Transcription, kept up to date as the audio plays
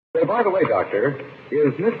by the way, Doctor,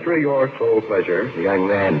 is mystery your sole pleasure? Young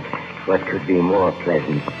man, what could be more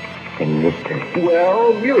pleasant than mystery?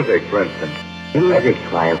 Well, music, for instance. Music,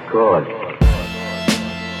 why, of course.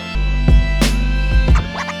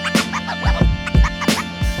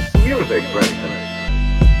 Music, for instance.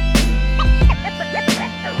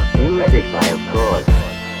 Music, why, of course.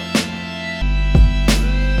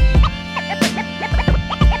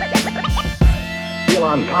 Feel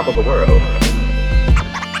on top of the world.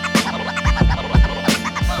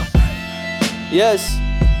 Yes.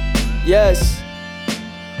 Yes.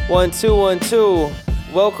 1, 2, 1, 2.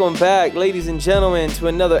 Welcome back, ladies and gentlemen, to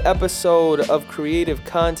another episode of Creative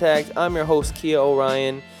Contact. I'm your host, Kia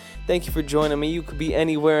Orion. Thank you for joining me. You could be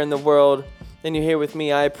anywhere in the world, and you're here with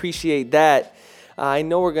me. I appreciate that. I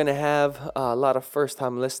know we're going to have a lot of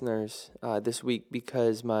first-time listeners this week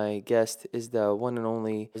because my guest is the one and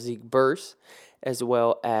only Zeke Burse, as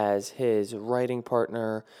well as his writing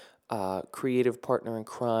partner, creative partner in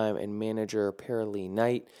crime, and manager, Paralee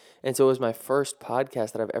Knight. And so it was my first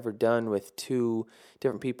podcast that I've ever done with two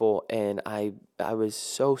different people, and I was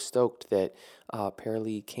so stoked that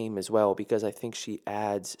Paralee came as well because I think she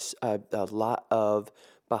adds a lot of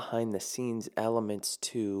behind-the-scenes elements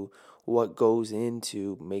to what goes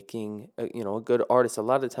into making a good artist. A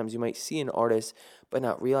lot of times you might see an artist but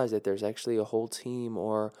not realize that there's actually a whole team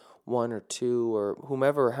or one or two or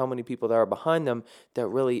whomever, how many people there are behind them that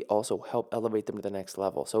really also help elevate them to the next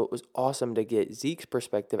level. So it was awesome to get Zeke's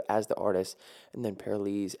perspective as the artist and then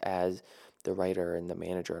Paralee's as the writer and the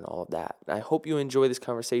manager and all of that. And I hope you enjoy this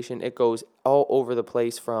conversation. It goes all over the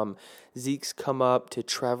place, from Zeke's come up to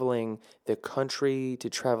traveling the country to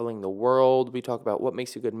traveling the world. We talk about what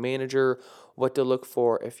makes you a good manager, what to look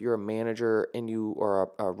for if you're a manager and you are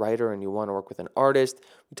a writer and you want to work with an artist.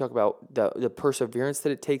 We talk about the perseverance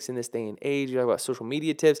that it takes in this day and age. We talk about social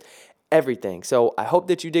media tips, everything. So I hope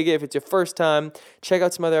that you dig it. If it's your first time, check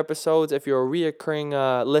out some other episodes. If you're a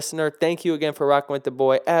reoccurring listener, thank you again for rocking with the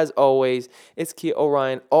boy. As always, it's Kia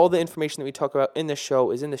Orion. All the information that we talk about in the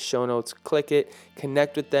show is in the show notes. Click it,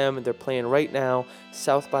 connect with them. They're playing right now,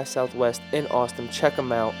 South by Southwest in Austin. Check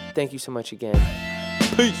them out. Thank you so much again.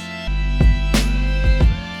 Peace.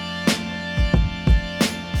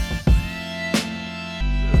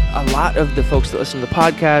 A lot of the folks that listen to the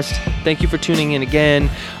podcast, thank you for tuning in again.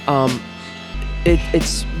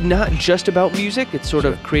 It's not just about music. It's sort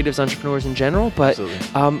of creatives, entrepreneurs in general. But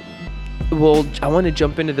I want to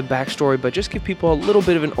jump into the backstory, but just give people a little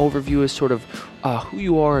bit of an overview as sort of who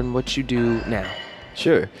you are and what you do now.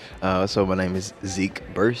 Sure. So my name is Zeke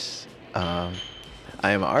Burse. I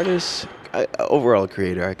am an artist, overall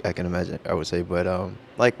creator, I can imagine, I would say. But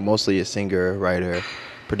like mostly a singer, writer,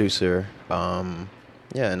 producer,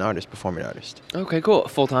 an artist, performing artist. Okay, cool.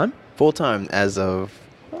 Full-time? Full-time as of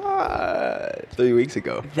 3 weeks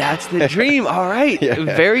ago. That's the dream. All right. Yeah.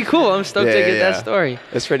 Very cool. I'm stoked to get that story.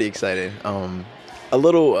 It's pretty exciting. A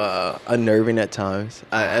little unnerving at times.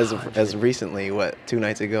 As recently, 2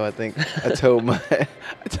 nights ago, I think, I told my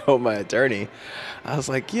attorney, I was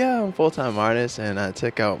like, yeah, I'm a full-time artist, and I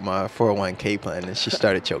took out my 401k plan, and she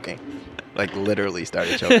started choking. Like, literally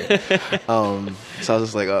started choking. So I was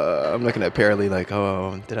just like, I'm looking at Paralee like,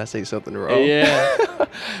 oh, did I say something wrong? Yeah.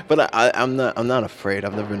 But I'm not afraid.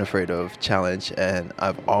 I've never been afraid of challenge, and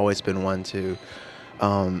I've always been one to.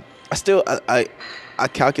 I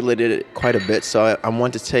calculated it quite a bit, so I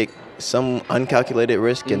want to take some uncalculated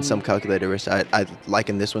risk and some calculated risk. I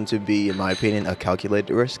liken this one to be, in my opinion, a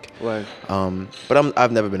calculated risk. Right. But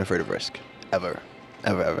I've never been afraid of risk, ever,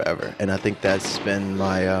 and I think that's been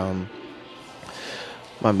my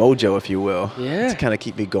mojo, if you will, to kind of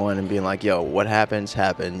keep me going and being like, yo, what happens,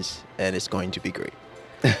 and it's going to be great.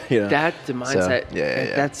 That's the mindset. So,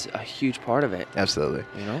 yeah. That's a huge part of it. Absolutely.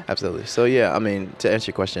 Absolutely. So, yeah, I mean, to answer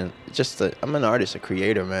your question, I'm an artist, a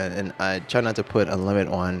creator, man, and I try not to put a limit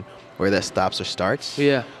on where that stops or starts.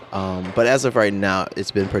 Yeah. But as of right now,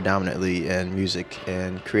 it's been predominantly in music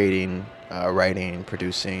and creating, writing,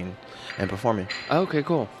 producing, and performing. Okay,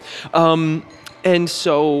 cool. And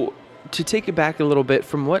so, to take it back a little bit,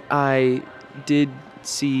 from what I did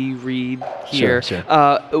read here, Sure.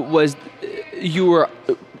 Was you were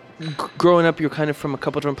growing up, you're kind of from a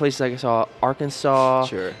couple different places. Like I saw Arkansas,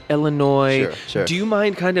 Illinois. Sure. Do you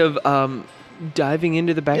mind kind of diving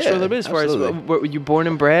into the backstory a little bit as far as were you born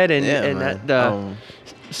and bred and that the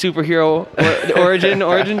superhero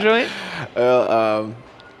origin joint? Well,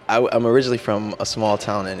 I'm originally from a small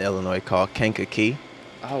town in Illinois called Kankakee.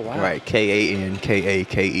 Oh, wow. Right,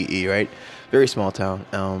 Kankakee, right? Very small town.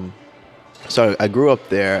 So I grew up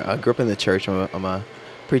there. I grew up in the church. I'm a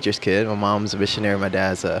preacher's kid. My mom's a missionary. My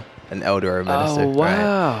dad's a an elder or a minister. Oh,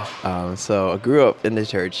 wow. Right? So I grew up in the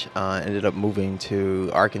church. Ended up moving to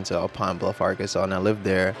Arkansas, Pine Bluff, Arkansas, and I lived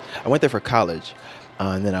there. I went there for college,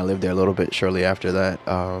 and then I lived there a little bit shortly after that.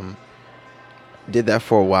 Did that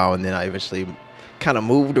for a while, and then I eventually kind of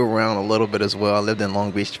moved around a little bit as well. I lived in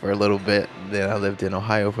Long Beach for a little bit, then I lived in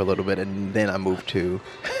Ohio for a little bit, and then I moved to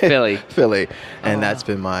Philly. And that's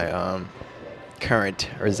been my current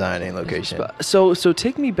residing location. So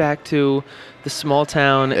take me back to the small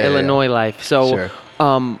town Illinois life. So, Sure.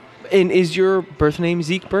 And is your birth name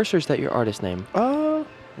Zeke Burst, or is that your artist name?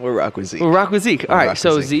 We'll rock with Zeke. We'll rock with Zeke. All right, rock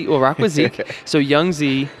so with Zeke. We'll rock with Zeke. So young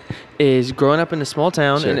Z is growing up in a small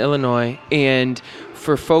town in Sure. Illinois, and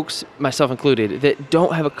for folks, myself included, that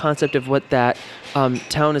don't have a concept of what that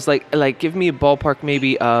town is like give me a ballpark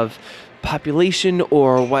maybe of population,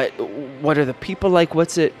 or what are the people like?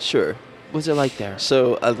 What's it like there?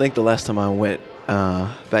 So I think the last time I went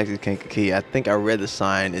back to Kankakee, I think I read the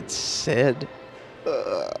sign. It said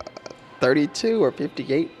 32 or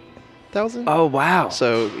 58,000. Oh, wow.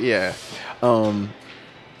 So yeah,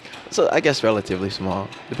 so I guess relatively small,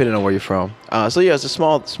 depending on where you're from. So yeah, it's a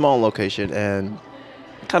small location, and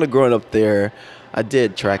kind of growing up there, I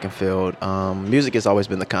did track and field. Music has always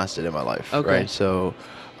been the constant in my life, Okay. right? So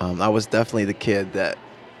I was definitely the kid that,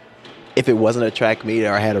 if it wasn't a track meet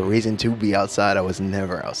or I had a reason to be outside, I was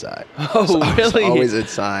never outside. Oh, So I was really? always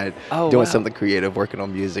inside, Oh, doing wow. something creative, working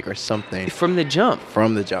on music or something. From the jump.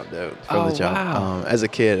 From the jump, dude. From Oh, the jump. wow. As a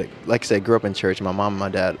kid, like I said, grew up in church. My mom and my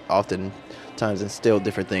dad oftentimes instilled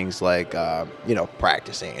different things like,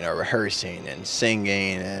 practicing or rehearsing and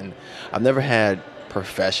singing. And I've never had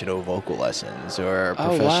professional vocal lessons or Oh,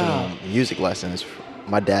 professional wow. music lessons.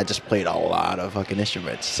 My dad just played a lot of fucking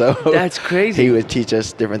instruments. So That's crazy. He would teach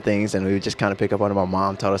us different things, and we would just kind of pick up on it. My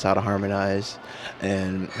mom taught us how to harmonize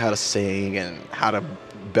and how to sing and how to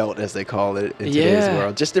belt, as they call it in today's Yeah.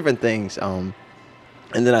 world. Just different things. And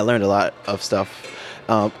then I learned a lot of stuff.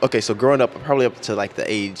 So growing up, probably up to like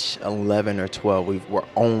the age 11 or 12, we were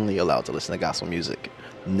only allowed to listen to gospel music,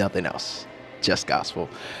 nothing else, just gospel.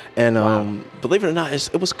 And believe it or not,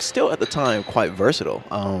 it was still at the time quite versatile.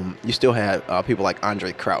 You still had people like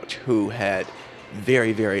Andre Crouch, who had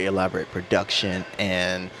very, very elaborate production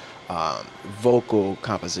and vocal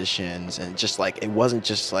compositions, and just like, it wasn't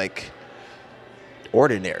just like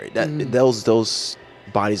ordinary. Those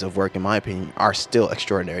bodies of work, in my opinion, are still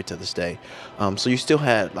extraordinary to this day. So you still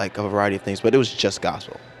had like a variety of things, but it was just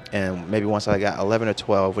gospel. And maybe once I got 11 or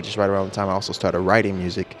 12, which is right around the time I also started writing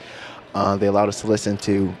music, they allowed us to listen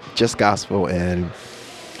to just gospel and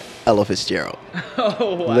Ella Fitzgerald.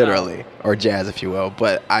 Oh, wow. Literally, or jazz, if you will.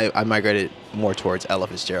 But I migrated more towards Ella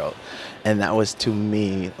Fitzgerald, and that was, to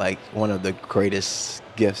me, like one of the greatest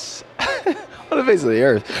gifts on the face of the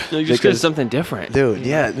earth. Just because something different. Dude,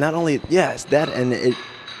 yeah, not only, yes, that, and it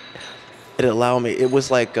allowed me, it was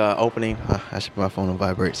like opening, I should put my phone on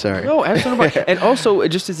vibrate, sorry. No, absolutely. And also,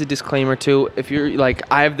 just as a disclaimer too, if you're like,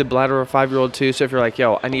 I have the bladder of a 5-year-old too, so if you're like,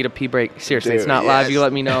 yo, I need a pee break, seriously, it's Dude, not live, yes. you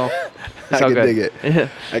let me know. I It's all can good. dig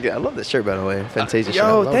it. I love that shirt, by the way. Fantasia shirt. yo,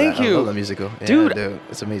 I love thank that. you. I love the musical. Yeah, Dude,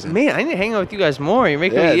 it's amazing. Man, I need to hang out with you guys more. You're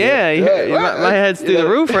making me, Yeah, dude. my head's through the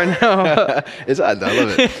roof right now. It's odd, I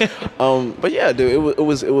love it. But yeah, dude, it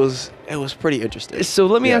was pretty interesting. So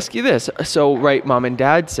let me Yeah. ask you this. So, right, mom and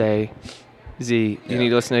dad say, Z, you Yeah. need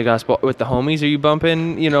to listen to gospel with the homies. Are you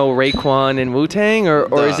bumping, Raekwon and Wu-Tang, or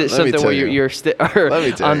Nah, is it let me something tell where you. you're Let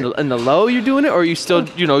me tell you. in the low you're doing it, or are you still,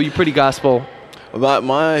 you pretty gospel?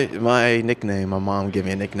 My nickname, my mom gave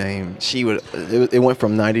me a nickname. It went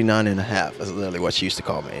from 99 and a half. That's literally what she used to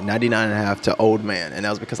call me. 99 and a half to old man. And that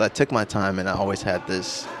was because I took my time and I always had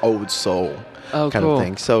this old soul kind cool. of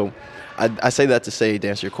thing. So I say that to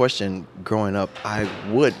answer your question, growing up, I'd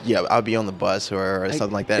be on the bus or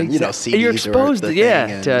something like that. Exactly. CDs You're or exposed the to,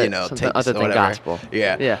 thing to and, something tapes other or than whatever. gospel.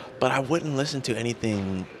 Yeah. Yeah. But I wouldn't listen to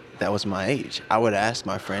anything that was my age. I would ask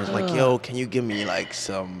my friends, like, yo, can you give me like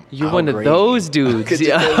some You're Al one of Green? those dudes. Could you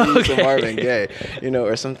Yeah, give me some okay. Marvin Gaye,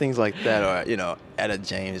 or some things like that, or Etta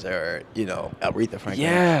James, or Aretha Franklin.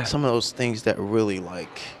 Yeah. Some of those things that really,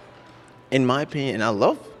 like, in my opinion, and I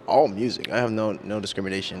love all music. I have no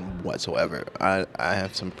discrimination whatsoever. I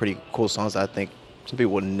have some pretty cool songs that I think some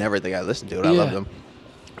people would never think I listen to, and I love Yeah. them.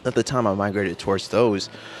 At the time I migrated towards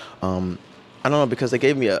those, I don't know, because they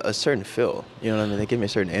gave me a certain feel. You know what I mean? They gave me a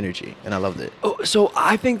certain energy, and I loved it. Oh, so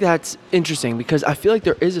I think that's interesting because I feel like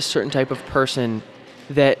there is a certain type of person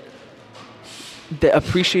that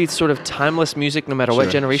appreciates sort of timeless music no matter what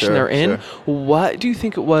Sure, generation sure, they're in. sure. What do you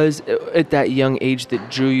think it was at that young age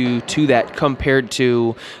that drew you to that compared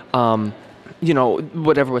to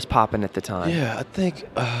whatever was popping at the time? Yeah, I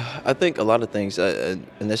think a lot of things, and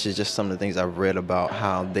this is just some of the things I've read about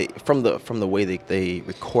how they from the way they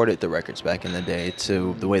recorded the records back in the day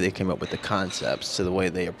to the way they came up with the concepts to the way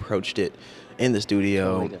they approached it in the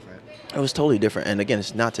studio. Totally different. It was totally different. And again,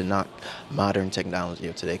 it's not to knock modern technology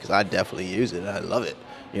of today, because I definitely use it and I love it.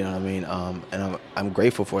 You know what I mean? And I'm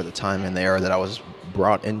grateful for the time and the era that I was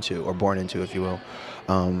born into, if you will.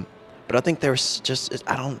 But I think there's just,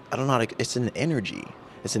 I don't know how to, it's an energy.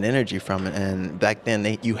 It's an energy from it, and back then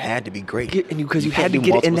you had to be great. Because you had to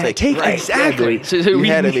get it in that take. Right, Exactly. So you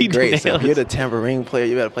had to be need great. So nail if you're the tambourine player,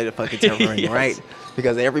 you got to play the fucking tambourine Yes. right,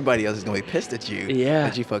 because everybody else is gonna be pissed at you. Yeah.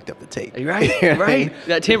 That you fucked up the tape. Right, You know what I right. mean?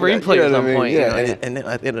 That tambourine player at some point. Yeah, and then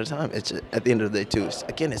at the end of the time, at the end of the day too.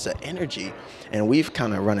 Again, it's an energy, and we've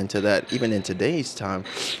kind of run into that even in today's time.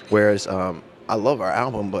 Whereas I love our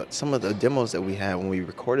album, but some of the demos that we had when we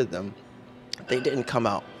recorded them, they didn't come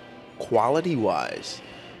out quality-wise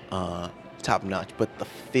top notch, but the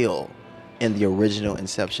feel in the original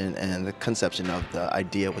inception and the conception of the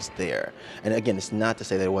idea was there. And again, it's not to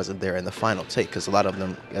say that it wasn't there in the final take, because a lot of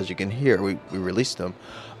them, as you can hear, we released them.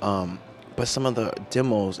 But some of the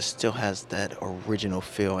demos still has that original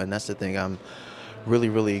feel, and that's the thing I'm really,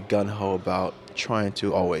 really gung-ho about trying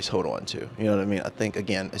to always hold on to. You know what I mean? I think,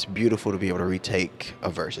 again, it's beautiful to be able to retake a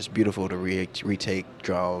verse. It's beautiful to retake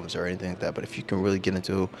drums or anything like that. But if you can really get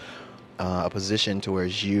into a position to where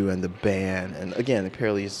it's you and the band, and again,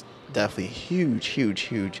 Apparently is definitely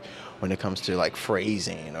huge when it comes to like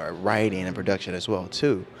phrasing or writing and production as well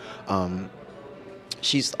too. I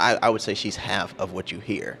would say she's half of what you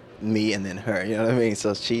hear, me and then her, you know what I mean?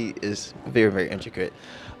 So she is very, very intricate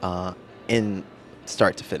in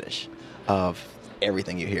start to finish of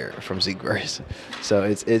everything you hear from Zeke verse. So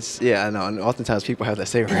it's yeah, I know, and oftentimes people have that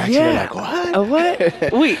same reaction. Yeah. They're like, what?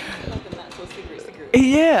 What? Wait.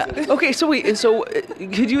 Yeah. Okay. So wait. So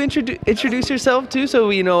could you introduce yourself too, so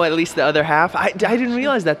we know at least the other half? I didn't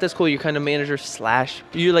realize that. That's cool. You're kind of manager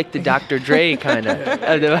 / you're like the Dr. Dre kind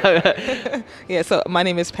of. Yeah. So my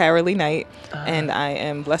name is Paralee Knight, and I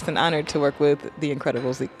am blessed and honored to work with the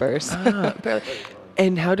incredible Zeke Verse.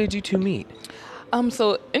 And how did you two meet?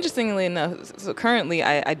 So interestingly enough, so currently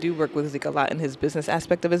I do work with Zeke a lot in his business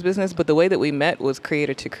aspect of his business, but the way that we met was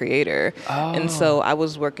creator to creator. Oh. And so I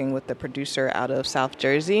was working with the producer out of South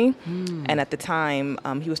Jersey, and at the time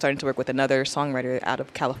he was starting to work with another songwriter out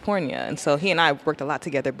of California. And so he and I worked a lot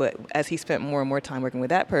together, but as he spent more and more time working with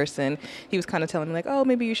that person, he was kind of telling me like, oh,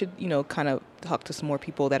 maybe you should, kind of talk to some more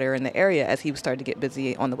people that are in the area, as he was starting to get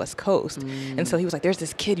busy on the West Coast. And so he was like, there's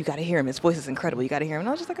this kid, you got to hear him. His voice is incredible. You got to hear him. And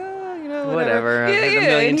I was just like, oh, whatever. I've heard a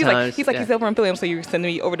million times. He's like, he's over in Philly, so you're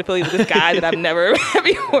sending me over to Philly with this guy that I've never met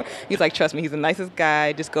before. He's like, trust me, he's the nicest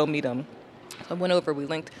guy. Just go meet him. So I went over. We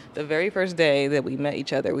linked the very first day that we met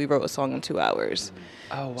each other. We wrote a song in 2 hours.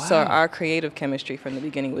 Oh wow. So our creative chemistry from the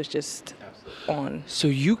beginning was just on. So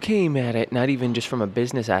you came at it not even just from a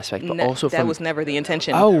business aspect, but also that from. was never the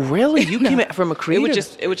intention. Oh really? You came at it from a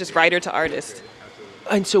creative. It was just writer to artist.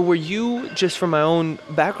 And so were you, just from my own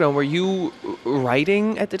background, were you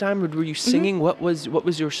writing at the time, or were you singing? What was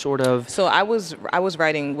your sort of? So I was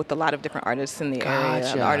writing with a lot of different artists in the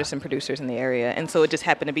area, artists and producers in the area, and so it just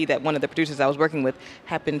happened to be that one of the producers I was working with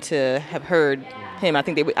happened to have heard him. I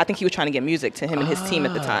think he was trying to get music to him and his team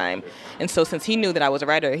at the time, and so since he knew that I was a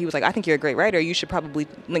writer, he was like, I think you're a great writer. You should probably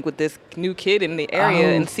link with this new kid in the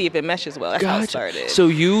area and see if it meshes well. That's how it started. So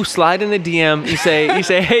you slide in a DM. You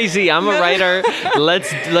say, hey Z, I'm a writer.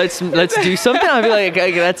 Let's do something. I'd be like,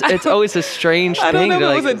 it's always a strange thing. I don't know if it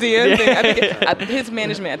like, was a DM thing. I think his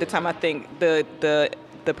management at the time. I think the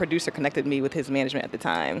producer connected me with his management at the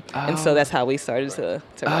time, and so that's how we started to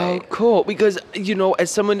write. Oh, cool. Because as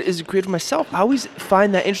someone is a creative myself, I always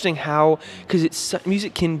find that interesting how, because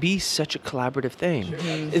music can be such a collaborative thing,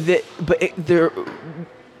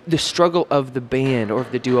 the struggle of the band or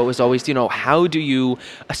of the duo is always, how do you,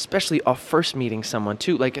 especially off first meeting someone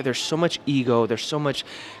too, like there's so much ego, there's so much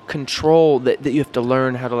control that you have to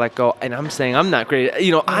learn how to let go. And I'm saying I'm not great.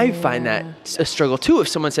 I find that a struggle too. If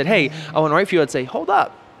someone said, hey, I want to write for you, I'd say, hold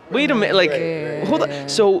up. Wait a minute, hold on.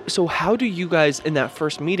 So how do you guys, in that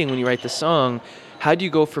first meeting when you write the song, how do you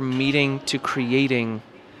go from meeting to creating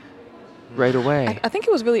right away? I think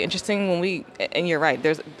it was really interesting and you're right,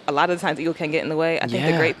 there's a lot of the times ego can get in the way. I think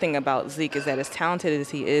the great thing about Zeke is that as talented as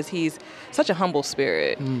he is, he's such a humble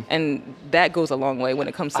spirit, and that goes a long way when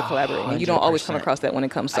it comes to collaborating. 100%. You don't always come across that when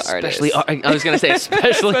it comes to artists. I was going to say,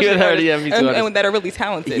 especially with artists. And that are really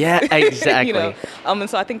talented. Yeah, exactly. And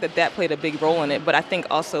so I think that played a big role in it, but I think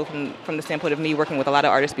also from the standpoint of me working with a lot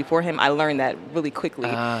of artists before him, I learned that really quickly,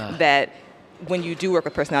 that when you do work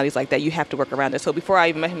with personalities like that, you have to work around it. So before I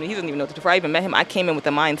even met him, he doesn't even know this. Before I even met him, I came in with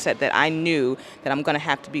the mindset that I knew that I'm going to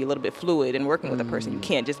have to be a little bit fluid in working with a person. You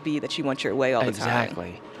can't just be that you want your way all the time.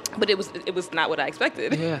 Exactly. But it was not what I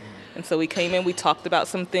expected. Yeah. And so we came in, we talked about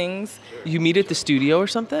some things. You meet at the studio or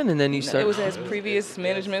something, and then you start. It was at his previous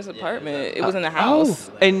management's apartment. It was in the house.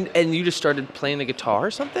 Oh, and you just started playing the guitar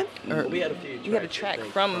or something? Or? We had a track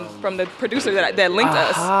from the producer that linked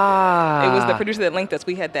us. Ah. It was the producer that linked us.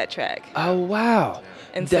 We had that track. Oh, wow.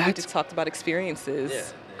 And so we That's just talked about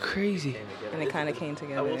experiences. crazy. And it kind of came I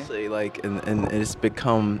together. will say, like, and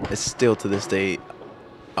it's still to this day,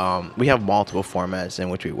 we have multiple formats in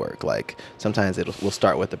which we work. Like, sometimes we'll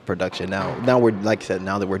start with the production. Now we're, like I said,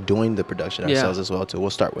 now that we're doing the production ourselves as well, too, we'll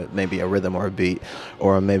start with maybe a rhythm or a beat,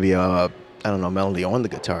 or maybe melody on the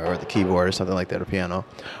guitar or the keyboard or something like that, or piano.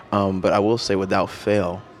 But I will say, without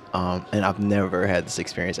fail, and I've never had this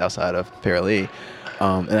experience outside of Paralee,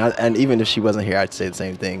 and even if she wasn't here, I'd say the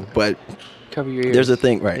same thing. But Cover your ears. there's a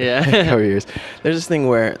thing, right? Yeah. Cover your ears. There's this thing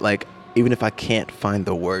where, like, even if I can't find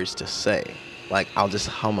the words to say, like, I'll just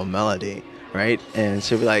hum a melody, right? And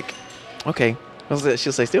she'll be like, okay.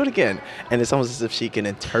 She'll say, do it again. And it's almost as if she can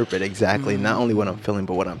interpret exactly not only what I'm feeling,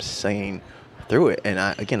 but what I'm saying through it. And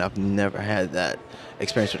I've never had that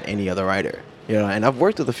experience with any other writer, and I've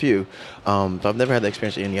worked with a few, but I've never had that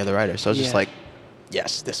experience with any other writer. So I was just like,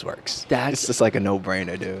 yes, this works. It's just like a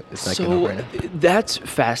no-brainer, dude. It's like a no-brainer. That's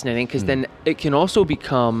fascinating, because then it can also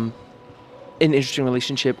become an interesting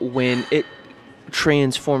relationship when it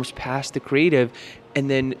transforms past the creative, and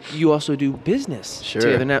then you also do business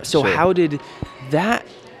together now. So how did that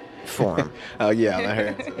form? Oh, yeah, I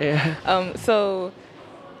heard. Yeah. So,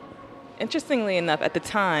 interestingly enough, at the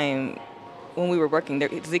time when we were working,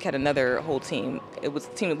 Zeke had another whole team. It was a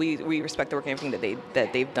team that we respect the work and everything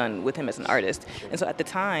that they've done with him as an artist. And so at the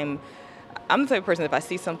time, I'm the type of person, if I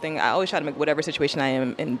see something, I always try to make whatever situation I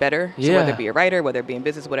am in better. So whether it be a writer, whether it be in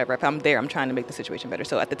business, whatever, if I'm there, I'm trying to make the situation better.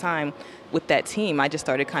 So at the time, with that team, I just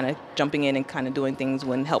started kind of jumping in and kind of doing things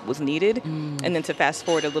when help was needed. And then to fast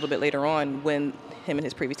forward a little bit later on, when him and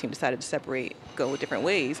his previous team decided to separate, go different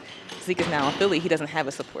ways, Zeke is now in Philly. He doesn't have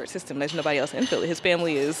a support system. There's nobody else in Philly. His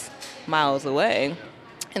family is miles away.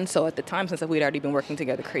 And so at the time, since we'd already been working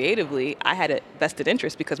together creatively, I had a vested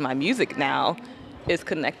interest because my music now is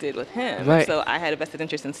connected with him. Right. So I had a vested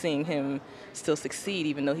interest in seeing him still succeed,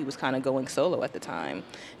 even though he was kind of going solo at the time.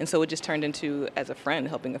 And so it just turned into, as a friend,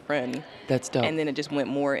 helping a friend. That's dope. And then it just went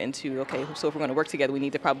more into, okay, so if we're going to work together, we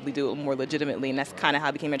need to probably do it more legitimately. And that's kind of how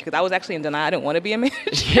I became a manager. Because I was actually in denial. I didn't want to be a manager.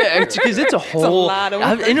 Yeah, because it's a whole. lot of work.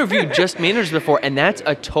 I've interviewed just managers before, and that's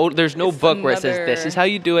a total. There's no book where it says this is how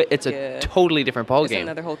you do it. It's a totally different ballgame. It's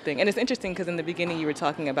another whole thing. And it's interesting because in the beginning you were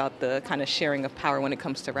talking about the kind of sharing of power when it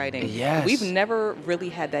comes to writing. Yes. We've never really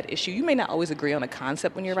had that issue. You may not always agree on a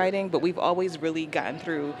concept when you're writing, but we've always really gotten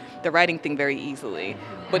through the writing thing very easily.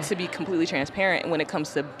 But to be completely transparent, when it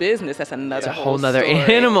comes to business, that's another whole nother story.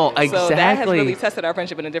 animal. So that has Exactly. really tested our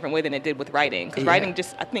friendship in a different way than it did with writing. Because writing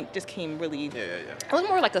I think came really, it was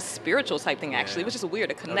more like a spiritual type thing actually. It was just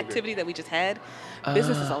weird, a connectivity that we just had.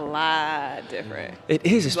 Business is a lot different. It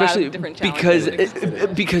is, especially different because challenges.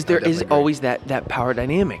 because there is always that power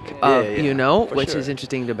dynamic of which sure. is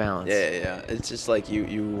interesting to balance. Yeah. It's just like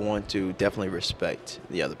you want to definitely respect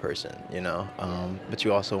the other person, but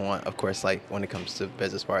you also want, of course, like when it comes to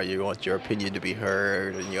business part, you want your opinion to be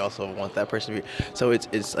heard, and you also want that person to be. So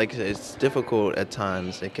it's like it's difficult at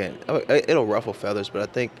times. It'll ruffle feathers, but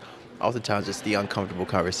I think oftentimes it's the uncomfortable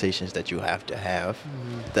conversations that you have to have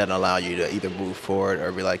that allow you to either move forward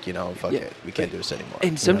or be like, fuck it, we can't do this anymore.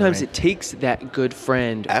 And sometimes it takes that good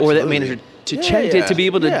friend or Absolutely. that manager to check it, to be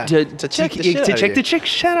able to check the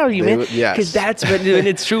shit out of you, man. Yes. Because that's when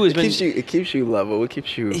it's true. Is when it keeps you level. It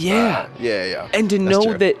keeps you. Yeah. Yeah. And to That's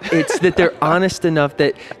know true. that they're honest enough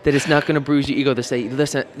that it's not going to bruise your ego to say,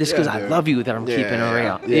 listen, this because I dude. love you that I'm keeping it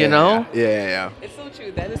real. Yeah. Yeah. It's so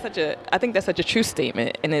true. That is I think that's such a true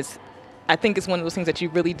statement. And I think it's one of those things that you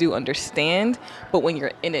really do understand, but when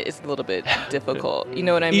you're in it, it's a little bit difficult. You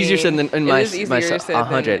know what I mean? Easier said than It is easier said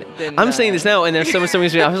 100. than I'm saying this now, and there's someone's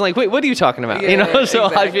me. I was like, wait, what are you talking about? Yeah, So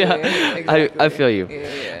exactly, I feel you.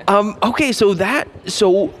 Yeah. Okay,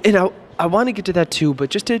 I want to get to that too, but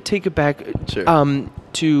just to take it back, Sure.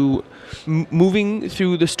 to moving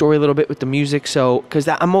through the story a little bit with the music. So, because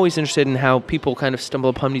I'm always interested in how people kind of stumble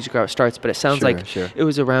upon music or how it starts, but it sounds like it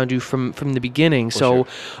was around you from the beginning. So,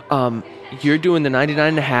 you're doing the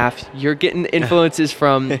 99.5. You're getting influences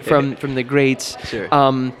from the greats. Sure.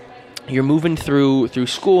 You're moving through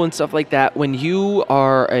school and stuff like that. When you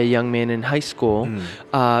are a young man in high school,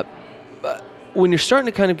 when you're starting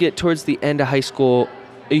to kind of get towards the end of high school,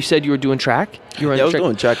 You said you were doing track? You were I was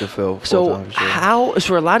doing track and field. So full-time, for sure. how,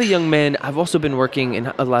 for a lot of young men, I've also been working in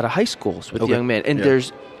a lot of high schools with Okay. young men, and Yeah.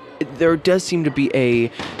 there does seem to be a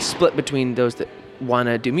split between those that want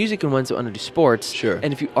to do music and ones that want to do sports. Sure.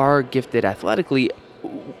 And if you are gifted athletically,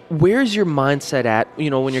 where's your mindset at? You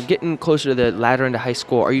know, when you're getting closer to the latter end of high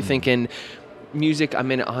school, are you thinking music, I'm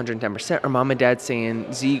in at 110%? Or mom and dad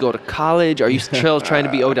saying, Z, go to college? Are you still trying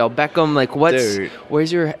to be Odell Beckham? Like, Dude.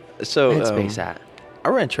 where's your So, headspace at? I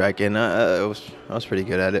ran track and I was pretty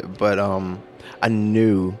good at it, but I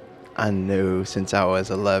knew since I was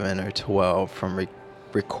 11 or 12 from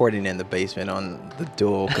recording in the basement on the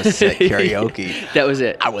dual cassette karaoke. That was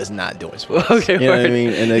it. I was not doing sports. Okay, you know what I right. mean?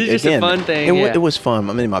 And It's just a again, fun thing, It yeah. was fun.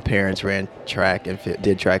 I mean, my parents ran track and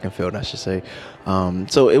did track and field, I should say.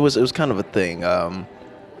 So it was kind of a thing.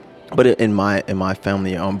 But in my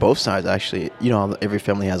family, on both sides, actually, you know, every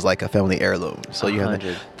family has like a family heirloom. So you have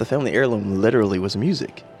 100. the family heirloom. Literally was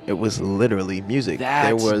music. It was literally music. That's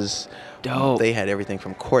there was dope. They had everything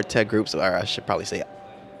from quartet groups, or I should probably say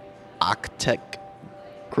octet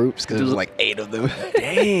groups, because there was like 8 of them.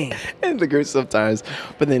 Dang. in the group sometimes.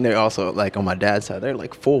 But then they're also like on my dad's side, they're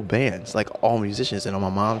like full bands, like all musicians. And on my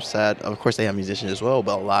mom's side, of course, they have musicians as well,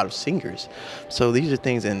 but a lot of singers. So these are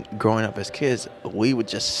things. And growing up as kids, we would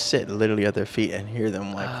just sit literally at their feet and hear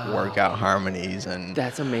them like work out harmonies. And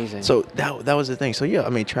That's amazing. so that was the thing. So yeah, I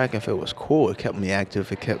mean, track and field was cool. It kept me active.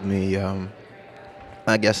 It kept me,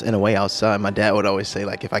 I guess, in a way, outside. My dad would always say,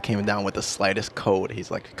 like, if I came down with the slightest cold, he's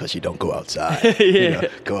like, because you don't go outside. You know,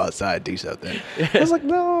 go outside, do something. I was like,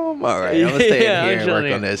 no, I'm all right. I'm going to stay Yeah, in here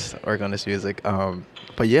and actually. work on this music.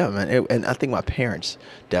 But yeah, man, and I think my parents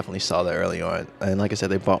definitely saw that early on. And like I said,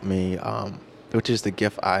 they bought me, which is the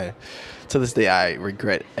gift to this day, I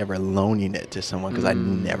regret ever loaning it to someone because I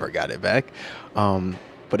never got it back.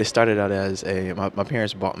 But it started out as my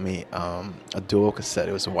parents bought me a dual cassette.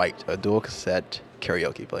 It was white, a dual cassette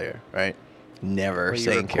karaoke player, right? Never Where you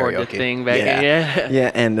sang record the karaoke. thing back in- yeah.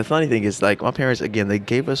 Yeah, and the funny thing is, like, my parents, again, they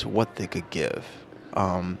gave us what they could give.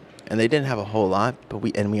 And they didn't have a whole lot, but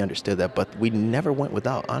we understood that. But we never went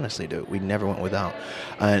without, honestly, dude. We never went without.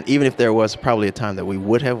 And even if there was probably a time that we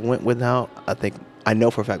would have went without, I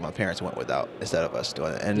know for a fact my parents went without instead of us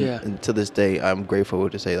doing it. And to this day, I'm grateful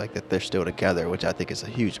to say like that they're still together, which I think is a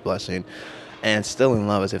huge blessing. And still in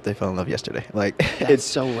love as if they fell in love yesterday. Like, That's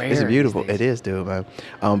so rare It's these beautiful. days. It is, dude, man.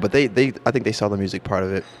 But I think they saw the music part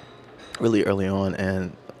of it really early on.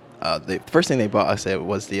 And the first thing they bought, I said,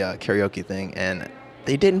 was the karaoke thing. And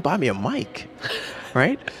they didn't buy me a mic.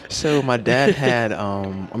 Right? So my dad had,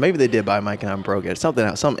 or maybe they did buy a mic and I broke it. Something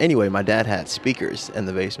else. Anyway, my dad had speakers in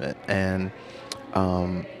the basement. And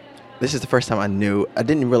this is the first time I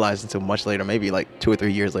didn't realize until much later, maybe like 2 or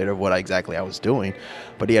 3 years later, what exactly I was doing.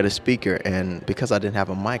 But he had a speaker, and because I didn't have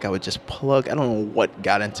a mic, I would just I don't know what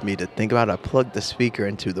got into me to think about it. I plugged the speaker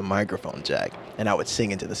into the microphone jack, and I would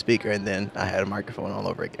sing into the speaker, and then I had a microphone all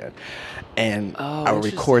over again. And I would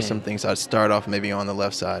record some things. So I'd start off maybe on the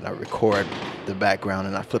left side, I record the background,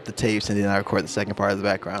 and I flip the tapes, and then I record the second part of the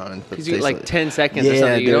background. Because you get like 10 seconds or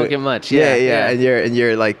something, you don't get much. Yeah. And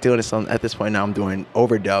you're like doing this at this point now. I'm doing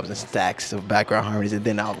overdubs and stacks of background harmonies, and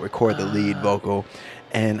then I'll record the lead vocal.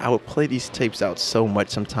 And I would play these tapes out so much,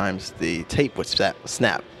 sometimes the tape would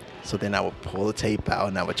snap. So then I would pull the tape out,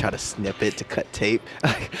 and I would try to snip it to cut tape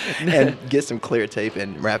and get some clear tape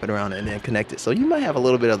and wrap it around and then connect it. So you might have a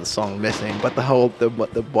little bit of the song missing, but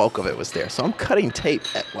the bulk of it was there. So I'm cutting tape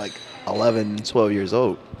at like 11, 12 years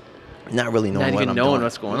old, not really knowing what I'm doing. Not even knowing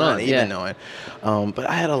what's going on. Not even knowing. But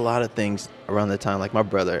I had a lot of things around the time, like my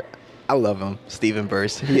brother. I love him, Stephen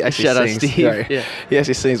Burst. He actually Shout out sings. Steve. Right? Yeah. He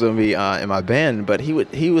actually sings with me in my band. But he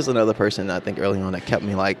was another person I think early on that kept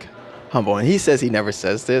me like humble. And he says he never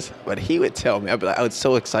says this, but he would tell me. I'd be like, I was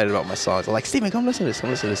so excited about my songs. I'm like, Stephen, come listen to this. Come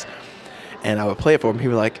listen to this. And I would play it for him. He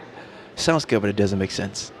would be like, sounds good, but it doesn't make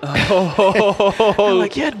sense. I'm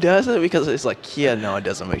like, yeah, it does. Because it's like, yeah, no, it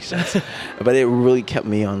doesn't make sense. But it really kept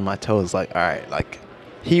me on my toes. Like, all right, like.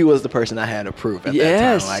 He was the person I had to prove at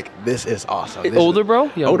that time. Like, this is awesome. This Older is, bro?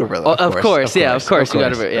 Younger? Older brother. Oh, of course. You got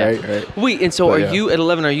to. Yeah. Right. Wait, and so But, are yeah. you at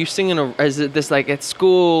 11? Are you singing? Is it this like at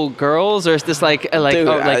school girls, or is this like Dude,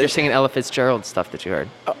 you're singing Ella Fitzgerald stuff that you heard?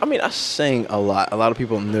 I mean, I sang a lot. A lot of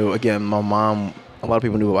people knew. Again, my mom. A lot of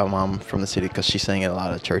people knew about my mom from the city because she sang at a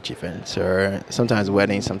lot of church events, or sometimes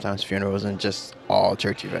weddings, sometimes funerals, and just all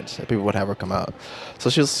church events. People would have her come out.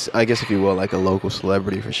 So she was, I guess, if you will, like a local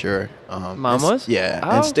celebrity for sure. Mom was? Yeah,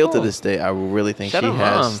 Oh, and still cool. to this day, I really think Shout she out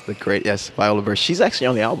has Mom. the great. Yes, Viola Burst. She's actually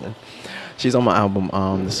on the album. She's on my album.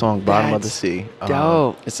 The song "Bottom of the That's Sea."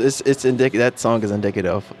 dope. It's indicative. That song is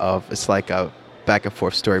indicative of. It's like a back and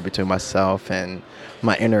forth story between myself and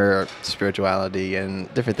my inner spirituality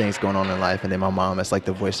and different things going on in life. And then my mom is like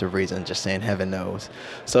the voice of reason, just saying heaven knows.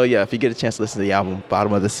 So yeah, if you get a chance to listen to the album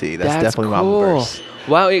Bottom of the Sea, that's definitely cool. my verse.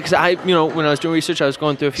 Wow, because when I was doing research, I was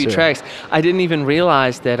going through a few Sure. tracks. I didn't even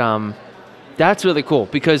realize that. That's really cool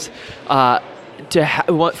because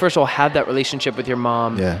first of all, have that relationship with your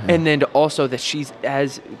mom, and then also that she's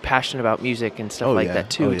as passionate about music and stuff that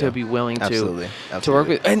too, to be willing to work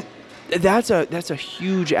with. And that's a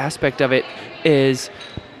huge aspect of it, is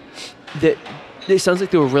that it sounds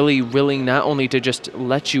like they were really willing not only to just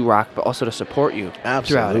let you rock, but also to support you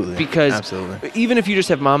throughout it. Because even if you just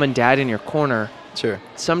have mom and dad in your corner, sure,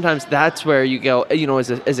 sometimes that's where you go,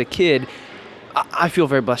 as a kid, I feel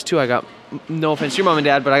very blessed too. I got, no offense to your mom and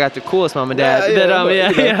dad, but I got the coolest mom and dad. Arguably,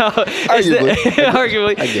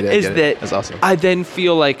 I get it. That's awesome. I then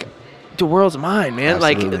feel like the world's mine, man.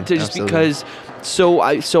 Absolutely. Because so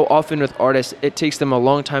often with artists, it takes them a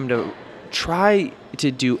long time to try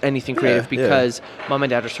to do anything creative because mom and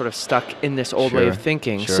dad are sort of stuck in this old way of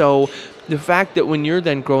thinking. Sure. So the fact that when you're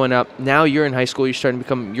then growing up, now you're in high school, you're starting to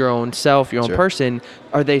become your own self, your own person.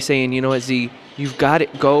 Are they saying, you know what, Z, you've got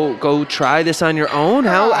it. Go try this on your own.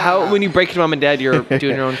 How when you break your mom and dad, you're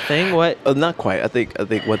doing your own thing. What? Not quite. I think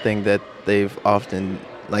one thing that they've often,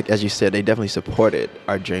 like as you said, they definitely supported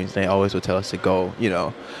our dreams. They always would tell us to go,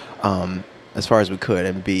 as far as we could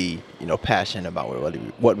and be, passionate about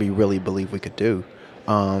what we really believe we could do.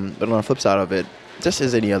 But on the flip side of it, just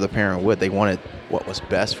as any other parent would, they wanted what was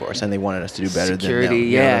best for us, and they wanted us to do better than them.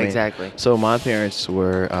 You know what I mean? Exactly. So my parents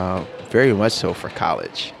were very much so for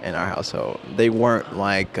college in our household. They weren't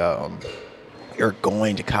like you're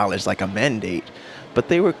going to college like a mandate, but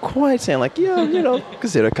they were quite saying like,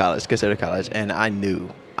 consider college. And I knew,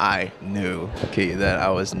 okay, that I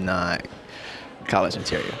was not college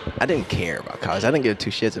material. I didn't care about college. I didn't give two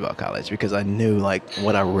shits about college because I knew like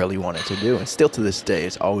what I really wanted to do, and still to this day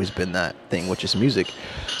it's always been that thing, which is music.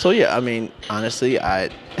 So yeah, I mean, honestly, I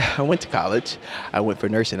went to college. I went for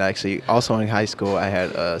nursing. Actually, also in high school I had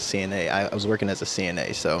a CNA. I was working as a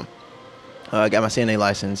CNA, so I got my CNA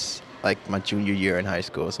license like my junior year in high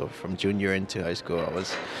school. So from junior into high school, I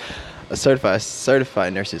was a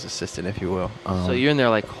certified nurse's assistant, if you will. So you're in there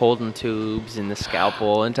like holding tubes and the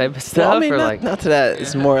scalpel and type of stuff? Well, I mean, or not to that.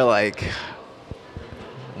 It's more like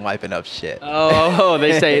wiping up shit. Oh,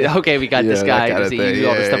 they say, okay, we got this guy. Kind of You do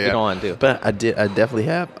all the stuff we don't want to do. But I definitely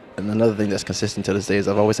have. And another thing that's consistent to this day is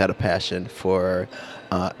I've always had a passion for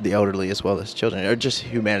the elderly as well as children, or just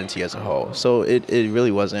humanity as a whole. So it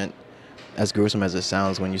really wasn't as gruesome as it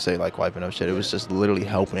sounds when you say like wiping up shit. It was just literally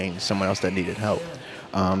helping someone else that needed help.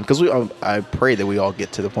 Because I pray that we all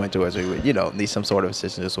get to the point to where we would, need some sort of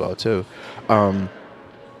assistance as well too.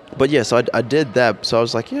 But yeah, so I did that. So I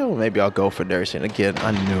was like, maybe I'll go for nursing. Again,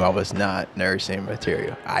 I knew I was not nursing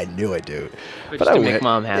material. I knew it, dude. But I make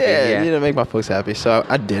mom happy. Yeah, make my folks happy. So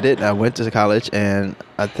I did it. I went to college, and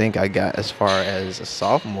I think I got as far as a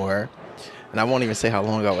sophomore. And I won't even say how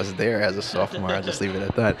long I was there as a sophomore. I'll just leave it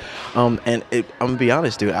at that. And I'm going to be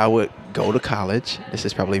honest, dude. I would go to college. This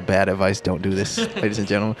is probably bad advice. Don't do this, ladies and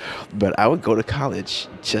gentlemen. But I would go to college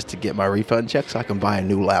just to get my refund check so I can buy a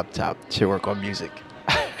new laptop to work on music.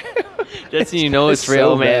 That's when it's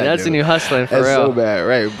real, so man. bad, That's when you hustling for That's real. so bad,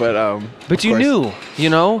 right? But you knew,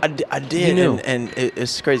 I did, you knew. and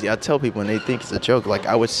it's crazy. I tell people, and they think it's a joke. Like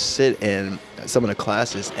I would sit in some of the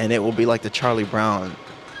classes, and it will be like the Charlie Brown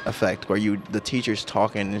effect, where the teacher's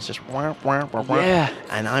talking, and it's just wah, wah, wah, wah. Yeah.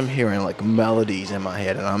 And I'm hearing like melodies in my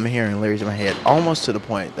head, and I'm hearing lyrics in my head, almost to the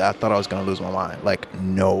point that I thought I was gonna lose my mind. Like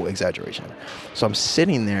no exaggeration. So I'm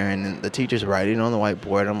sitting there, and the teacher's writing on the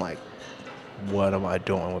whiteboard. I'm like, what am I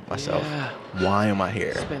doing with myself? Yeah. Why am I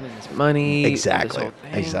here? Spending this money. Exactly. This whole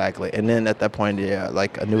thing. Exactly. And then at that point,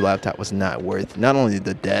 like a new laptop was not worth not only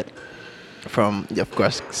the debt from, of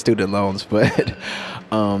course, student loans, but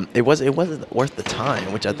it wasn't worth the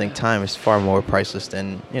time, which I think time is far more priceless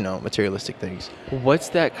than materialistic things. What's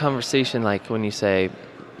that conversation like when you say,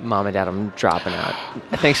 "Mom and Dad, I'm dropping out.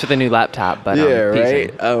 Thanks for the new laptop, but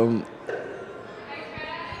right.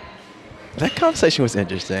 That conversation was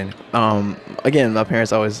interesting. Again, my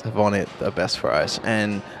parents always have wanted the best for us,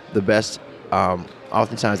 and the best.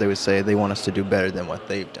 Oftentimes, they would say they want us to do better than what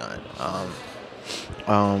they've done.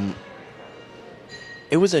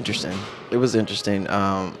 It was interesting.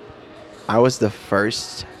 I was the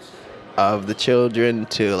first of the children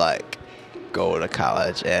to like go to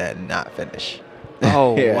college and not finish.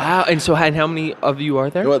 Oh, Yeah. wow. And so how many of you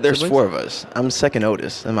are there? Well, there's siblings? 4 of us. I'm second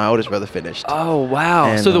oldest, and my oldest brother finished. Oh,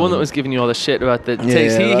 wow. And, so the one that was giving you all the shit about the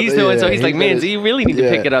taste, yeah, he's the one, so yeah, he's like, man, finished. so you really need to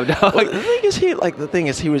pick it up, dog. Well, the thing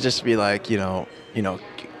is, he would just be like,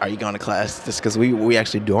 are you going to class? Just because we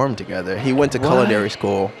actually dormed together. He went to culinary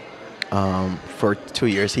school for 2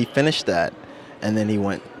 years. He finished that, and then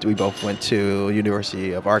we both went to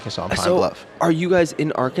University of Arkansas in Pine Bluff. Are you guys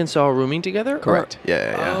in Arkansas rooming together? Correct.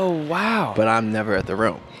 Yeah. Oh, wow. But I'm never at the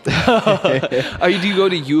room. Do you go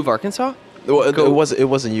to U of Arkansas? Well, it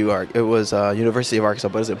wasn't UArk. It was University of Arkansas,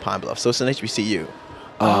 but it's in Pine Bluff. So it's an HBCU.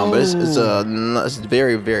 But it's a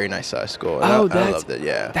very, very nice size school. I loved it.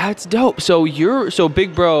 Yeah, that's dope. So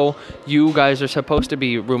big bro, you guys are supposed to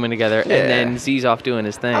be rooming together, and then Z's off doing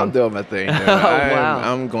his thing. I'm doing my thing. Wow.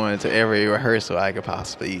 I'm going to every rehearsal I could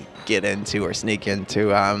possibly get into or sneak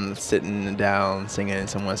into. I'm sitting down singing in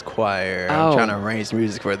someone's choir. I'm trying to arrange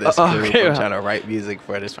music for this group. Okay. I'm trying to write music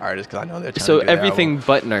for this artist because I know they're trying so to do everything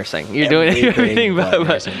but nursing. You're doing everything but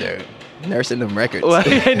nursing, dude. Nursing them records.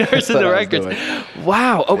 Nursing the records.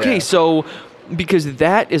 Wow. Okay. Yeah. So, because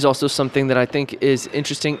that is also something that I think is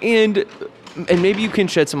interesting, and maybe you can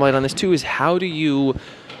shed some light on this too. Is how do you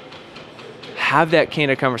have that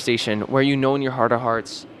candid conversation where you know in your heart of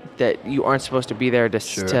hearts that you aren't supposed to be there to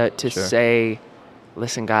say,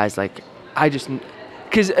 listen, guys, like I just.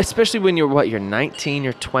 Because especially when you're 19,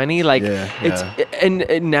 you're 20, like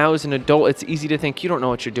and now as an adult, it's easy to think you don't know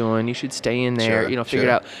what you're doing. You should stay in there, figure it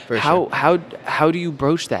out. How do you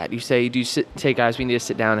broach that? You say, hey guys, we need to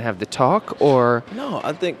sit down and have the talk, or? No,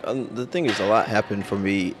 I think the thing is a lot happened for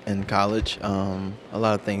me in college. A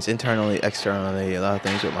lot of things internally, externally, a lot of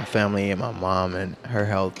things with my family and my mom and her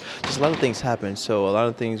health. Just a lot of things happened. So a lot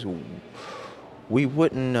of things we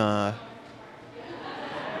didn't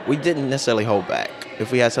necessarily hold back.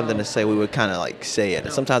 If we had something to say, we would kind of like say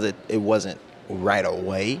it. Sometimes it wasn't right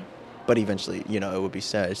away, but eventually, it would be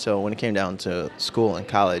said. So when it came down to school and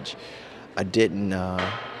college, I didn't.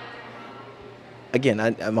 Again,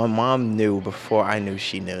 my mom knew before I knew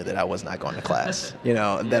she knew that I was not going to class.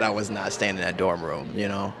 That I was not staying in that dorm room.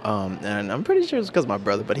 And I'm pretty sure it's because of my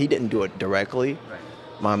brother, but he didn't do it directly.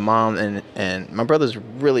 My mom and my brother's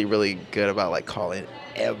really, really good about like calling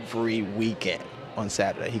every weekend. On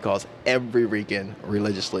Saturday, he calls every weekend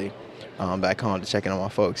religiously back home to check in on my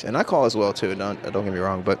folks, and I call as well too. Don't get me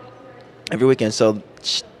wrong, but every weekend. So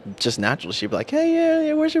just naturally, she'd be like, "Hey,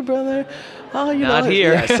 yeah, where's your brother? Oh, not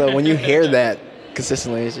here." Yeah, so when you hear that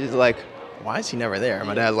consistently, she's like, "Why is he never there?"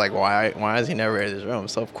 My dad's like, "Why is he never in his room?"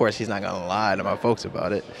 So of course he's not gonna lie to my folks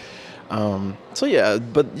about it. When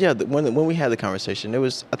we had the conversation,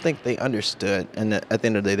 I think they understood, and at the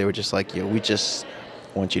end of the day, they were just like, "Yo, we just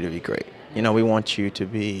want you to be great. We want you to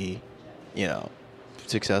be,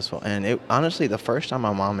 successful." And honestly, the first time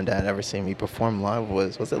my mom and dad ever seen me perform live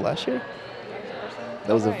was it last year?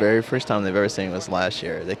 That was the very first time they've ever seen me was last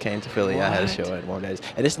year. They came to Philly. What? I had a show at Warm Daddies.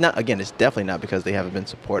 And it's definitely not because they haven't been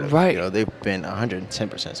supportive. Right. They've been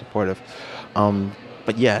 110% supportive.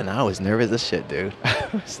 But yeah, and I was nervous as shit, dude.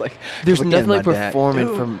 It's like there's nothing like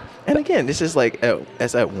performing from. And again, this is like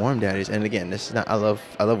as at Warm Daddies. And again, this is not. I love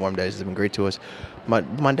Warm Daddies. They've been great to us. My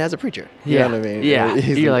dad's a preacher. You know what I mean?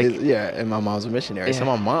 Yeah. And my mom's a missionary. Yeah. So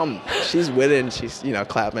my mom, she's with it, and she's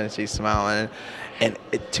clapping and she's smiling. And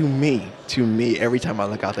to me, every time I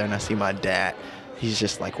look out there and I see my dad, he's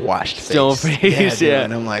just like washed face. Stone face. Yeah.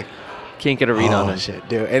 And I'm like, can't get a read on him. Shit,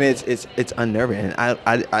 dude. And it's unnerving. And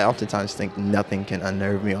I oftentimes think nothing can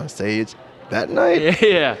unnerve me on stage. That night,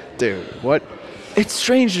 yeah, dude, what? It's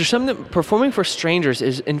strange. There's something performing for strangers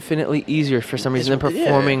is infinitely easier for some reason than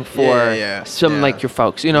performing for like your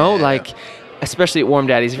folks. Especially at Warm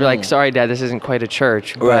Daddies, if you're like, sorry, Dad, this isn't quite a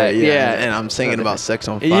church. But, right, yeah. And I'm singing about sex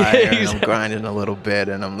on fire, and I'm grinding a little bit,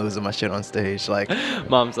 and I'm losing my shit on stage. Like,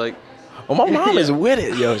 Mom's like, well, my mom is with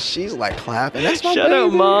it, yo. She's like clapping. That's my Shout baby.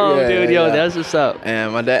 out, Mom, dude. Yo, that's what's up.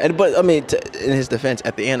 And my dad, but I mean, in his defense,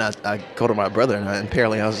 at the end, I go to my brother, and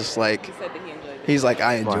apparently I was just like, He said that he enjoyed it. He's like,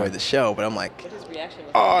 I enjoyed the show, but I'm like, But his reaction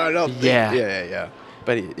was I don't think. Yeah.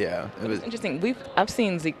 But it was interesting. I've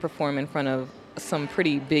seen Zeke perform in front of some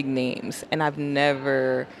pretty big names, and I've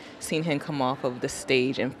never seen him come off of the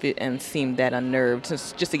stage and seem that unnerved.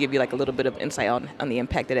 Just to give you like a little bit of insight on the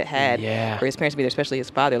impact that it had for his parents to be there, especially his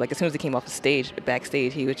father. Like as soon as he came off the stage,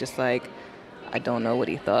 backstage, he was just like, I don't know what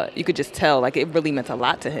he thought. You could just tell, like it really meant a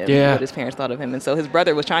lot to him what his parents thought of him. And so his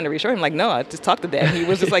brother was trying to reassure him, like, no, I just talked to Dad. He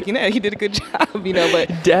was just like, he did a good job,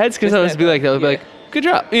 But dads can always be like that. They'll be like, good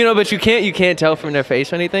job, but you can't tell from their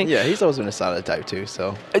face or anything. Yeah, he's always been a solid type too.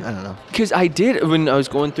 So I don't know. Because I did when I was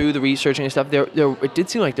going through the researching and stuff. There it did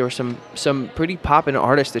seem like there were some pretty poppin'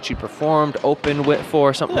 artists that you performed open with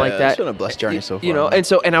for something like that. It's been a blessed journey so far.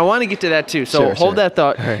 And I want to get to that too. So hold that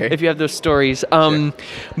thought if you have those stories.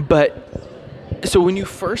 But. So when you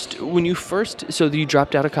first, so you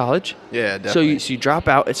dropped out of college. Yeah, definitely. So you drop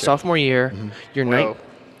out. It's sophomore year. Mm-hmm. You're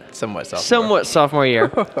somewhat sophomore. Somewhat sophomore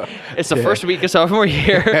year. It's the first week of sophomore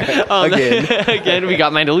year. Again, we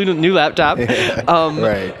got my new laptop.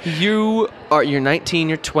 Right. You're 19,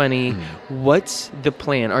 you're 20. What's the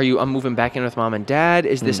plan? I'm moving back in with mom and dad?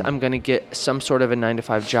 Is this I'm gonna get some sort of a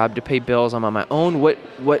 9-to-5 job to pay bills? I'm on my own.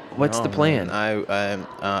 What's the plan? Man.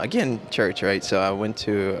 I again, church, right? So I went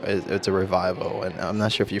to it's a revival, and I'm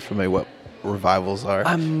not sure if you're familiar what revivals are.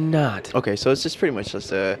 I'm not. Okay, so it's just pretty much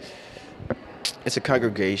just it's a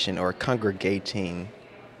congregation or congregation.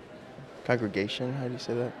 How do you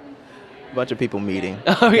say that? A bunch of people meeting.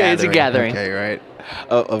 Okay, it's a gathering. Okay, right.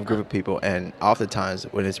 Of a group of people, and oftentimes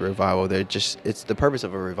when it's a revival, it's the purpose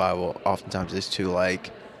of a revival. Oftentimes is to like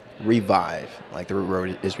revive, like the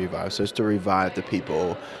word is revive. So it's to revive the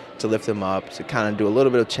people, to lift them up, to kind of do a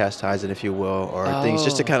little bit of chastising, if you will, or things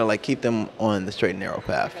just to kind of like keep them on the straight and narrow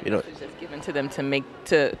path. You know, It's just given to them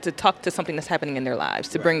to talk to something that's happening in their lives,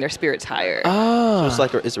 to bring their spirits higher. So it's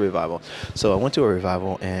like it's a revival. So I went to a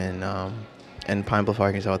revival in Pine Bluff,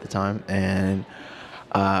 Arkansas at the time, and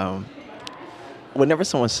whenever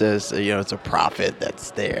someone says it's a prophet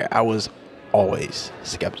that's there, I was always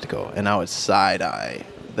skeptical, and I would side eye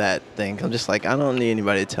that thing. I'm just like, I don't need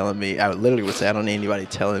anybody telling me. I literally would say, I don't need anybody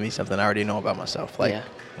telling me something I already know about myself. Like,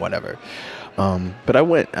 whatever. But I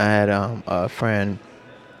went. I had a friend.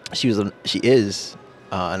 She is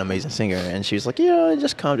an amazing singer, and she was like,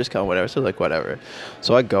 just come, whatever. So like, whatever.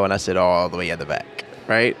 So I go and I sit all the way in the back,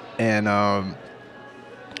 right? And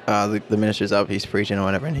the minister's up, he's preaching or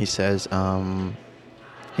whatever, and he says,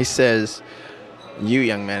 "You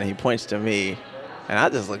young man," and he points to me. And I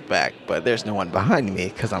just look back, but there's no one behind me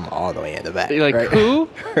because I'm all the way in the back. You're like, right? who?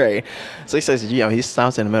 Right. So he says, he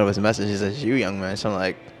stops in the middle of his message. He says, "You young man." So I'm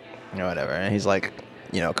like, whatever. And he's like,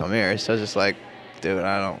 come here. So I was just like, dude,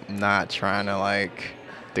 I'm not trying to like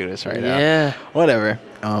do this right now. Yeah. Whatever.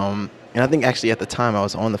 And I think actually at the time I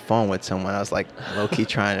was on the phone with someone. I was like low key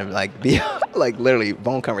trying to like be like literally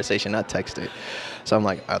phone conversation, not texted. So I'm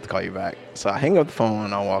like, I have to call you back. So I hang up the phone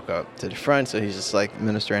and I walk up to the front. So he's just like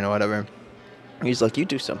ministering or whatever. He's like, you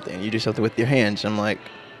do something with your hands. I'm like,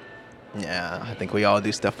 yeah, I think we all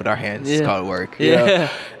do stuff with our hands. Yeah. It's called work. Yeah. You know?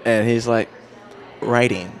 And he's like,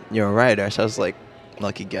 writing. You're a writer. So I was like,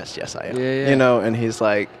 lucky guess, yes I am. Yeah. And he's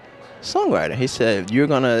like, songwriter. He said, you're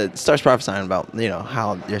gonna start prophesying about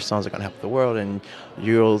how your songs are gonna help the world, and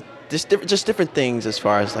you'll just different things as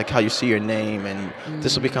far as like how you see your name, and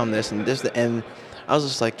this will become this and this. And I was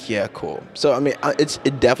just like, yeah, cool. So I mean, it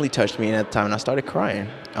definitely touched me at the time, and I started crying.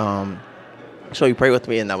 So he prayed with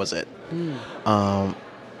me, and that was it.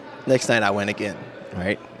 Next night I went again,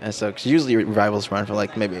 right? And so, cause usually revivals run for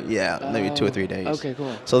like maybe 2 or 3 days. Okay,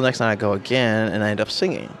 cool. So the next night I go again, and I end up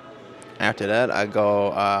singing. After that, I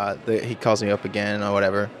go. He calls me up again or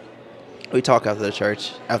whatever. We talk after the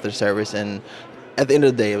church, after the service, and at the end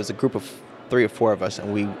of the day, it was a group of 3 or 4 of us,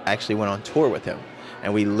 and we actually went on tour with him.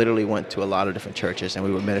 And we literally went to a lot of different churches, and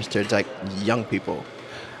we would minister to like young people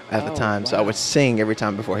at the time. Wow. So I would sing every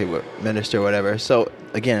time before he would minister or whatever. So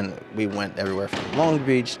again, we went everywhere from Long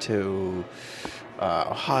Beach to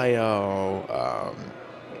Ohio,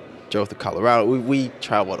 drove to Colorado. We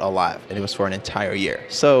traveled a lot, and it was for an entire year.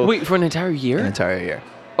 So wait, for an entire year? An entire year.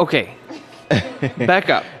 Okay. Back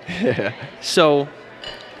up. Yeah. So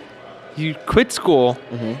you quit school.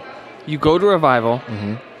 Mm-hmm. You go to revival.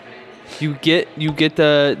 Mm-hmm. You get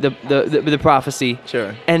the prophecy.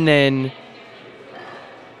 Sure. And then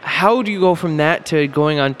how do you go from that to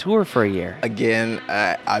going on tour for a year? Again,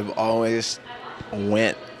 I've always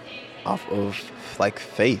went off of like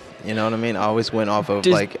faith. You know what I mean? I always went off of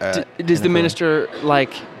does the minister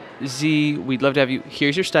like, Z, we'd love to have you.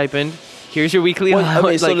 Here's your stipend. Here's your weekly allowance. I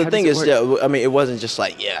mean, so like, the thing is, it wasn't just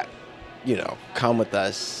like, come with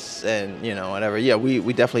us and, whatever. Yeah,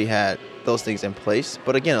 we definitely had those things in place.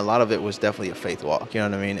 But again, a lot of it was definitely a faith walk. You know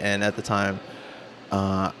what I mean? And at the time,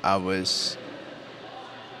 I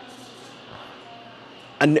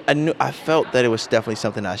felt that it was definitely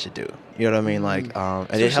something I should do. You know what I mean? Like,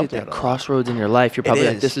 and it helped me at that crossroads in your life. You're probably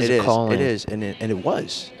like, this is a calling. It is, and it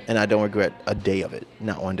was, and I don't regret a day of it.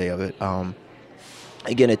 Not one day of it.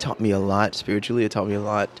 Again, it taught me a lot spiritually. It taught me a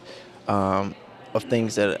lot of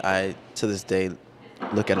things that I, to this day,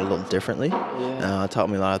 look at a little differently. Yeah. It taught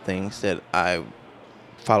me a lot of things that I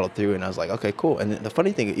followed through, and I was like, okay, cool. And the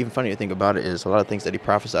funny thing, even funnier thing about it is a lot of things that he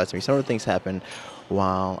prophesied to me. Some of the things happened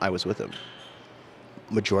while I was with him.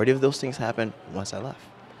 Majority of those things happened once I left.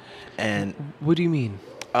 And what do you mean?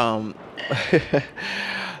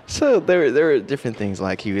 So there were different things,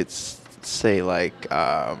 like he would say like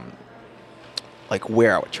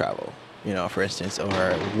where I would travel, for instance,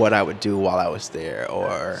 or what I would do while I was there,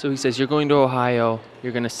 or. So he says, you're going to Ohio,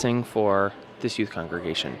 you're going to sing for this youth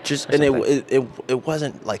congregation. Just or and something. it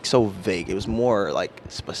wasn't like so vague. It was more like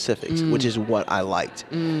specifics, which is what I liked,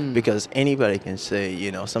 because anybody can say,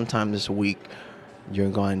 you know, sometime this week you're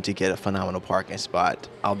going to get a phenomenal parking spot.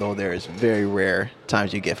 Although there is very rare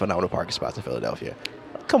times you get phenomenal parking spots in Philadelphia.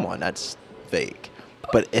 Come on, that's vague.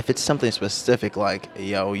 But if it's something specific, like,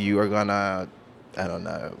 yo, you are gonna, I don't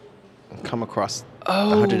know, come across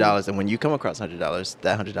 $100, and when you come across $100,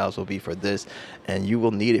 that $100 will be for this, and you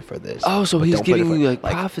will need it for this. Oh, so But he's don't put it giving for- you like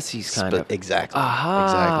prophecies, kind of. Exactly.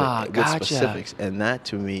 Aha, Exactly. gotcha. With specifics, and that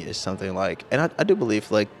to me is something like, and I do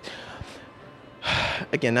believe, like,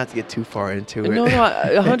 again, not to get too far into it. No,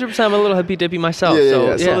 100%. I'm a little hippy dippy myself. Yeah.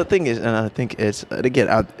 So, So the thing is, and I think it's, and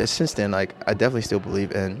again, since then, like, I definitely still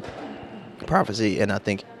believe in prophecy, and I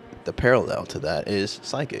think the parallel to that is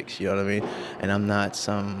psychics. You know what I mean? And I'm not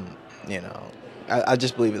some, you know, I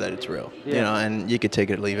just believe that it's real. Yeah. You know, and you could take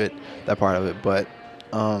it or leave it, that part of it. But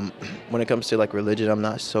when it comes to like religion, I'm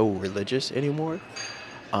not so religious anymore.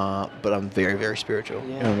 But I'm very, very spiritual.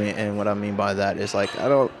 Yeah. You know what I mean? And what I mean by that is like,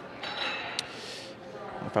 I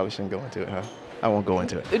probably shouldn't go into it, huh? I won't go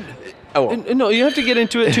into it. I won't. No, you have to get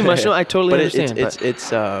into it too much. No, I totally understand.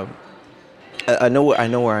 I know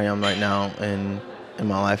where I am right now in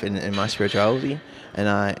my life and in my spirituality, and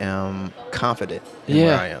I am confident in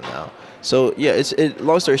where I am now. So yeah,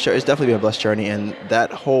 long story short, it's definitely been a blessed journey, and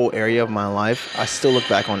that whole area of my life, I still look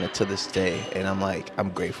back on it to this day, and I'm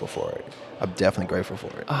grateful for it. I'm definitely grateful for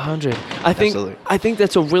it. 100. Absolutely. I think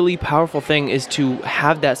that's a really powerful thing, is to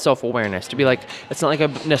have that self-awareness, to be like, it's not like I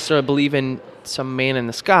necessarily believe in some man in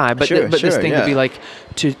the sky, but this thing to be like,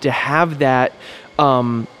 to have that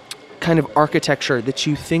kind of architecture that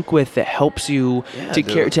you think with, that helps you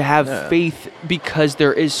to have faith, because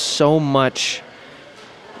there is so much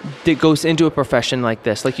that goes into a profession like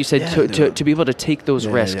this. Like you said, to be able to take those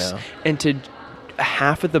risks, and to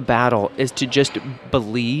half of the battle is to just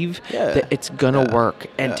believe that it's gonna work,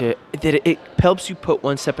 and that it helps you put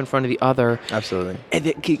one step in front of the other. Absolutely. And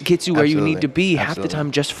it gets you where you need to be half the Absolutely.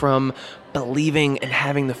 time, just from believing and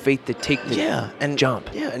having the faith to take the jump.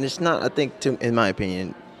 Yeah, and it's not, I think, in my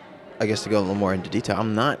opinion, I guess to go a little more into detail,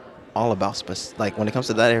 I'm not all about like when it comes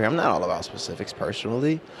to that area, I'm not all about specifics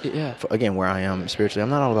personally. Yeah. Again, where I am spiritually, I'm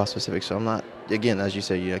not all about specifics. So I'm not, again, as you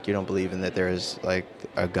say, you don't believe in that there is like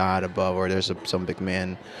a God above, or there's some big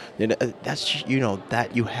man. You know, that's, you know,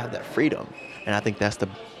 that you have that freedom, and I think that's the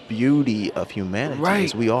beauty of humanity. Right.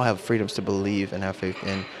 Is we all have freedoms to believe and have faith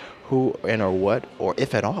in who and or what, or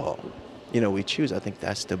if at all, you know, we choose. I think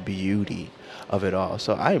that's the beauty of it all.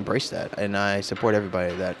 So I embrace that, and I support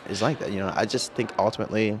everybody that is like that. You know, I just think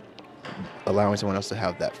ultimately allowing someone else to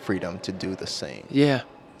have that freedom to do the same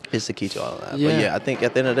is the key to all of that. Yeah. But yeah, I think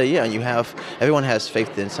at the end of the day, everyone has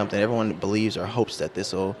faith in something. Everyone believes or hopes that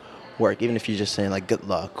this will work, even if you're just saying like good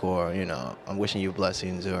luck, or, you know, I'm wishing you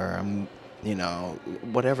blessings, or you know,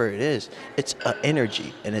 whatever it is. It's an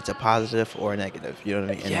energy, and it's a positive or a negative. You know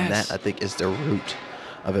what I mean? And that, I think, is the root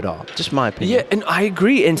of it all. Just my opinion. Yeah, and I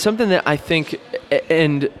agree. And something that I think,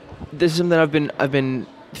 and this is something that I've been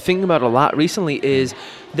thinking about a lot recently, is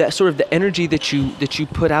that sort of the energy that you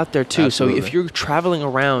put out there too. Absolutely. So if you're traveling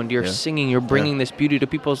around, you're singing, you're bringing this beauty to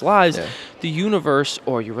people's lives, the universe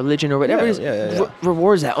or your religion or whatever it is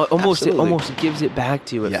rewards that. Almost Absolutely. it almost gives it back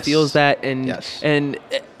to you. It Yes. feels that, and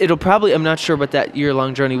it'll probably, I'm not sure what that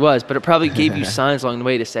year-long journey was, but it probably gave you signs along the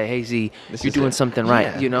way to say, hey Z, This you're is doing it. something right.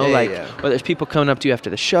 Yeah. You know, Yeah, like yeah. whether there's people coming up to you after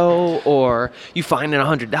the show, or you finding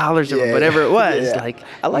 $100 or whatever it was. Yeah. Like,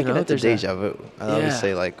 I like you know, it at the there's deja vu. I always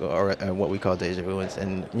say like, or what we call deja vu,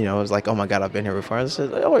 and you know, it was like, oh my God, I've been here before. I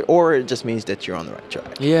said, or it just means that you're on the right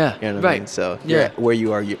track. Yeah, You know what I right. mean? So Yeah. where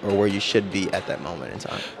you are, or where you should be at that moment in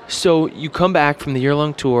time. So you come back from the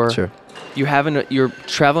year-long tour. Sure. You're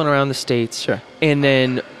traveling around the States. Sure. And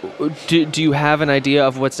then do you have an idea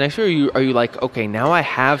of what's next? Or are you like, okay, now I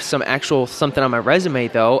have something on my resume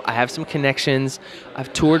though. I have some connections.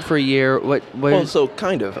 I've toured for a year. What Well, is, so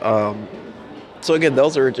kind of. So again,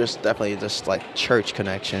 those are just definitely just like church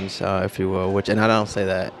connections, if you will. And I don't say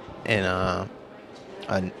that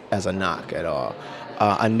as a knock at all.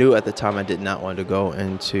 I knew at the time I did not want to go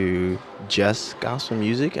into just gospel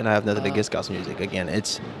music, and I have nothing against gospel music. Again,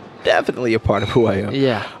 it's definitely a part of who I am.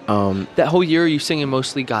 yeah. That whole year, are you singing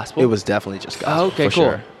mostly gospel? It was definitely just gospel. Oh, okay, for cool.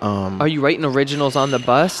 Sure. Are you writing originals on the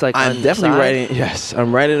bus? Like on I'm the definitely side? writing. Yes,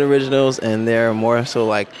 I'm writing originals, and they're more so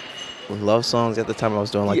like love songs. At the time, I was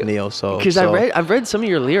doing like neo soul. Because I've read some of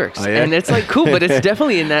your lyrics, Oh, yeah? and it's like cool, but it's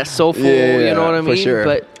definitely in that soulful. Yeah, you know what I mean? for sure.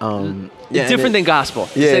 But yeah, it's different than gospel,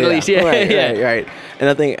 to say the least. Yeah, right. And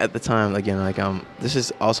I think at the time, again, like this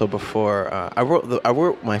is also before I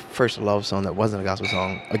wrote my first love song that wasn't a gospel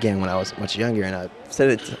song. Again, when I was much younger, and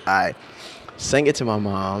I sang it to my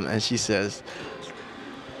mom, and she says,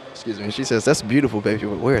 excuse me, she says, "That's beautiful, baby,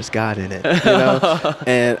 but where's God in it?" You know?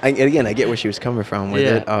 And again, I get where she was coming from with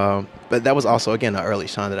it. But that was also, again, an early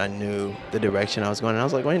sign that I knew the direction I was going. And I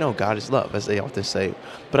was like, well, you know, God is love, as they often say.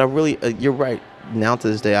 But I really, you're right. Now to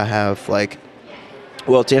this day, I have, like,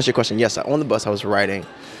 well, to answer your question, yes, on the bus I was writing,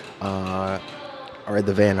 or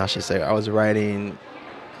the van, I should say. I was writing,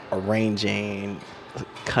 arranging,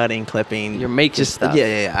 cutting, clipping. You're making stuff.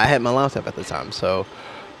 Yeah. I had my laptop at the time. So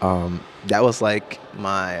that was like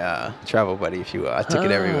my travel buddy, if you will. I took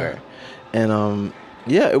it everywhere. And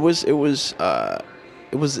yeah, it was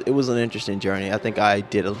an interesting journey. I think I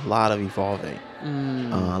did a lot of evolving,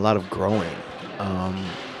 a lot of growing.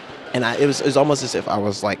 And it was almost as if I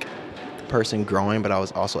was like the person growing, but I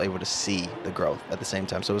was also able to see the growth at the same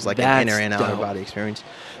time. So it was like an inner and outer body experience.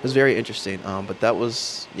 It was very interesting. But that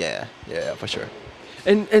was, yeah, for sure.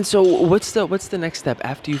 And so what's the next step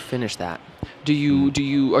after you finish that? Are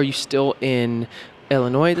you still in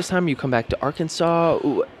Illinois at this time? You come back to Arkansas?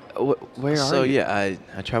 Where are you? So yeah,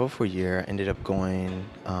 I traveled for a year, ended up going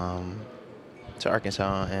to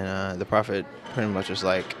Arkansas, and the prophet pretty much was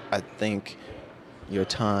like, I think your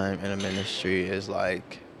time in a ministry is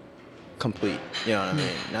like complete, you know what I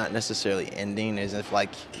mean? Not necessarily ending as if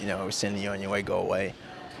like, you know, we're sending you on your way, go away.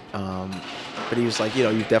 But he was like, you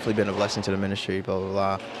know, you've definitely been a blessing to the ministry, blah,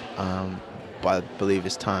 blah, blah. But I believe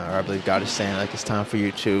it's time, or I believe God is saying like it's time for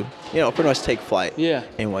you to, you know, pretty much take flight. Yeah.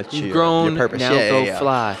 In what you've grown, your purpose. Now go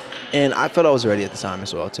fly. And I felt I was ready at the time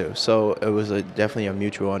as well too. So it was definitely a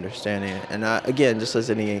mutual understanding. And again, just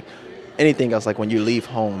as anything else, like when you leave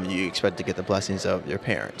home, you expect to get the blessings of your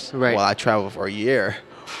parents. Right. Well, I traveled for a year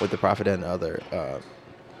with the prophet and other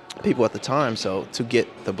people at the time, so to get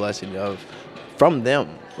the blessing from them,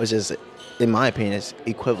 which is, in my opinion, is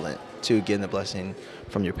equivalent to getting the blessing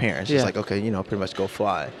from your parents. Yeah. It's like, okay, you know, pretty much go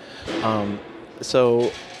fly.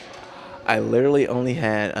 So I literally only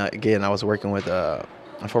had, again, I was working with a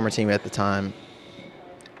former teammate at the time,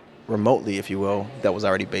 remotely, if you will, that was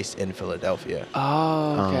already based in Philadelphia.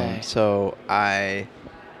 Oh, okay. So I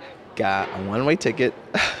got a one-way ticket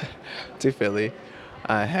to Philly.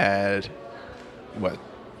 I had,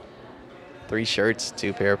 3 shirts,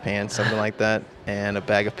 2 pair of pants, something like that, and a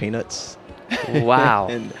bag of peanuts. Wow.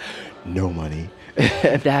 And no money.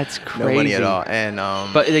 That's crazy. No money at all. And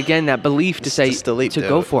but again, that belief to say just the leap, to dude.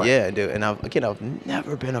 go for it. Yeah, dude. And I've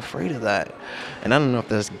never been afraid of that. And I don't know if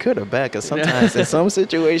that's good or bad, because sometimes in some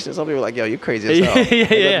situations, some people are like, "Yo, you're crazy as hell. Yeah. What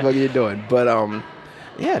the fuck are you doing?" But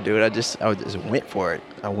yeah, dude. I just went for it.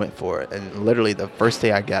 I went for it. And literally the first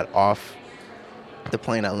day I got off the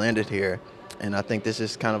plane, I landed here. And I think this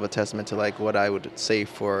is kind of a testament to like what I would say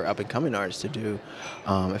for up and coming artists to do,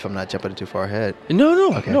 if I'm not jumping too far ahead.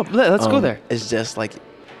 No. Okay. No. Let's go there. It's just like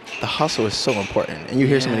the hustle is so important, and you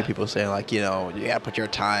hear so many people saying like, you know, you gotta put your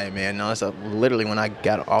time in. And all that stuff. Literally, when I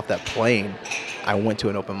got off that plane, I went to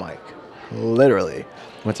an open mic. Literally,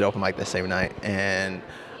 went to the open mic that same night, and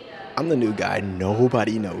I'm the new guy.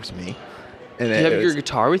 Nobody knows me. And Do you have your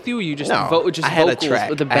guitar with you, or you just no, just I had vocals a track.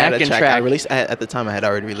 with the I had back a end track. track? At the time, I had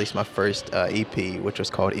already released my first EP, which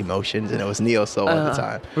was called Emotions, and it was neo soul at the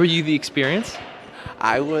time. Were you the experience?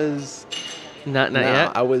 I was Not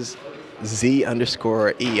yet. I was Z_E_E_K_,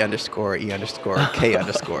 right?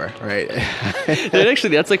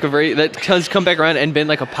 That's like that has come back around and been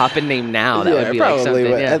like a poppin' name now. That would be probably, like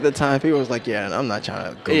something. but Yeah. at the time, people was like, "Yeah, I'm not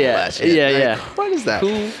trying to Google that shit." Yeah. What is that?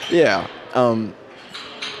 Cool. Yeah.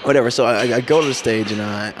 Whatever. So I go to the stage and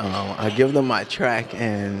I give them my track,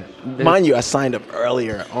 and mind you, I signed up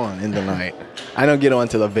earlier on in the night. I don't get on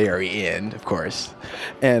till the very end, of course.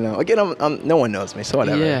 And again, I'm no one knows me, so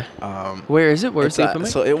whatever. Yeah. Where is it? Where's the open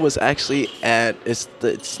mic? So it was actually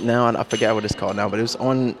it's now, I forget what it's called now, but it was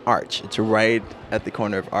on Arch. It's right at the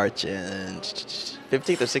corner of Arch and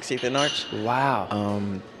 15th or 16th and Arch. Wow.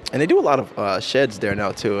 And they do a lot of sheds there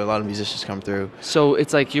now too. A lot of musicians come through. So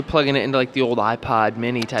it's like you're plugging it into like the old iPod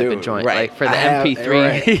Mini type of joint, right. like for the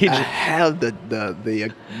MP3. I have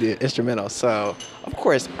the instrumental. So of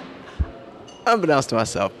course, unbeknownst to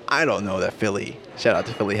myself, I don't know that Philly. Shout out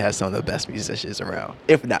to Philly, has some of the best musicians around,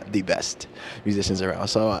 if not the best musicians around.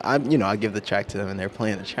 So I give the track to them, and they're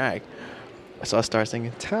playing the track. So I start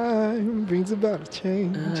singing, "Time brings about a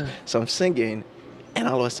change." So I'm singing, and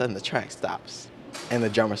all of a sudden the track stops. And the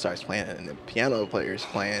drummer starts playing, and the piano player's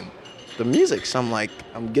playing the music. So I'm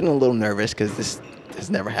getting a little nervous because this has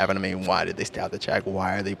never happened to me. Why did they stop the track?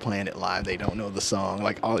 Why are they playing it live? They don't know the song.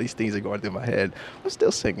 Like, all these things are going through my head. I'm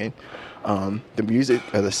still singing. The music,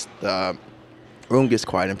 or the room gets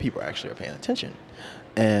quiet, and people actually are paying attention.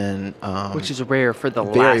 and Which is rare for the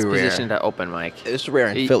very last rare. position at open mic. It's rare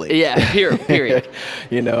in Philly. Yeah, period.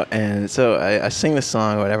 You know, and so I sing the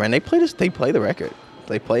song or whatever, and they play the record.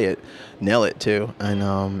 They play it, nail it too.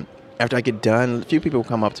 And after I get done, a few people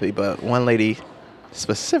come up to me, but one lady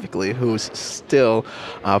specifically, who's still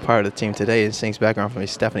part of the team today and sings background for me,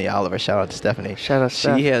 Stephanie Oliver. Shout out to Stephanie. Shout out,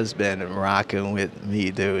 Steph. She has been rocking with me,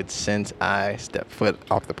 dude, since I stepped foot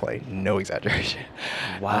off the plane. No exaggeration.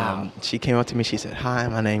 Wow. She came up to me. She said, "Hi,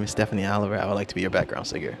 my name is Stephanie Oliver. I would like to be your background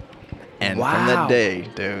singer." And from Wow. that day,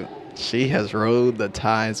 dude, she has rode the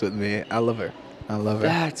tides with me. I love her.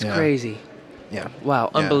 That's Yeah. crazy. Yeah. Wow,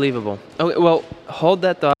 Yeah. unbelievable. Okay, well, hold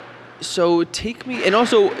that thought. So take me, and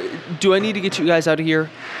also, do I need to get you guys out of here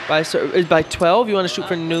by 12? You want to shoot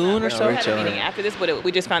for noon or We so? had a chilling. meeting after this, but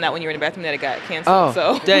we just found out when you were in the bathroom that it got canceled. Oh,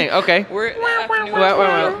 so dang, okay. we're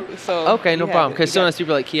Well. so Okay, no we problem. had- Because we sometimes got-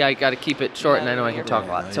 people are like, yeah, I got to keep it short, and I know I can talk a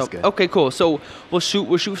Yeah, lot. no, So, it's good. okay, cool. So we'll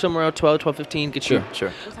shoot somewhere around 12:15. Get you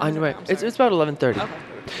Sure. on your way. I'm It's sorry. about 11:30.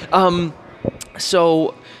 Okay.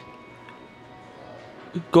 So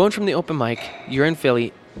going from the open mic, you're in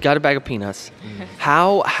Philly, got a bag of peanuts.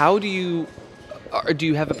 How do you? Or do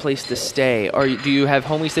you have a place to stay? Or do you have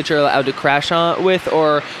homies that you're allowed to crash on with?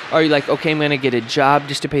 Or are you like, okay, I'm going to get a job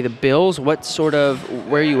just to pay the bills? What sort of,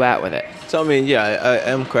 where are you at with it? So I mean, yeah, I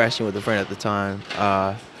am crashing with a friend at the time,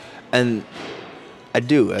 and I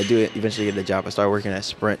do eventually get a job. I started working at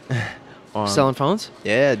Sprint. Selling phones?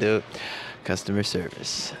 Yeah, dude, customer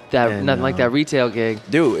service. That And, Nothing like that retail gig.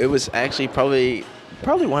 Dude, it was actually probably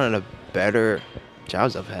one of the better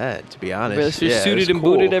jobs I've had, to be honest. Really? So you're Yeah, it suited was and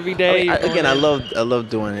cool. booted every day? I You're going again, I in? love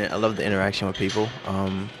doing it. I love the interaction with people.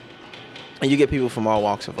 And you get people from all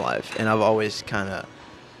walks of life, and I've always kind of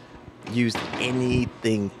used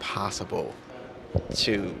anything possible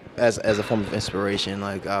to as a form of inspiration.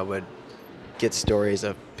 Like I would get stories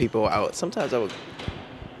of people out. Sometimes I would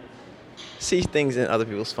see things in other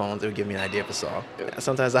people's phones that would give me an idea of a song.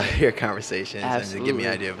 Sometimes I hear conversations and they give me an Absolutely.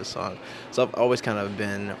 idea of a song. So I've always kind of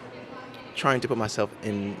been trying to put myself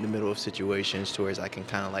in the middle of situations to where I can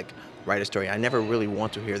kind of like write a story. I never really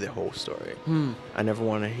want to hear the whole story. I never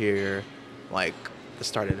want to hear like the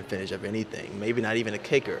start and the finish of anything. Maybe not even a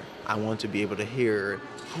kicker. I want to be able to hear,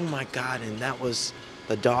 oh my God, and that was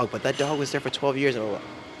the dog, but that dog was there for 12 years. And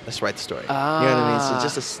let's write the story. You know what I mean? So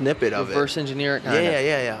just a snippet of Reverse it. engineer it, kinda.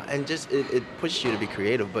 Yeah. And just it pushes you to be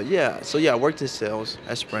creative. But yeah, so yeah, I worked in sales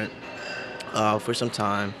at Sprint for some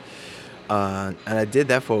time. And I did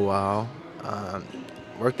that for a while.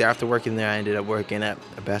 Worked there. After working there, I ended up working at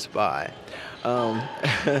Best Buy.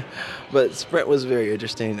 But Sprint was very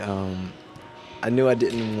interesting. I knew I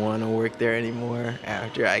didn't want to work there anymore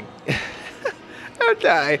after I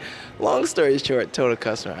long story short, told a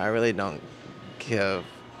customer, I really don't give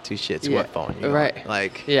two shits Yeah, what phone you right. want.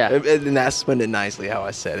 Like, Yeah. and that's put it nicely how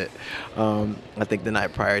I said it. I think the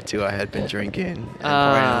night prior to, I had been drinking and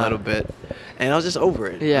partying a little bit, and I was just over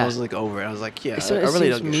it. Yeah. I was like over it. I was like, yeah, So I it really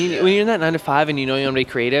seems don't. mean. Yeah. When you're in that 9 to 5 and you know you want to be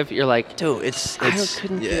creative, you're like, Dude, it's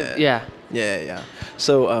couldn't yeah. give. Yeah. Yeah.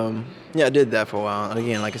 So, yeah, I did that for a while. And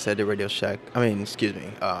again, like I said, I did Radio Shack.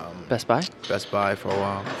 Best Buy? Best Buy for a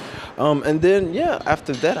while. And then, yeah,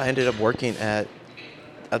 after that, I ended up working at,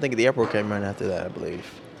 I think the airport came right after that, I believe.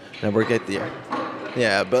 And I worked at the,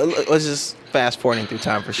 yeah, but let's just fast forwarding through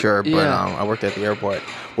time for sure. But Yeah. I worked at the airport,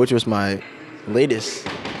 which was my latest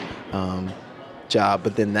job.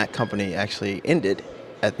 But then that company actually ended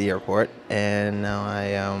at the airport, and now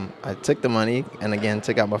I took the money and again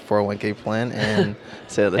took out my 401k plan and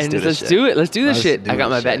said, let's do this shit. Let's do this Let's shit. do I got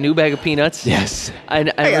this my shit. new bag of peanuts. Yes.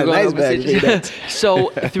 And I got we're a going nice over bag of to- peanuts. So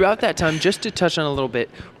throughout that time, just to touch on a little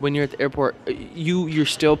bit, when you're at the airport, you're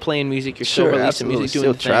still playing music, you're still Sure, releasing music, absolutely. doing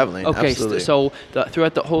Still the thing. traveling, Okay, absolutely. so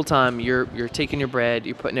throughout the whole time, you're taking your bread,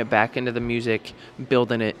 you're putting it back into the music,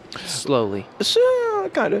 building it slowly. Sure,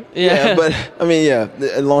 kind of. Yeah. But I mean, yeah.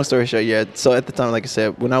 Long story short, yeah. So at the time, like I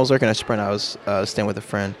said, when I was working at Sprint, I was staying with a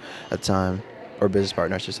friend at the time, or business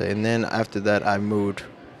partner, I should say. And then after that, I moved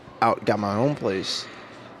out, got my own place,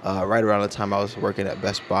 right around the time I was working at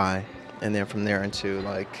Best Buy, and then from there into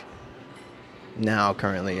like now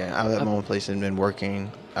currently, I have my own place and been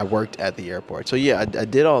working. I worked at the airport, so yeah, I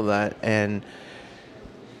did all that, and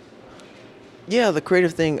yeah, the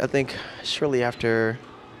creative thing. I think shortly after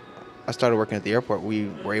I started working at the airport, we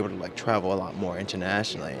were able to like travel a lot more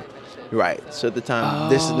internationally. Right. So at the time,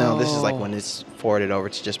 this is like when it's forwarded over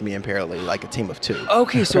to just me and Paralee, like a team of two.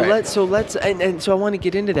 Okay, so Right. let's and so I want to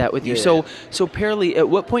get into that with you. Yeah. So Paralee, at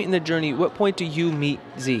what point in the journey, what point do you meet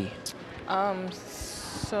Z?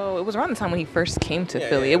 So it was around the time when he first came to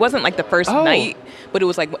Philly. It wasn't like the first night, but it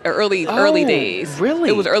was like early days. Really?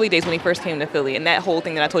 It was early days when he first came to Philly, and that whole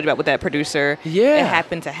thing that I told you about with that producer. Yeah. It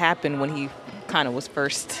happened to happen when he kind of was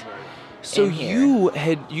first. So in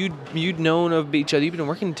here. you'd known of each other. You've been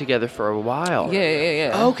working together for a while.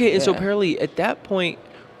 Yeah. Okay, and so Yeah. apparently at that point,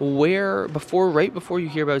 right before you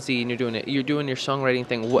hear about Z and you're doing your songwriting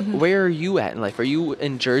thing. Where are you at in life? Are you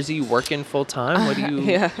in Jersey working full time? What do you?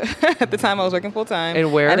 Yeah, at the time I was working full time.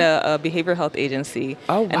 And where? At a behavioral health agency.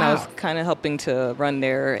 Oh, And I was wow. kind of helping to run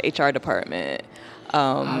their HR department.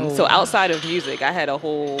 So outside of music, I had a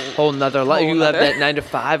whole Nother life. You left that 9 to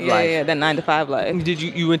 5 life. Yeah, that 9 to 5 life. Did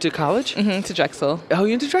you went to college? To Drexel. Oh,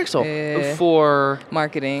 you went to Drexel Yeah. for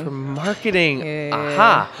Marketing. marketing. Yeah.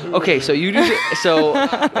 Aha. Okay, so you do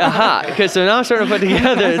aha. Because so now I'm starting to put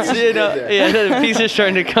together. It's, the pieces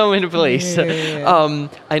starting to come into place. Yeah.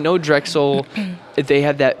 I know Drexel. They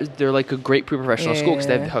have that. They're like a great pre-professional school because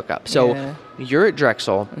they have the hookup. So Yeah. you're at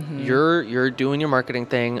Drexel. You're doing your marketing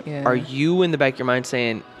thing. Yeah. Are you in the back of your mind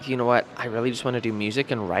saying, you know what, I really just want to do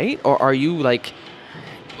music and write, or are you like,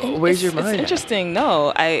 where's your mind? It's at? interesting.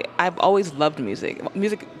 No, I've always loved music.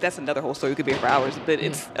 Music, that's another whole story. We could be here for hours, but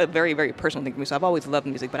it's a very, very personal thing for me. So I've always loved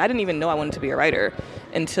music, but I didn't even know I wanted to be a writer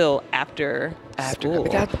until after school.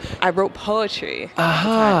 I wrote poetry.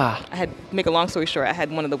 Aha. I had, make a long story short, I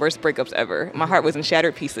had one of the worst breakups ever. My heart was in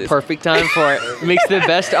shattered pieces. Perfect time for it. Makes the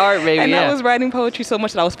best art, baby. And yeah. I was writing poetry so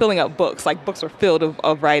much that I was filling up books. Like books were filled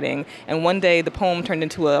of writing. And one day the poem turned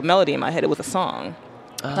into a melody in my head. It was a song.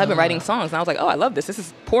 So I've been writing songs, and I was like, oh, I love this. This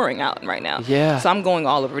is pouring out right now. Yeah. So I'm going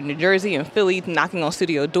all over New Jersey and Philly, knocking on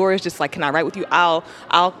studio doors, just like, can I write with you? I'll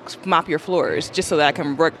mop your floors just so that I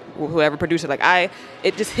can work with whoever producer. Like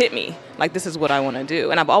it just hit me. Like, this is what I want to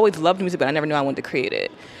do. And I've always loved music, but I never knew I wanted to create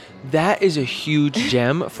it. That is a huge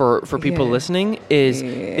gem for people Yeah. listening is Yeah.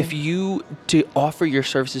 if you to offer your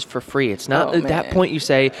services for free. It's not Oh, at that man. point you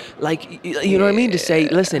say, like, you know what I mean? To say,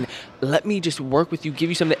 Yeah. listen, let me just work with you, give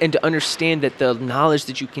you something, and to understand that the knowledge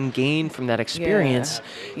that you can gain from that experience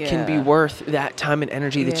can be Yeah. worth that time and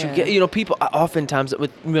energy that you Yeah. get. You know, people oftentimes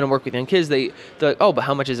when I work with young kids, they're like, oh, but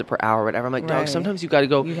how much is it per hour or whatever? I'm like, dog, Right. sometimes you got to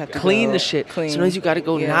go You have to clean go the shit. clean. Sometimes you got to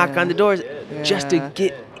go knock Yeah. on the doors just to Yeah.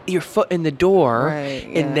 get your foot in the door, Right,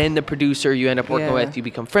 yeah. and then the producer you end up working Yeah. with, you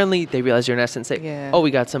become friendly, they realize you're in essence, say, Yeah. oh, we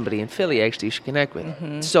got somebody in Philly actually you should connect with.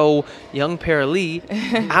 So young Paralee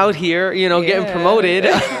out here, getting Yeah. promoted.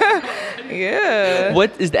 Yeah.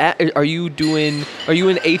 What is that? Are you in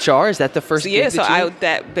HR? Is that the first gig So that you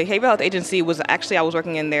that behavioral health agency was actually, I was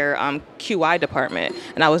working in their QI department,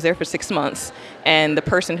 and I was there for 6 months. And the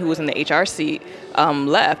person who was in the HR seat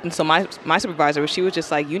left, and so my supervisor, she was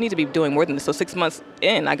just like, you need to be doing more than this. So 6 months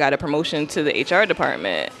in, I got a promotion to the HR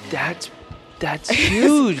department. That's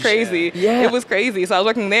huge. It's crazy. Yeah. It was crazy. So I was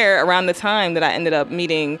working there around the time that I ended up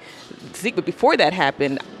meeting Zeke. But before that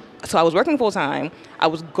happened, so I was working full time. I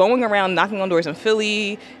was going around knocking on doors in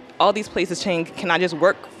Philly, all these places saying, can I just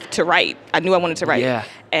work to write? I knew I wanted to write. Yeah.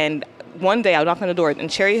 And one day I knocked on the door in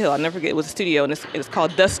Cherry Hill. I'll never forget. It was a studio, and it's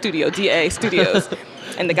called The Studio, DA Studios.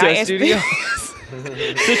 And the guy The answered. Studio?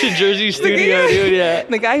 Such a Jersey studio, dude. Yeah.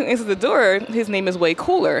 The guy who answers the door, his name is Way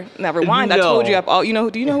Cooler. Now rewind. I No. told you. Do you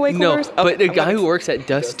know who Way Cooler No, is? but the I'm guy gonna- who works at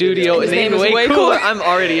Dust Studio, His his name is Way way Cooler. cooler. I'm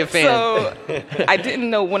already a fan. So I didn't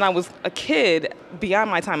know when I was a kid,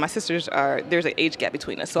 beyond my time, my sisters there's an age gap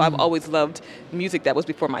between us. So I've always loved music that was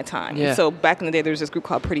before my time. Yeah. So back in the day, there was this group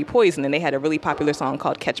called Pretty Poison, and they had a really popular song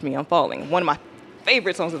called Catch Me I'm Falling. One of my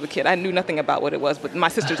favorite songs as a kid. I knew nothing about what it was, but my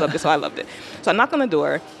sisters loved it, so I loved it. So I knock on the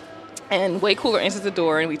door, and Way Cooler answers the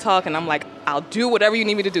door, and we talk, and I'm like, I'll do whatever you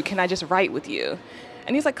need me to do. Can I just write with you?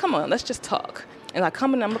 And he's like, come on, let's just talk. And I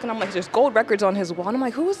come in, I'm looking, I'm like, there's gold records on his wall. And I'm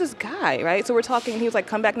like, who is this guy, right? So we're talking, and he was like,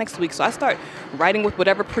 come back next week. So I start writing with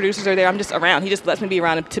whatever producers are there. I'm just around. He just lets me be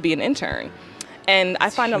around to be an intern. And I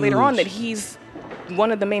find out later on that he's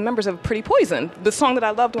one of the main members of Pretty Poison, the song that I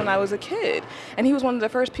loved when I was a kid. And he was one of the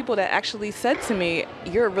first people that actually said to me,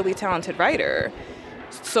 you're a really talented writer.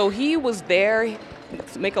 So he was there.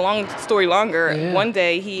 To make a long story longer, Yeah. one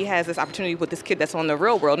day he has this opportunity with this kid that's on The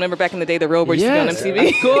Real World. Remember back in the day, The Real World used to be on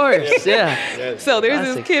MTV? Of course, yeah. So there's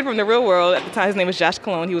Classic. this kid from The Real World. At the time, his name was Josh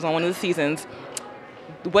Cologne. He was on one of the seasons.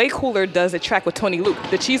 Way Cooler does a track with Tony Luke,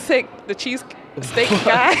 the cheesesteak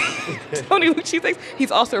guy. Tony Luke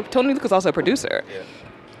cheesesteaks. Tony Luke is also a producer.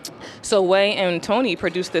 So Way and Tony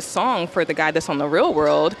produced this song for the guy that's on The Real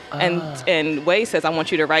World, and Way says, I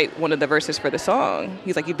want you to write one of the verses for the song.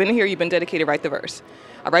 He's like, you've been here, you've been dedicated, write the verse.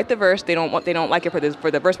 I write the verse. They don't like it for the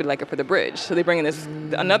verse, but they like it for the bridge. So they bring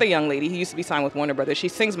in another young lady who used to be signed with Warner Brothers. She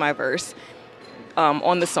sings my verse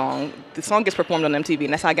on the song. The song gets performed on MTV,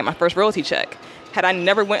 and that's how I get my first royalty check. Had I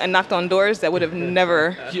never went and knocked on doors, that would have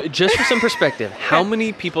never. Just for some perspective, how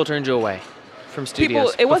many people turned you away from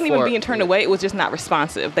studios? It wasn't even before? being turned away. It was just not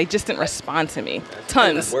responsive. They just didn't respond to me.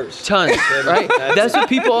 Tons. Tons, right? That's what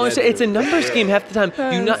people always say. It's a numbers game half the time.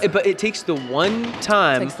 But it takes the one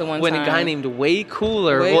time when a guy named Way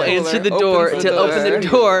Cooler will answer the door Opens to open the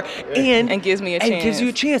door and gives me a chance. And gives you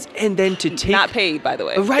a chance. And then to take... Not paid, by the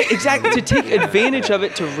way. Right, exactly. To take advantage of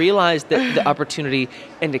it, to realize that the opportunity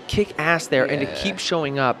and to kick ass there and to keep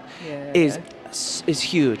showing up is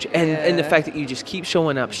huge. And the fact that you just keep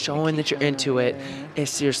showing up, showing that you're into it, is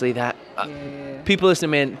seriously that... people listen,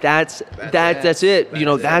 man, that's it. You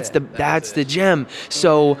know, that's the gem.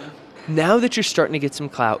 So now that you're starting to get some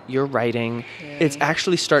clout, you're writing, it's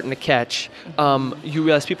actually starting to catch. You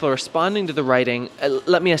realize people are responding to the writing.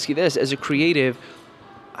 Let me ask you this, as a creative,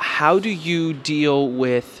 how do you deal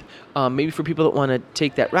with, maybe for people that want to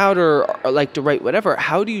take that route or like to write whatever,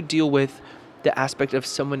 how do you deal with the aspect of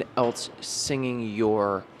someone else singing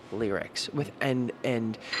your lyrics with and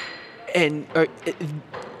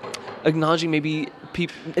acknowledging maybe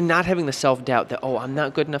people and not having the self-doubt that, oh, I'm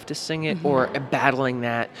not good enough to sing it, or battling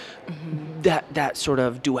that sort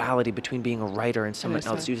of duality between being a writer and someone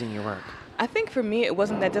else using your work? I think for me, it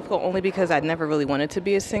wasn't that difficult only because I never really wanted to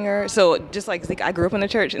be a singer. So just like Zeke, I grew up in the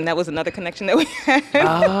church, and that was another connection that we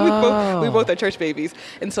had. We both are church babies.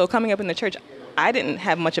 And so coming up in the church, I didn't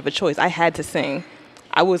have much of a choice. I had to sing.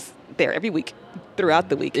 I was there every week, throughout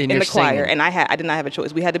the week, in the choir, and I did not have a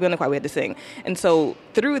choice. We had to be in the choir. We had to sing. And so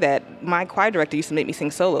through that, my choir director used to make me sing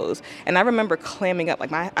solos. And I remember clamming up.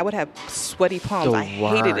 Like I would have sweaty palms. I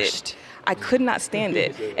hated it. I could not stand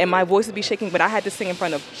it. And my voice would be shaking, but I had to sing in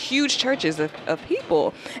front of huge churches of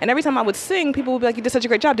people. And every time I would sing, people would be like, you did such a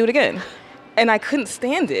great job, do it again. And I couldn't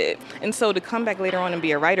stand it. And so to come back later on and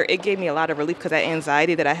be a writer, it gave me a lot of relief because that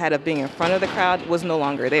anxiety that I had of being in front of the crowd was no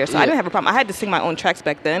longer there. So I didn't have a problem. I had to sing my own tracks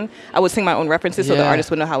back then. I would sing my own references so the artist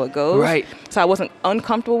would know how it goes. Right. So I wasn't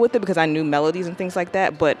uncomfortable with it because I knew melodies and things like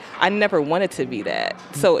that, but I never wanted to be that.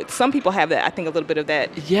 So some people have that, I think, a little bit of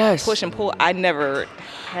that push and pull. I never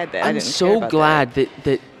had that. I'm so glad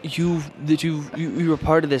that you were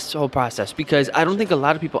part of this whole process, because I don't think a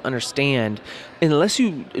lot of people understand, unless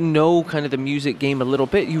you know kind of the music game a little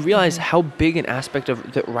bit, you realize how big an aspect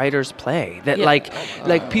of that writers play. That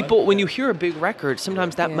like people, when you hear a big record,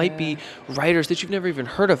 sometimes that might be writers that you've never even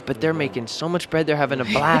heard of, but they're making so much bread, they're having a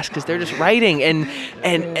blast because they're just writing, and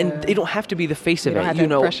they don't have to be the face of it, you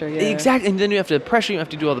know. Pressure, exactly. And then you have to pressure, you have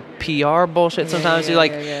to do all the PR bullshit sometimes. You're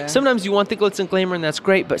like, sometimes you want the glitz and glamour, and that's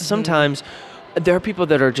great, but sometimes there are people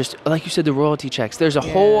that are just, like you said, the royalty checks. There's a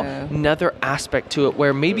whole another aspect to it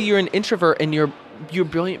where maybe you're an introvert and you're a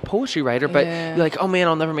brilliant poetry writer, but you're like, oh man,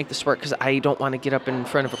 I'll never make this work because I don't want to get up in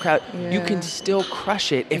front of a crowd. You can still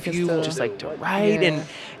crush it if you just like to write and,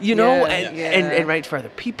 you know, and write for other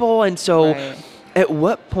people. And so at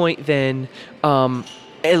what point then,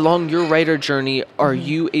 along your writer journey, are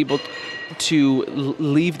you able to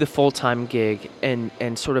leave the full-time gig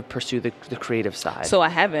and sort of pursue the creative side? So I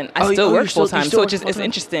haven't. I still work full-time. So it's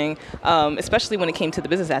interesting, especially when it came to the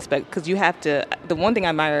business aspect, because you have to, the one thing I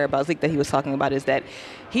admire about Zeke that he was talking about is that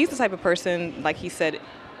he's the type of person, like he said,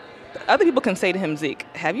 other people can say to him, Zeke,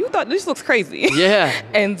 have you thought this looks crazy? Yeah.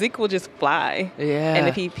 And Zeke will just fly. Yeah. And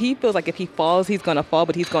if he feels like if he falls, he's going to fall,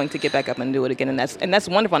 but he's going to get back up and do it again. And that's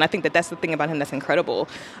wonderful. And I think that's the thing about him that's incredible.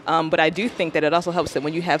 But I do think that it also helps that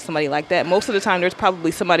when you have somebody like that, most of the time there's probably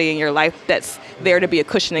somebody in your life that's there to be a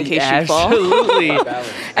cushion in case you fall. Absolutely.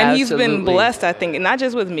 And he's been blessed, I think, not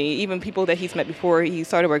just with me, even people that he's met before he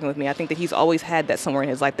started working with me. I think that he's always had that somewhere in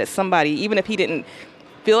his life, that somebody, even if he didn't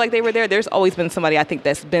feel like they were there, there's always been somebody, I think,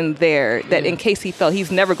 that's been there that in case he fell,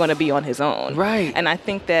 he's never going to be on his own. Right. And I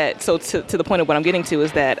think that, so to the point of what I'm getting to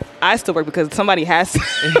is that I still work because somebody has to.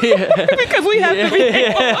 Because we have to be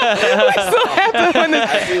able. We still have to win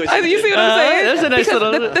this. You see what I'm saying? That's a nice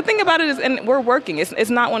because the thing about it is, and we're working,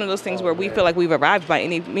 it's not one of those things where we feel like we've arrived by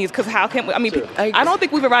any means, because how can we, I mean, I don't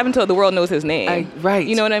think we've arrived until the world knows his name. Right.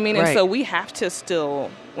 You know what I mean? Right. And so we have to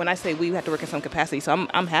still, when I say we have to work in some capacity, so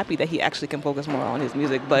I'm happy that he actually can focus more on his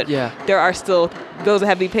music, but there are still bills that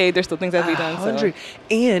have to be paid, there's still things that have to be done. 100.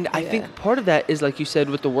 And I think part of that is, like you said,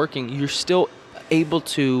 with the working, you're still able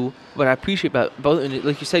to, what I appreciate about both,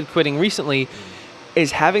 like you said, quitting recently,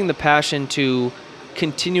 is having the passion to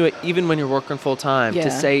continue it even when you're working full time, to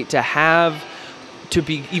say, to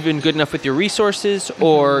be even good enough with your resources,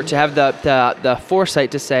 or to have the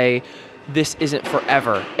foresight to say, this isn't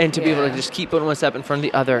forever, and to be able to Yeah. just keep putting one step in front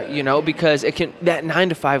of the other, because it can, that 9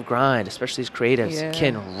 to 5 grind, especially as creatives, Yeah.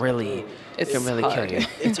 can really It's kill hard. you.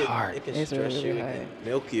 It's hard. It can It's stress really you, it hard. can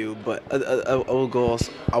milk you. But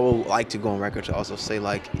I will like to go on record to also say,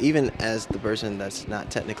 like, even as the person that's not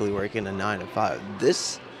technically working a 9 to 5,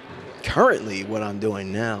 this currently what I'm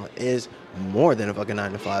doing now is more than a fucking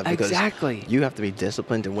 9 to 5 because Exactly. you have to be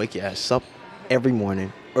disciplined and wake your ass up every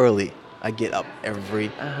morning early. I get up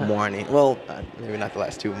every morning. Well, maybe not the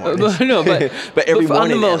last 2 mornings. No, but but every but on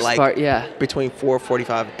the morning most at like part, yeah. between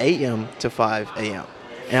 4:45 a.m. to 5 a.m.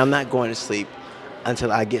 And I'm not going to sleep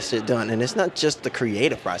until I get shit done. And it's not just the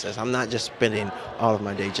creative process. I'm not just spending all of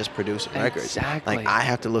my day just producing records. Exactly. Like, I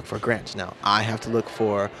have to look for grants now. I have to look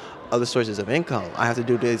for other sources of income. I have to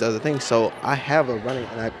do these other things. So I have a running,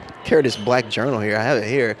 and I carry this black journal here. I have it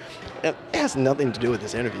here. It has nothing to do with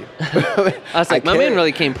this interview. I was like, my carry man it-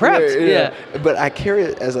 really came prepped. Yeah. But I carry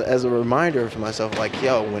it as a reminder for myself, like,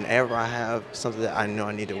 yo, whenever I have something that I know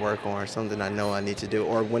I need to work on, or something I know I need to do,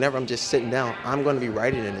 or whenever I'm just sitting down, I'm going to be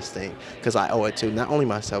writing in this thing because I owe it to not only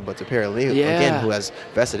myself, but to Perry Lee, Yeah. again, who has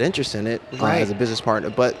vested interest in it Right. as a business partner,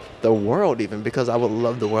 but the world even, because I would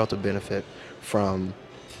love the world to benefit from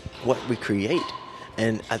what we create.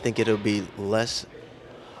 And I think it'll be less,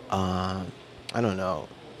 I don't know,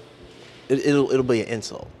 it'll be an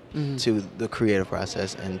insult to the creative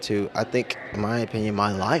process and to, I think, in my opinion,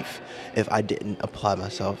 my life if I didn't apply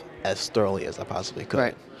myself as thoroughly as I possibly could.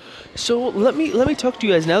 Right. So let me talk to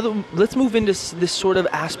you guys now. Let's move into this sort of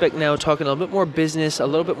aspect now, talking a little bit more business, a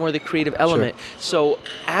little bit more the creative element. So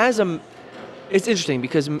it's interesting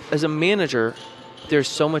because as a manager,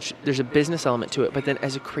 there's a business element to it, but then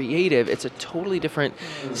as a creative, it's a totally different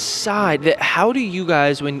side. How do you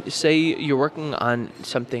guys, when say you're working on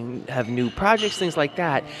something, have new projects, things like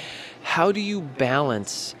that, how do you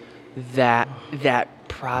balance that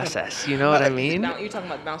process? You know what I mean? You're talking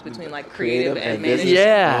about the balance between like creative and business. management.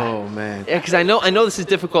 Yeah. Oh man. Yeah, because I know this is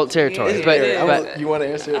difficult territory, Yeah, but, it is. but You want to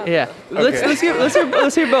answer it? yeah, Okay.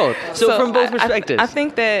 let's hear both. So from both perspectives. I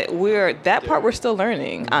think that we're still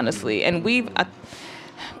learning, honestly, and we've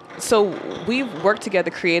worked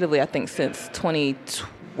together creatively, I think, since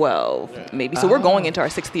 2012, maybe. So we're going into our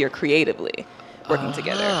 6th year creatively working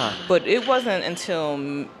together. But it wasn't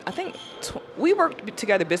until I think we worked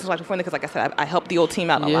together business-wise before, because, like I said, I helped the old team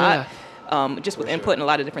out a lot. Just with input and a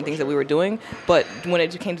lot of different things that we were doing. But when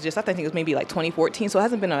it came to just, I think it was maybe like 2014. So it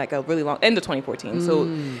hasn't been like a really long, end of 2014.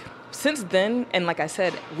 So since then, and like I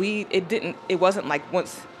said, it wasn't like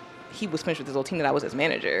once he was finished with his old team that I was his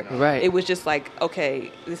manager. Right. It was just like, okay,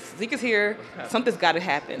 Zeke is here. Something's got to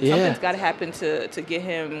happen. Yeah. Something's got to happen to get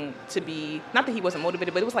him to be, not that he wasn't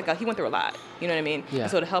motivated, but it was like he went through a lot. You know what I mean? Yeah.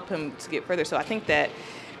 And so to help him to get further. So I think that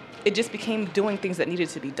it just became doing things that needed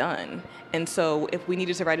to be done. And so if we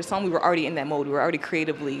needed to write a song, we were already in that mode. We were already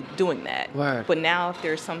creatively doing that. Word. But now if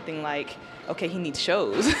there's something like, okay, he needs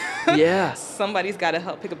shows. Yeah. Somebody's got to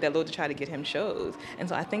help pick up that load to try to get him shows. And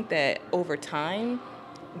so I think that over time,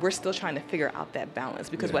 we're still trying to figure out that balance,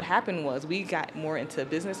 because what happened was we got more into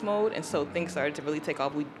business mode, and so things started to really take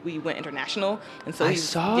off. We went international, and so I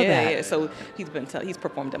saw that. Yeah, so he's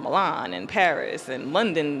performed in Milan and Paris and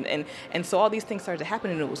London, and so all these things started to happen,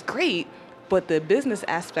 and it was great. But the business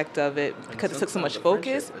aspect of it, because it took so much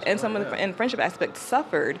focus, and some of the and friendship aspect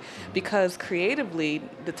suffered, because creatively,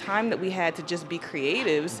 the time that we had to just be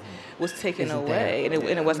creatives was taken away, and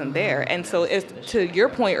it wasn't there. And so, to your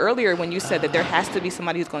point earlier, when you said that there has to be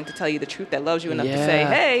somebody who's going to tell you the truth, that loves you enough to say,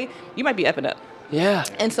 hey, you might be effing up. Yeah.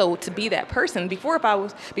 And so to be that person, before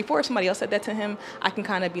if somebody else said that to him, I can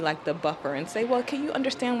kind of be like the buffer and say, well, can you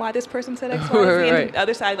understand why this person said X, Y, Z? Right. And the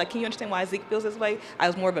other side, like, can you understand why Zeke feels this way? I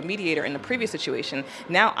was more of a mediator in the previous situation.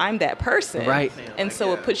 Now I'm that person. Right. And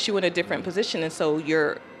so it puts you in a different position. And so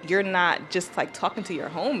you're not just like talking to your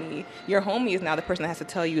homie. Your homie is now the person that has to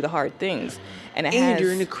tell you the hard things. And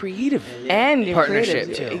you're in a creative you're partnership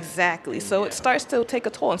creative, too. Exactly. So it starts to take a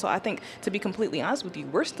toll. And so I think, to be completely honest with you,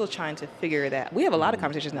 we're still trying to figure that. We have a lot of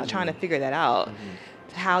conversations now trying to figure that out.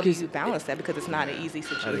 How do you balance that? Because it's not an easy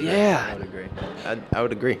situation. Yeah. I would agree. I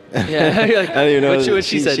would agree. Yeah. You're like, I don't even know. what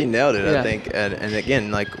she said. She nailed it, Yeah. I think. And again,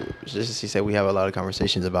 like just as she said, we have a lot of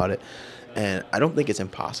conversations about it. And I don't think it's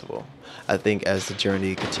impossible. I think as the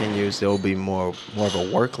journey continues, there will be more of a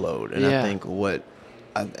workload. And Yeah. I think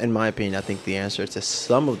in my opinion, I think the answer to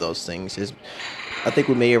some of those things is, I think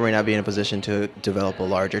we may or may not be in a position to develop a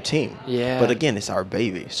larger team. Yeah. But again, it's our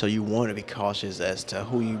baby. So you want to be cautious as to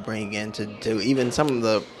who you bring in to do even some of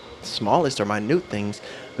the smallest or minute things,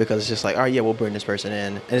 because it's just like, all right, yeah, we'll bring this person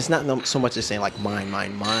in, and it's not so much as saying like mine,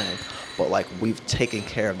 but like we've taken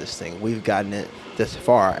care of this thing, we've gotten it this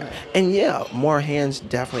far, and yeah, more hands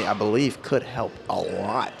definitely, I believe, could help a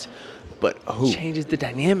lot. But who changes the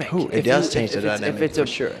dynamic? Who? It does change the dynamic. If it's for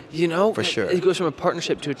sure. You know, for sure. It goes from a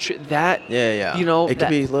partnership to that. Yeah. You know, it could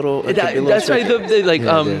be little. That's right. Like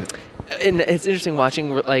yeah. And it's interesting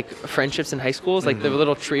watching like friendships in high schools, like the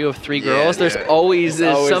little trio of three girls. There's always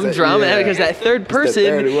some that, drama because that third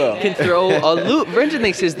person can throw a loop. Brendan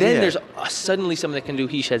thinks is then there's suddenly someone that can do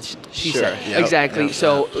he said, she said. Yep. Exactly. Yep.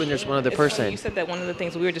 So when there's one other It's person. funny you said that. One of the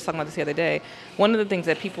things we were just talking about this the other day. One of the things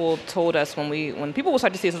that people told us when people will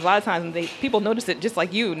start to see us a lot of times, and people notice it just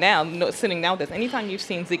like you now, sitting down with us. Anytime you've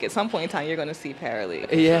seen Zeke, at some point in time you're going to see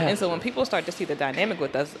Paralee. Yeah. And so when people start to see the dynamic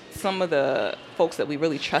with us, some of the folks that we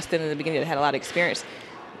really trusted in the beginning that had a lot of experience,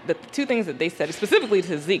 the two things that they said, specifically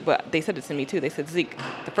to Zeke, but they said it to me too. They said, Zeke,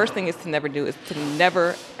 the first thing is to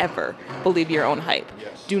never, ever believe your own hype.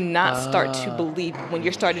 Do not start to believe when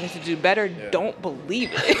you're starting to do better. Don't believe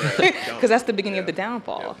it, because that's the beginning of the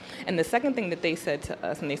downfall. And the second thing that they said to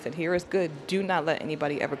us, and they said, here is good. Do not let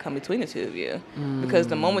anybody ever come between the two of you, because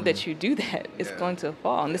the moment that you do that, it's going to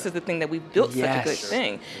fall. And this is the thing that we've built such a good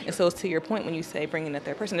thing. And so it's to your point when you say bringing that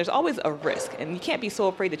third person, there's always a risk, and you can't be so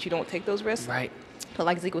afraid that you don't take those risks. Right. But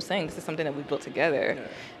like Zeke was saying, this is something that we built together. Yeah.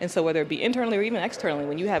 And so whether it be internally or even externally,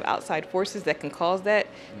 when you have outside forces that can cause that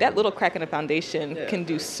little crack in the foundation can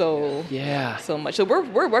do so much. So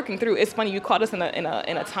we're working through. It's funny, you caught us in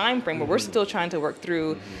a time frame where we're still trying to work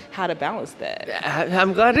through how to balance that.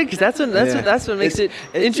 I'm glad because that's what makes it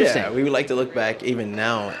interesting. Yeah, we would like to look back even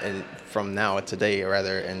now, and from now to today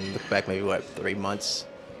rather, and look back maybe 3 months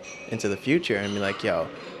into the future and be like, yo,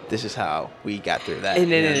 this is how we got through that.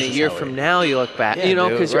 And then in a year from now, you look back,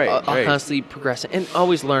 because you're constantly progressing and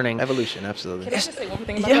always learning. Evolution, absolutely. Can I just say one more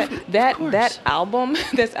thing about that? That album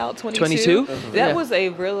that's out, 22, that was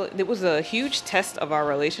it was a huge test of our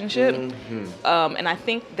relationship. And I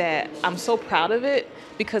think that I'm so proud of it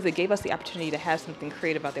because it gave us the opportunity to have something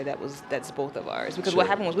creative out there that's both of ours. Because what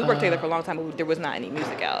happened was we worked together for a long time, but there was not any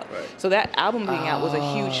music out. Right. So that album being out was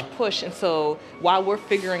a huge push. And so while we're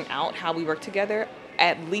figuring out how we work together,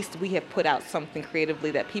 at least we have put out something creatively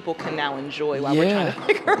that people can now enjoy while we're trying to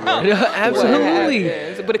figure out.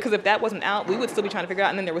 Absolutely. But because if that wasn't out, we would still be trying to figure out,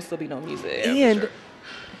 and then there would still be no music. And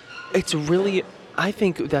it's really, I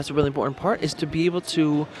think that's a really important part, is to be able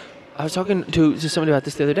to, I was talking to somebody about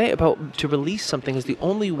this the other day, about to release something is the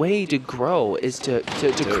only way to grow is to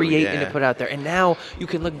create and to put out there. And now you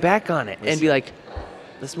can look back on it and be like,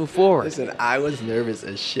 let's move forward. Listen, I was nervous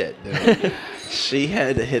as shit, dude. She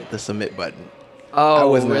had to hit the submit button. Oh, I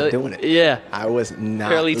was really? not doing it. Yeah. I was not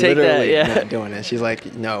Barely take literally that, not doing it. She's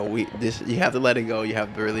like, no, you have to let it go. You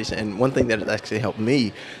have to release it. And one thing that has actually helped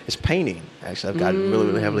me is painting. Actually, I've gotten really,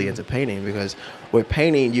 really heavily into painting because with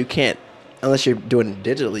painting, you can't, unless you're doing it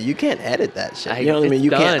digitally, you can't edit that shit. You know what I mean?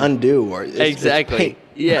 You can't undo or it's paint.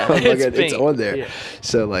 Yeah, it's on there. Yeah.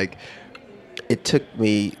 So like, it took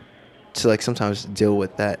me to like sometimes deal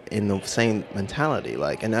with that in the same mentality.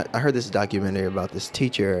 Like, and I heard this documentary about this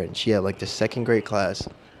teacher, and she had like this second grade class,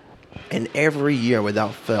 and every year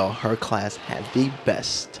without fail, her class had the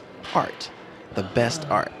best art,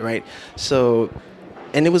 right? So,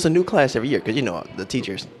 and it was a new class every year because the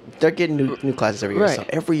teachers, they're getting new classes every year. Right. So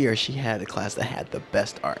every year she had a class that had the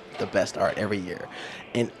best art every year,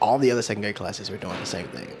 and all the other second grade classes were doing the same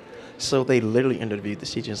thing. So they literally interviewed the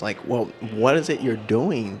teachers like, well, what is it you're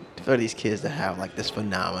doing for these kids to have like this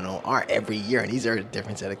phenomenal art every year? And these are a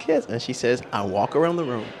different set of kids. And she says, I walk around the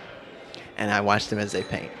room and I watch them as they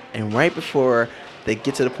paint. And right before they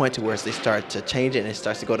get to the point to where they start to change it and it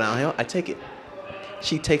starts to go downhill, I take it.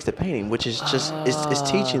 She takes the painting, which is just, it's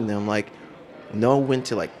teaching them like, know when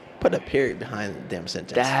to like put a period behind the damn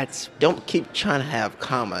sentence. Don't keep trying to have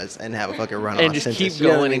commas and have a fucking run-on and just sentence. keep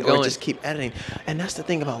going and going. Or just keep editing. And that's the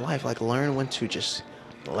thing about life. Like, learn when to just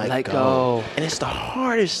let go. And it's the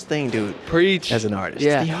hardest thing, dude. Preach. As an artist.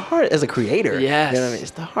 Yeah. It's the hardest, as a creator. Yes. You know what I mean?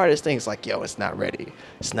 It's the hardest thing. It's like, yo, it's not ready.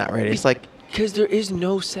 It's not ready. It's like, because there is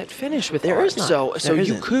no set finish with there art. is not. So There you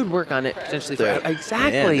isn't. could work on it potentially forever.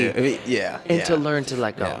 Exactly. Yeah, dude. And to learn to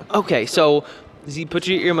let go. Okay, so Z, put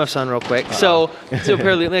your earmuffs on real quick. So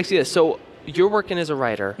Paralee, let me ask you this. So you're working as a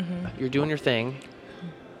writer. You're doing your thing.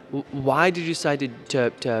 Why did you decide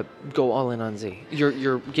to go all in on Z?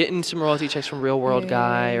 You're getting some royalty checks from Real World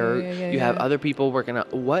Guy, or you have other people working on.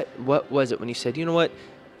 What was it when you said, you know what,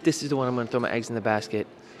 this is the one I'm going to throw my eggs in the basket,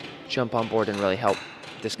 jump on board and really help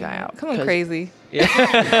this guy out? Come on, crazy. Yeah.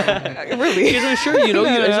 Really? Because I'm sure,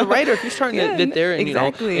 as a writer, if you're starting to get there and,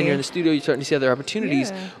 exactly. and you're in the studio, you're starting to see other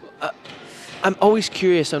opportunities. I'm always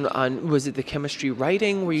curious on was it the chemistry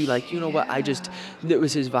writing? Were you like, you know what, that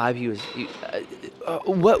was his vibe.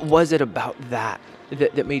 What was it about that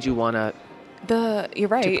made you want to? You're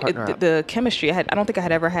right. The chemistry. I don't think I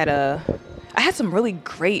had ever had I had some really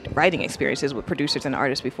great writing experiences with producers and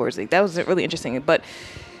artists before Zeke. That was really interesting. But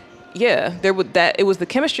yeah, it was the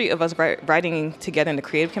chemistry of us writing together and the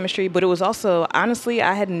creative chemistry. But it was also, honestly,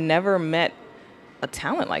 I had never met a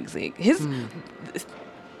talent like Zeke.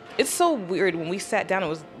 It's so weird when we sat down. It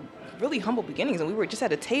was really humble beginnings, and we were just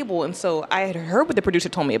at a table, and so I had heard what the producer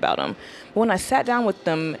told me about him. But when I sat down with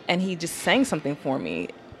them and he just sang something for me,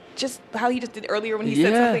 just how he just did earlier when he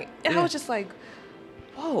said something, and I was just like,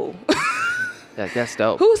 whoa. That's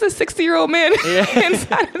dope. Who's this 60-year-old man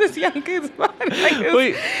inside of this young kid's mind? Like,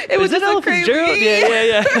 it was just so crazy.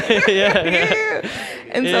 Yeah.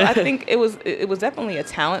 And so I think it was definitely a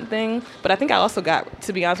talent thing, but I think I also got,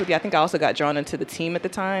 to be honest with you, drawn into the team at the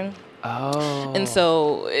time. Oh. And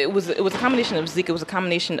so it was a combination of Zeke. It was a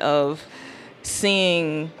combination of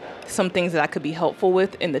seeing some things that I could be helpful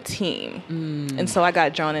with in the team. And so I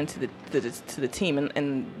got drawn into the team,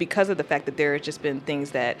 and because of the fact that there have just been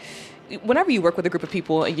things that whenever you work with a group of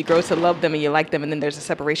people and you grow to love them and you like them, and then there's a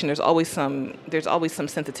separation, there's always some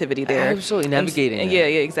sensitivity there. Absolutely, navigating it. Yeah,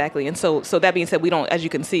 exactly. And so that being said, we don't, as you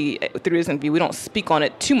can see through this interview, we don't speak on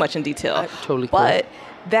it too much in detail. Totally cool. But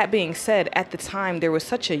that being said, at the time, there was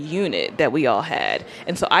such a unit that we all had.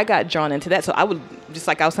 And so I got drawn into that. So I would, just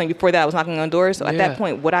like I was saying before that, I was knocking on doors. So at that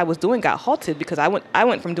point, what I was doing got halted because I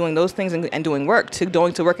went from doing those things and doing work to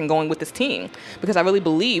going to work and going with this team because I really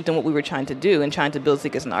believed in what we were trying to do and trying to build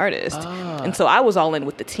Zeke as an artist. And so I was all in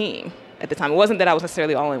with the team at the time. It wasn't that I was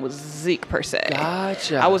necessarily all in with Zeke per se.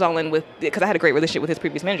 Gotcha. I was all in with, because I had a great relationship with his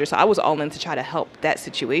previous manager, so I was all in to try to help that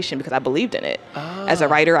situation because I believed in it. As a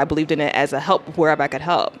writer, I believed in it as a help wherever I could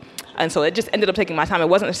help. And so it just ended up taking my time. It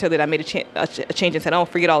wasn't necessarily that I made a change and said, oh,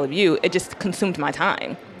 forget all of you. It just consumed my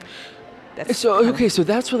time. So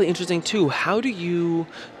that's really interesting too. How do you,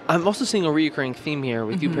 I'm also seeing a recurring theme here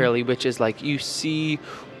with you, Paralee, which is like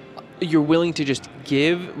you're willing to just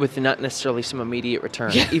give with not necessarily some immediate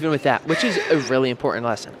return, even with that, which is a really important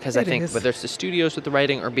lesson. Because I think whether it's the studios with the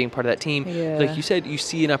writing or being part of that team, like you said, you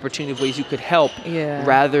see an opportunity of ways you could help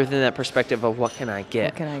rather than that perspective of what can I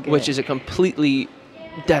get, which is a completely,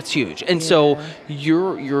 that's huge. And so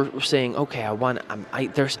you're saying, okay,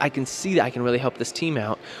 I can see that I can really help this team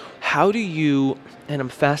out. How do you, and I'm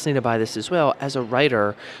fascinated by this as well, as a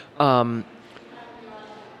writer,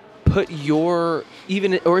 put or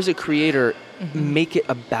as a creator, make it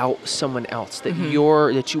about someone else that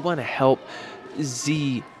that you want to help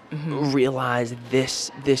Z realize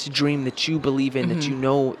this dream that you believe in, that you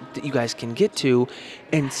know that you guys can get to,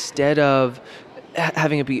 instead of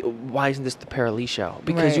having it be, why isn't this the Paralee show?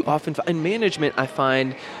 Because you often, in management, I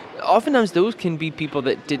find, oftentimes those can be people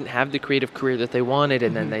that didn't have the creative career that they wanted,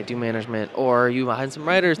 and then they do management. Or you had some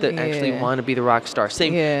writers that actually want to be the rock star.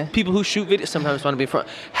 Same people who shoot videos sometimes want to be in front.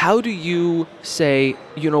 How do you say,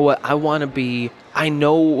 you know what, I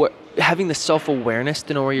know what, having the self-awareness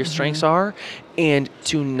to know where your strengths are, and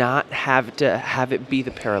to not have it be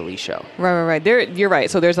the Paralee show. Right. You're right.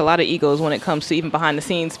 So there's a lot of egos when it comes to even behind the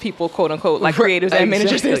scenes people, quote unquote, like creators and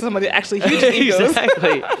managers. There's somebody actually huge egos.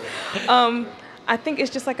 Exactly. I think it's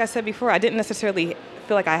just like I said before. I didn't necessarily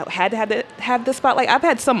feel like I had to have the spotlight. I've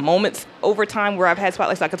had some moments over time where I've had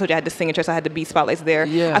spotlights. Like I told you, I had to sing in church. So I had to be spotlights there.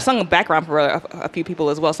 Yeah. I sung a background for a few people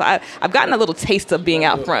as well. So I've gotten a little taste of being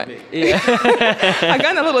out front. Yeah. I've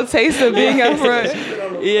gotten a little taste of being out front.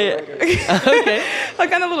 Yeah. Okay. I've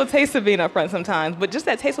gotten a little taste of being up front sometimes. But just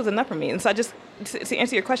that taste was enough for me. And so to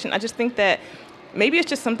answer your question, I just think that maybe it's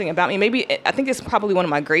just something about me. I think it's probably one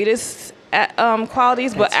of my greatest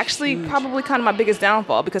qualities, but actually probably kind of my biggest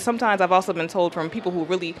downfall, because sometimes I've also been told from people who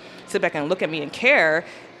really sit back and look at me and care,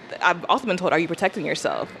 I've also been told, are you protecting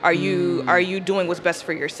yourself? Are you doing what's best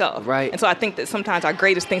for yourself? Right. And so I think that sometimes our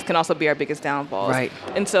greatest things can also be our biggest downfalls. Right.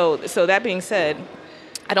 And so that being said,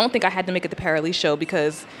 I don't think I had to make it the Paralee show,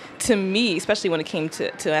 because to me, especially when it came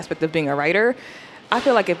to the aspect of being a writer, I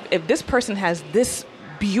feel like if this person has this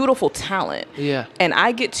beautiful talent, and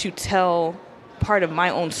I get to tell part of my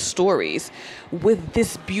own stories with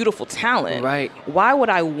this beautiful talent, why would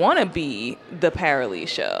I want to be the Paralee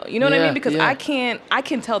show? You know what I mean? Because I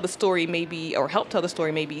can tell the story maybe, or help tell the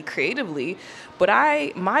story maybe creatively, but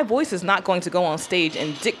my voice is not going to go on stage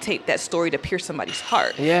and dictate that story to pierce somebody's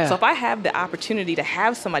heart. So if I have the opportunity to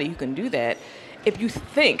have somebody who can do that,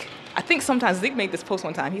 I think sometimes Zeke made this post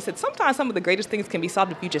one time. He said, sometimes some of the greatest things can be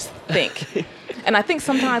solved if you just think. And I think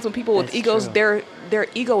sometimes when people with egos, their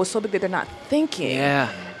ego is so big that they're not thinking.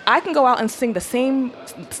 I can go out and sing the same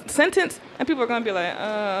sentence, and people are gonna be like,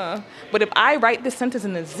 But if I write this sentence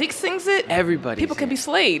and then Zeke sings it, people can be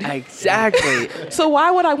slayed. Exactly. So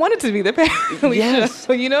why would I want it to be the Alicia? Yes.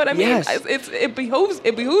 You know what I mean? Yes. It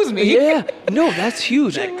behooves me. Yeah. No, that's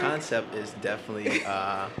huge. That concept is definitely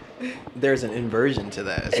there's an inversion to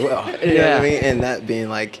that as well. You know what I mean? And that being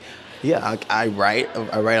like, yeah, I write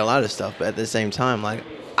a lot of stuff, but at the same time, like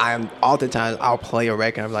oftentimes I'll play a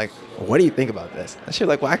record and I'm like, what do you think about this? And she'll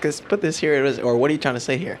like, well, I could put this here, or what are you trying to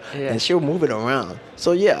say here? Yeah. And she'll move it around.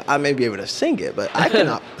 So yeah, I may be able to sing it, but I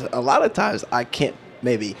cannot. A lot of times I can't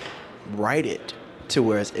maybe write it to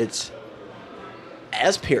where it's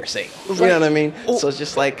as piercing. You know what I mean? Oh. So it's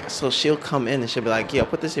just like, so she'll come in and she'll be like, yeah,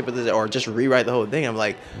 put this here, or just rewrite the whole thing. I'm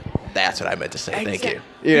like, that's what I meant to say. Thank you.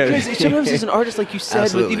 Yeah. Because sometimes as an artist, like you said,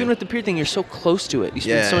 Absolutely. even with the peer thing, you're so close to it. You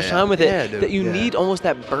spend so much time with it dude, that you need almost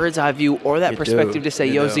that bird's eye view or that You perspective do. to say,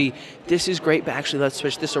 You yo, do. Z, this is great, but actually let's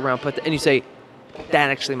switch this around. And you say, that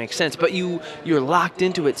actually makes sense. But you're locked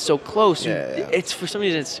into it so close. It's for some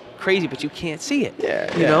reason it's crazy, but you can't see it.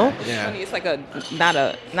 You know? Yeah. Funny, it's like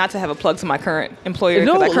not to have a plug to my current employer.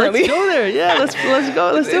 No, 'cause I currently, let's go there. Yeah, let's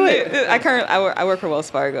go. Let's do it. I work for Wells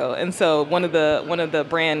Fargo, and so one of the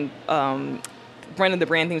brand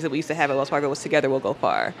things that we used to have at Wells Fargo was "Together We'll Go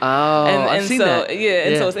Far." Oh, I've seen so, that. Yeah,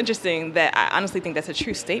 and Yeah. so it's interesting that I honestly think that's a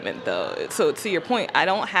true statement, though. So to your point, I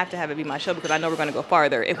don't have to have it be my show because I know we're going to go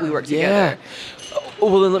farther if we work together.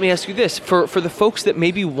 Well, then let me ask you this: for the folks that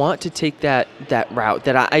maybe want to take that route,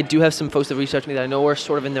 that I do have some folks that reach out to me that I know are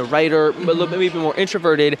sort of in the writer, a little bit maybe more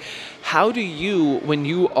introverted. How do you, when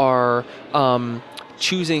you are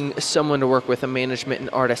choosing someone to work with, a management, an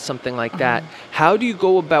artist, something like that, how do you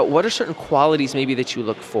go about, what are certain qualities maybe that you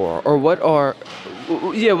look for, or what are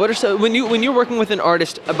when you're working with an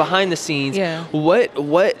artist behind the scenes, what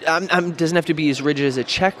doesn't have to be as rigid as a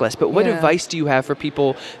checklist, but what advice do you have for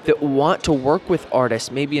people that want to work with artists,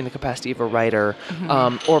 maybe in the capacity of a writer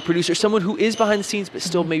or a producer, someone who is behind the scenes but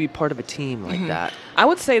still maybe part of a team like that? I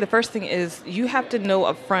would say the first thing is you have to know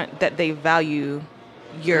up front that they value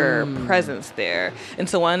your presence there. And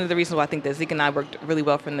so one of the reasons why I think that Zeke and I worked really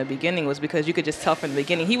well from the beginning was because you could just tell from the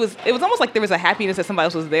beginning it was almost like there was a happiness that somebody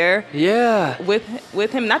else was there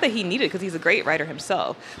with him. Not that he needed it, because he's a great writer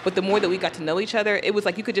himself, but the more that we got to know each other, it was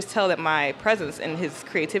like you could just tell that my presence and his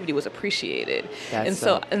creativity was appreciated. And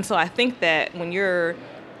so I think that when you're,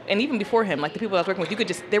 and even before him, like the people I was working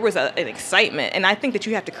with, there was an excitement. And I think that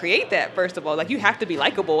you have to create that, first of all. Like, you have to be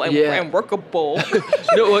likable and workable.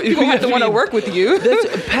 People have to want to work with you.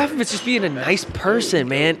 Half of it's just being a nice person,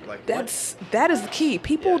 man. That is the key.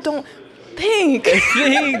 People don't think.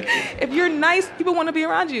 If you're nice, people want to be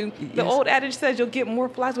around you. The old adage says you'll get more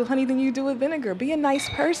flies with honey than you do with vinegar. Be a nice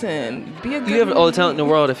person. Be a good You have all the talent in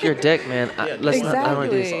the world. If you're a dick, man, let's not. I don't wanna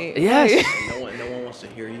do this. Exactly. Yes. No one wants to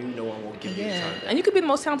hear you. No one will give you the time. And you could be the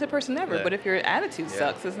most talented person ever, Yeah. but if your attitude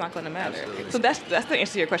sucks, it's not going to matter. Absolutely. So that's the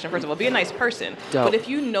answer to your question. First of all, be a nice person. Dope. But if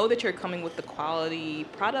you know that you're coming with the quality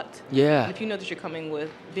product, Yeah. and if you know that you're coming with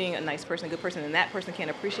being a nice person, a good person, and that person can't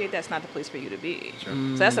appreciate that, it's not the place for you to be. Sure.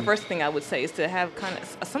 So that's the first thing I would say, is to have kind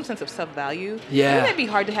of some sense of self-value. Yeah. It might be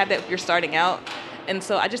hard to have that if you're starting out. And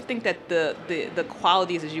so I just think that the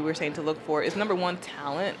qualities, as you were saying, to look for is, number one,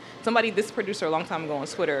 talent. This producer a long time ago on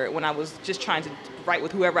Twitter, when I was just trying to write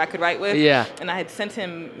with whoever I could write with, and I had sent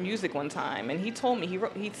him music one time, and he told me,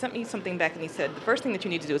 he sent me something back, and he said, the first thing that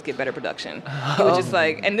you need to do is get better production. He was just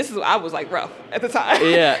like, and I was like rough at the time.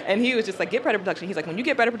 Yeah. And he was just like, get better production. He's like, when you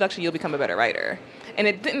get better production, you'll become a better writer. And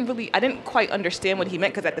I didn't quite understand what he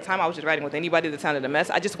meant, because at the time I was just writing with anybody that sounded a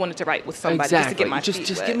mess. I just wanted to write with somebody just to get my feet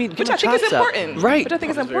just wet, give me which my I think is chops up. important. Right. Which I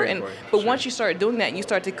think is It's very important. important, But once you start doing that and you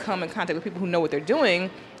start to come in contact with people who know what they're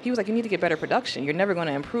doing, he was like, you need to get better production. You're never going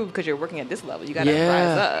to improve because you're working at this level. You got to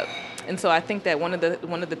rise up. And so I think that one of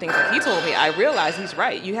the things that he told me, I realized he's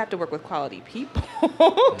right. You have to work with quality people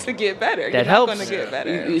to get better. That You're helps. not going to get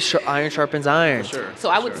better. Iron sharpens iron. Sure. So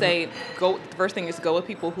I would say the first thing is go with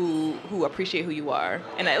people who appreciate who you are,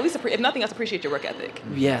 and at least, if nothing else, appreciate your work ethic.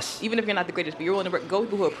 Yes. Even if you're not the greatest, but you're willing to work, go with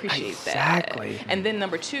people who appreciate that. Exactly. And then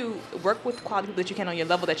number two, work with quality people that you can on your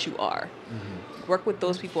level that you are. Work with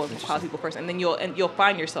those people and quality people first, and then you'll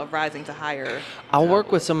find yourself rising to higher. I'll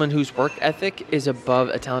work with someone whose work ethic is above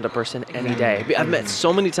a talented person any day. I've met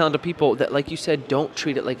so many talented people that, like you said, don't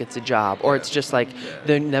treat it like it's a job, or it's just like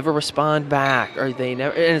they never respond back, or they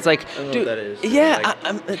never. And it's like, I don't know dude, what that is. yeah,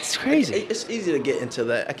 Like, it's crazy. It's easy to get into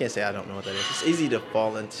that. I can't say I don't know what that is. It's easy to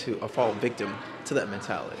fall victim to that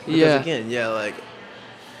mentality. Because again, like,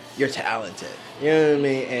 you're talented. You know what I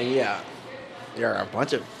mean? And there are a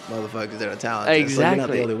bunch of motherfuckers that are talented. So you're not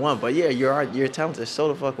Exactly. the only one. But yeah, you're talented. So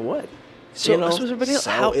the fuck what? So, so everybody else,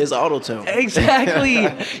 so is auto-tune. Exactly.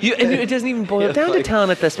 It doesn't even boil down to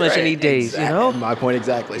talent this much any days, exactly. you know? My point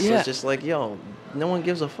exactly. So Yeah. it's just like, yo, no one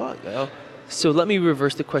gives a fuck, yo. So let me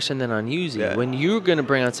reverse the question then on you, Z. Yeah. When you're going to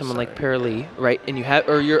bring on someone like Paralee, right, and you have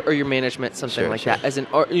or your management, something Sure, like sure. that, as an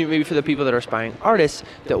art, maybe for the people that are aspiring artists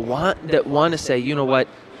that want to say, you know what,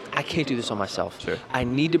 I can't do this on myself. Sure. I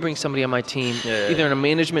need to bring somebody on my team, Yeah. either in a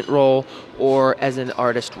management role or as an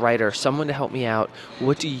artist writer, someone to help me out.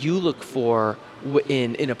 What do you look for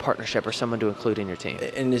in a partnership or someone to include in your team?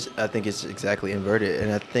 And I think it's exactly inverted.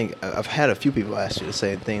 And I think I've had a few people ask you the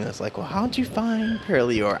same thing. That's like, well, how'd you find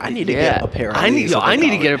Paralee? Or I need to get a Paralee. I need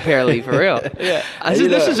to get a Paralee for real. Yeah.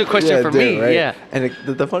 This is a question for me. Right? Yeah. And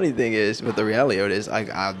the funny thing is, but the reality of it is,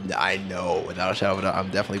 I know without a shadow of a doubt, I'm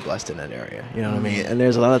definitely blessed in that area. You know what I mean? And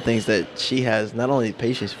there's a lot of things that she has not only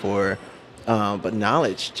patience for, but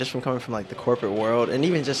knowledge just from coming from like the corporate world and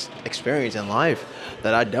even just experience in life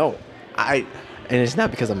that I don't. And it's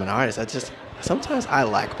not because I'm an artist. Sometimes I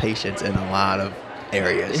lack patience in a lot of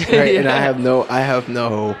areas, right? And I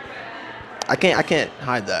can't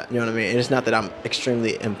hide that. You know what I mean? And it's not that I'm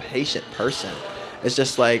extremely impatient person. It's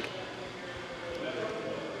just like,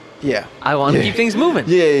 yeah. I want to keep things moving.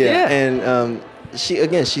 Yeah. And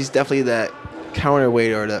she's definitely that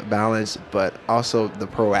counterweight or that balance, but also the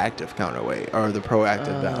proactive counterweight or the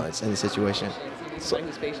proactive balance in the situation. So,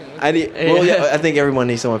 I think everyone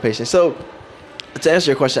needs someone patient. So, to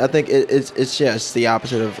answer your question, I think it's the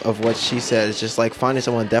opposite of what she said. It's just like finding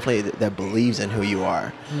someone definitely that believes in who you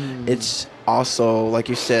are. It's also, like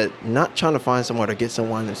you said, not trying to find someone or get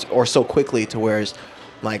someone or so quickly to where it's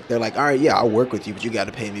like they're like, all right, yeah, I'll work with you, but you got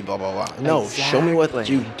to pay me, blah, blah, blah. No, show me what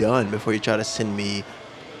you've done before you try to send me,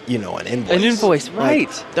 an invoice. An invoice,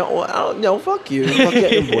 right. Like, no, fuck you. Fuck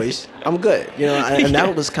your invoice. I'm good. And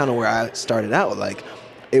that was kind of where I started out. Like,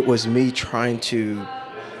 it was me trying to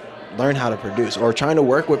learn how to produce or trying to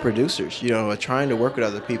work with producers, or trying to work with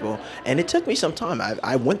other people. And it took me some time.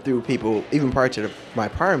 I went through people, even prior to my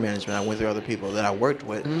prior management, I went through other people that I worked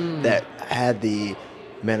with that had the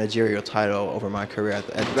managerial title over my career at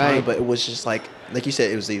the time. But it was just like you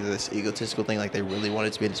said, it was either this egotistical thing, like they really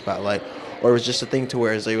wanted to be in the spotlight, or it was just a thing to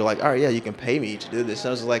where they were like, all right, yeah, you can pay me to do this. And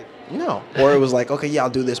I was like, no. Or it was like, okay, yeah, I'll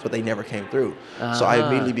do this, but they never came through. So I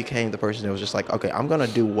immediately became the person that was just like, okay, I'm going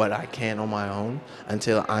to do what I can on my own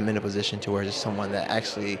until I'm in a position to where there's someone that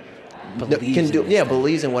actually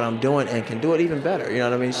believes in what I'm doing and can do it even better. You know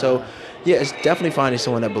what I mean? So, yeah, it's definitely finding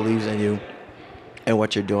someone that believes in you and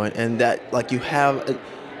what you're doing, and that like you have.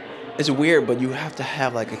 It's weird, but you have to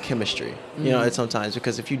have like a chemistry, it's sometimes,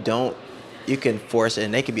 because if you don't, you can force it,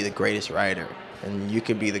 and they can be the greatest writer, and you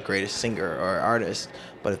can be the greatest singer or artist,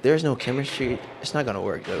 but if there's no chemistry, it's not gonna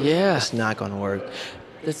work, dude. Yeah, it's not gonna work.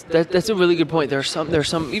 That's a really good point. There's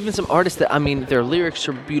some even some artists that, I mean, their lyrics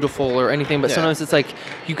are beautiful or anything, but sometimes it's like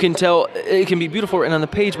you can tell it can be beautiful written on the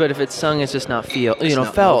page, but if it's sung, it's just not felt.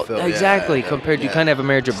 Exactly. Compared to you kind of have a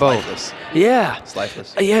marriage of both. Lifeless. Yeah. It's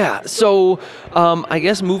lifeless. Yeah. So I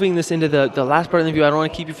guess moving this into the last part of the interview, I don't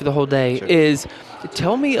want to keep you for the whole day, is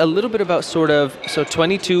tell me a little bit about so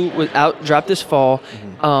 22 was out, dropped this fall.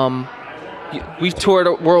 We've toured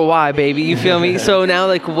worldwide, baby. You feel me? So now,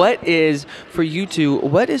 like, what is for you two?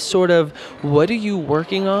 What are you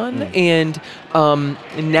working on, and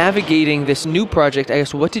navigating this new project? I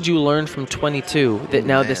guess what did you learn from 22 that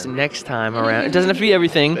now this next time around? It doesn't have to be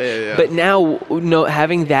everything, but now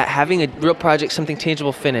having a real project, something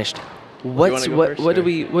tangible, finished. What are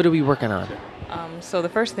we working on? So the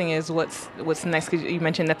first thing is what's next, because you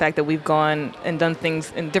mentioned the fact that we've gone and done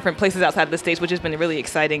things in different places outside of the States, which has been really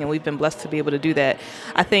exciting, and we've been blessed to be able to do that.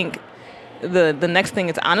 I think the next thing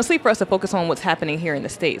is honestly for us to focus on what's happening here in the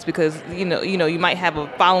States, because you might have a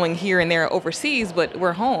following here and there overseas, but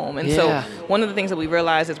we're home. And so one of the things that we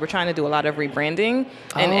realized is we're trying to do a lot of rebranding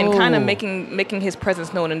and kind of making his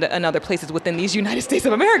presence known in other places within these United States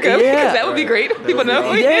of America, because that would be great. People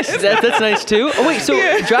know. Yes, that's nice too. Oh wait, so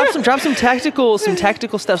drop some tactical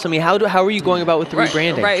stuff. I mean, how are you going about with the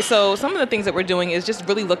rebranding? Right. So some of the things that we're doing is just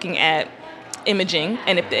really looking at imaging,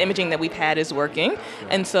 and if the imaging that we've had is working.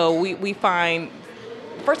 And so we find,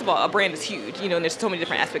 first of all, a brand is huge, and there's so many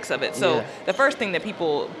different aspects of it. So the first thing that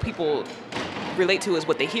people relate to is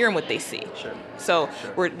what they hear and what they see. So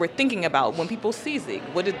we're thinking about when people see Zig,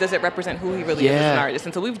 does it represent who he really is as an artist?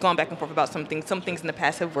 And so we've gone back and forth about some things. Some things in the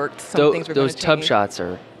past have worked. Some things we're going to change. Those tub shots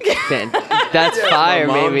are that's fire,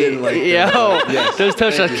 baby. Those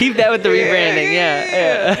tub shots. Keep that with the rebranding.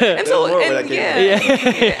 Yeah. And so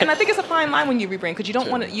and I think it's a fine line when you rebrand, because you don't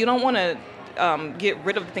want to get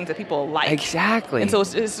rid of the things that people like. Exactly. And so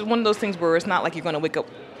it's one of those things where it's not like you're going to wake up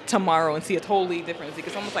tomorrow and see a totally different Zeke.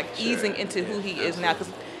 It's almost like easing into who he is now,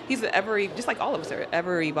 because he's just like all of us are,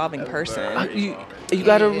 ever evolving person. You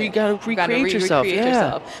gotta recreate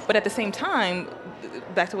yourself. But at the same time,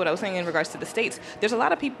 back to what I was saying in regards to the States, there's a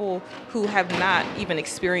lot of people who have not even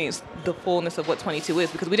experienced the fullness of what 22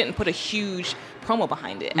 is because we didn't put a huge promo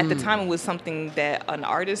behind it. At the time, it was something that an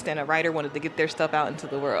artist and a writer wanted to get their stuff out into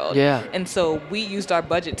the world. Yeah. And so we used our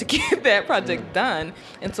budget to get that project done.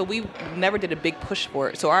 And so we never did a big push for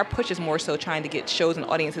it. So our push is more so trying to get shows and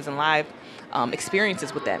audiences and live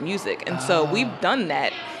experiences with that music. And so we've done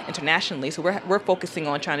that internationally. So we're focusing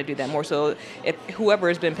on trying to do that more. So if whoever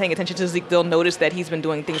has been paying attention to Zeke, they'll notice that he's been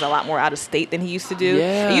doing things a lot more out of state than he used to do.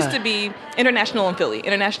 Yeah. It used to be international in Philly.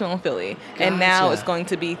 And now it's going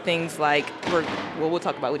to be things like, we'll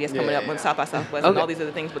talk about what he has coming up on South by Southwest and all these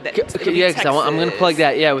other things. But because I'm going to plug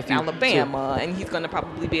that, with you. Alabama, and he's going to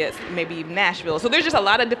probably be at maybe Nashville. So there's just a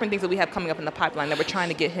lot of different things that we have coming up in the pipeline that we're trying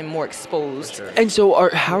to get him more exposed. And so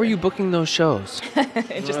how are you booking those shows?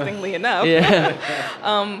 Interestingly enough.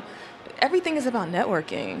 Everything is about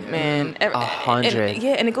networking, man. 100.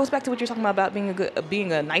 And it goes back to what you're talking about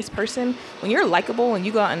being a nice person. When you're likable and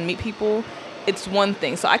you go out and meet people, it's one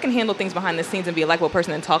thing. So I can handle things behind the scenes and be a likable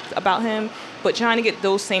person and talk about him, but trying to get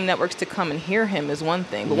those same networks to come and hear him is one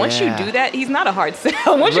thing. But once you do that, he's not a hard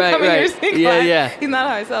sell. Once you come in here and sing he's not a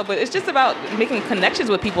hard sell. But it's just about making connections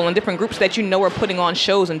with people in different groups that you know are putting on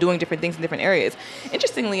shows and doing different things in different areas.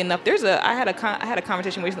 Interestingly enough, I had a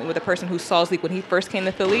conversation recently with a person who saw Zeke when he first came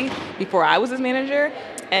to Philly before I was his manager,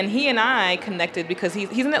 and he and I connected because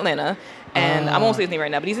he's in Atlanta, and I won't say his name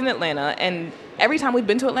right now, but he's in Atlanta, and every time we've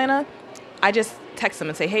been to Atlanta, I just text him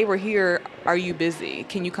and say, hey, we're here. Are you busy?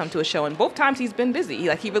 Can you come to a show? And both times he's been busy.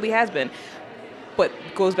 He really has been. But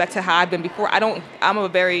goes back to how I've been before. I'm a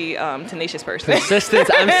very tenacious person. Persistence.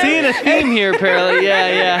 I'm seeing a theme here, apparently.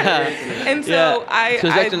 Yeah. And so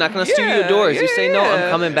they're knocking on studio doors. You say, no,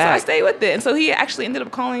 I'm coming back. So I stay with it. And so he actually ended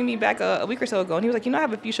up calling me back a week or so ago. And he was like, I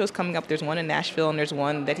have a few shows coming up. There's one in Nashville and there's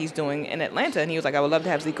one that he's doing in Atlanta. And he was like, I would love to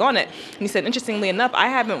have Zeke on it. And he said, interestingly enough, I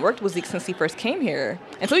haven't worked with Zeke since he first came here.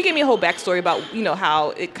 And so he gave me a whole backstory about, how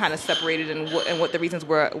it kind of separated and what the reasons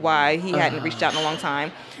were why he hadn't reached out in a long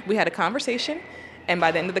time. We had a conversation. And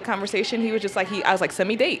by the end of the conversation, he was just like, I was like, send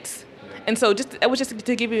me dates. And so it was just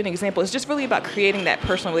to give you an example. It's just really about creating that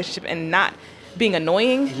personal relationship and not being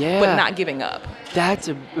annoying, but not giving up. It's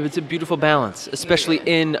a beautiful balance, especially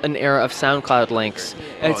in an era of SoundCloud links.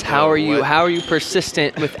 It's how are you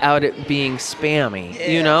persistent without it being spammy,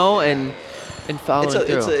 and following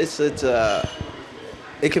through.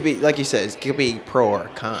 It could be, like you said, it could be pro or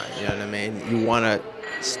con, you know what I mean? You want to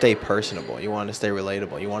stay personable. You want to stay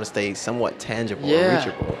relatable. You want to stay somewhat tangible or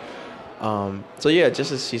reachable.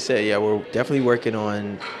 Just as she said, we're definitely working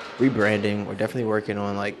on rebranding. We're definitely working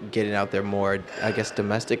on getting out there more, I guess,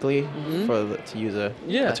 domestically, to use a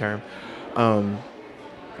term.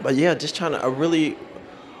 Just trying to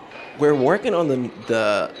we're working on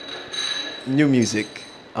the new music.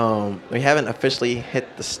 We haven't officially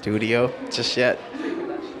hit the studio just yet.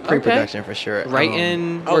 Pre-production for sure.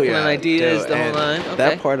 Writing, working on ideas, the whole line. Okay.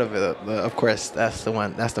 That part of it, of course, that's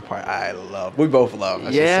the part I love. We both love, I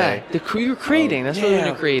should say. You're creating. That's what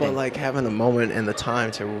you're creating. But having the moment and the time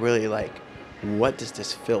to really what does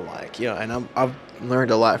this feel like? And I've learned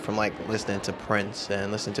a lot from listening to Prince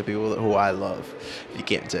and listening to people who I love, if you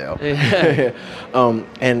can't tell.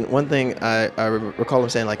 And one thing I recall him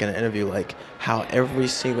saying in an interview, how every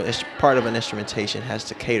single part of an instrumentation has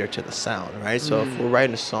to cater to the sound, right? So if we're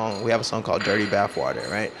writing a song, we have a song called Dirty Bathwater,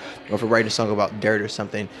 right? Or if we're writing a song about dirt or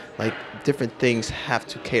something, different things have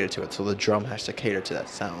to cater to it. So the drum has to cater to that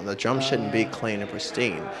sound. The drum shouldn't be clean and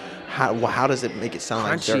pristine. How does it make it sound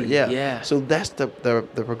crunchy, like dirt? Yeah. So that's the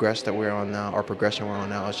progression that we're on now. Our progression we're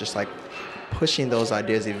on now is just pushing those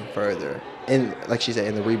ideas even further. And like she said,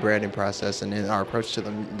 in the rebranding process and in our approach to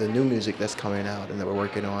the new music that's coming out and that we're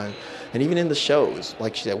working on. And even in the shows,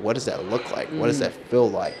 like she said, what does that look like? What does that feel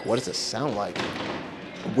like? What does it sound like?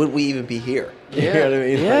 Would we even be here? You know what I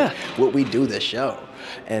mean? Yeah. Would we do this show?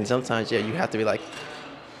 And sometimes, you have to be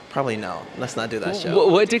probably no. Let's not do that show.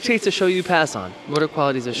 What dictates a show you pass on? What are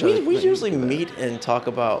qualities of shows? We usually meet and talk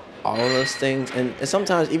about all of those things. And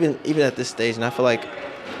sometimes, even at this stage, and I feel like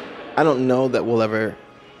I don't know that we'll ever...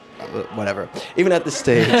 whatever. Even at this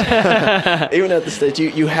stage,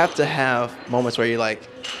 you have to have moments where you're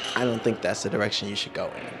I don't think that's the direction you should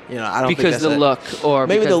go in. I don't because think that's the look, or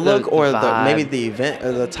maybe because the look, the or vibe. Maybe the event,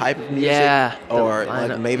 or the type of music, or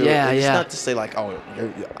maybe it's not to say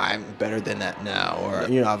I'm better than that now, or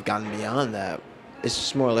I've gotten beyond that. It's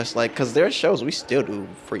just more or less because there are shows we still do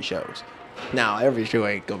free shows. Now every show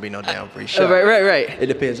ain't gonna be no damn free show. Right. It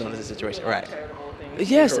depends on the situation, right?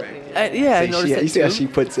 Yes, yeah, I noticed that you see how too. she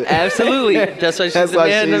puts it. Absolutely, that's why she's That's the why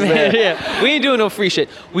man. she's The man. there. Yeah, we ain't doing no free shit.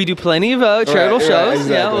 We do plenty of charitable Right, shows.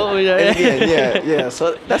 exactly. Yeah, well, And again, yeah.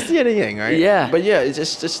 So that's the yin and yang, right? Yeah. But yeah, it's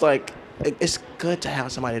just like it's good to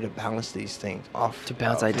have somebody to balance these things off. To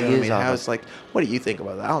bounce you know what ideas I mean? off How of. it's like, what do you think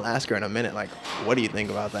about that? I'll ask her in a minute, like, what do you think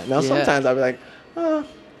about that? Now, Yeah. sometimes I'll be like,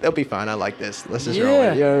 they'll be fine. I like this. Let's just roll Yeah.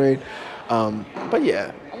 with it. You know what I mean? But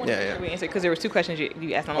yeah. I want to make sure we answered because there were two questions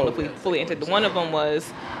you asked. I don't know if we fully answered. One of them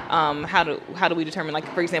was how do we determine, like,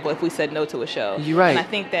 for example, if we said no to a show. You're right. And I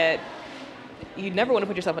think that you never want to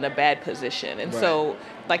put yourself in a bad position. And so,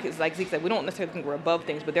 like Zeke said, we don't necessarily think we're above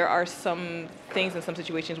things, but there are some things in some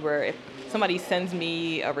situations where if somebody sends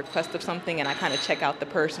me a request of something and I kind of check out the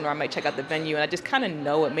person or I might check out the venue and I just kind of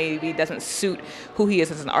know it maybe doesn't suit who he is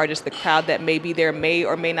as an artist, the crowd that may be there may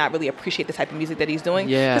or may not really appreciate the type of music that he's doing.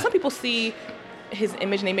 Yeah. Because some people see his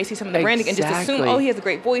image and they may see some of the branding and just assume, Exactly. oh, he has a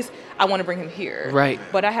great voice, I want to bring him here. Right.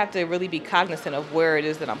 But I have to really be cognizant of where it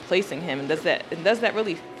is that I'm placing him and does that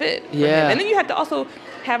really fit for Yeah. him? And then you have to also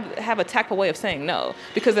have a tactful way of saying no,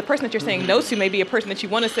 because the person that you're saying no to may be a person that you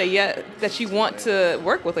want to say yeah, that you want to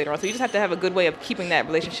work with later on. So you just have to have a good way of keeping that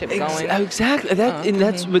relationship going. Exactly. That and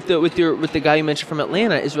that's with the guy you mentioned from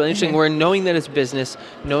Atlanta is really interesting. Where knowing that it's business,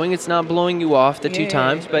 knowing it's not blowing you off the two Yeah,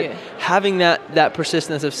 times, but yeah. having that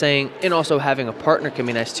persistence of saying, and also having a partner can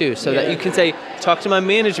be nice too, so that you can say, talk to my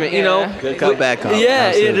management. You know, Yeah. Good cop, bad cop.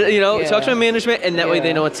 Yeah, Absolutely. talk to Yeah. my management, and that way they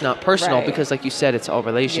Yeah. know it's not personal Right. because, like you said, it's all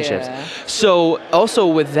relationships. Yeah. So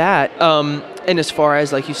also with that, and as far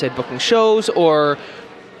as like you said, booking shows, or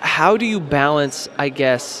how do you balance, I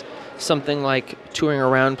guess, something like touring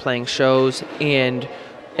around, playing shows, and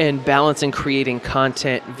balancing creating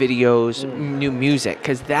content, videos, new music,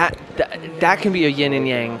 because that can be a yin and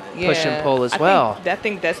yang, push and pull as well. I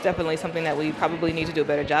think that's definitely something that we probably need to do a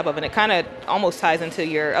better job of, and it kind of almost ties into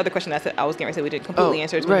your other question that I was going to say we didn't completely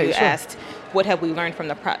answer. Is when right, you sure. asked, what have we learned from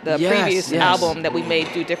the Yes, previous yes. album that we may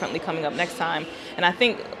do differently coming up next time? And I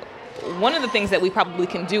think one of the things that we probably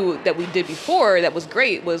can do that we did before that was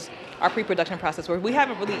great was our pre-production process, where we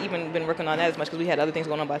haven't really even been working on that as much because we had other things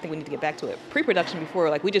going on, but I think we need to get back to it. Pre-production before,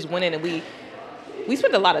 like, we just went in and we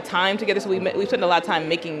spent a lot of time together, so we spent a lot of time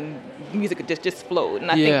making music just flowed.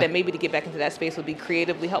 And I Yeah. think that maybe to get back into that space would be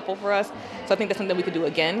creatively helpful for us. So I think that's something we could do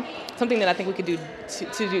again. Something that I think we could do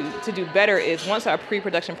to do better is once our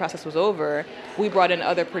pre-production process was over, we brought in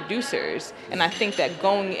other producers. And I think that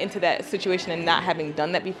going into that situation and not having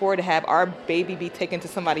done that before, to have our baby be taken to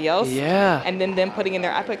somebody else, Yeah. and then them putting in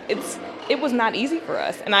their iPod, it was not easy for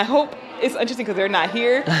us. And I hope it's interesting because they're not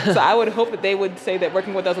here, so I would hope that they would say that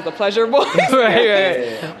working with us was a pleasure, boys.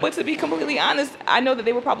 Right. But to be completely honest, I know that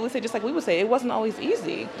they would probably say, just like we would say, it wasn't always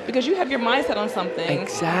easy because you have your mindset on something.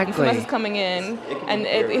 Exactly. And someone else is coming in, and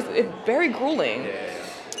it's very grueling.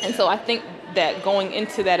 And so I think that going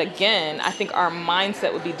into that again, I think our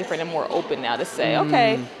mindset would be different and more open now to say,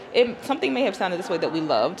 okay, something may have sounded this way that we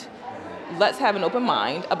loved. Let's have an open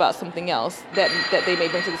mind about something else that they may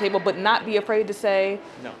bring to the table, but not be afraid to say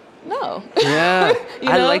no. Yeah. You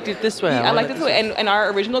I know? liked it this way. Yeah, I liked it this way. And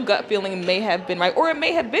our original gut feeling may have been right, or it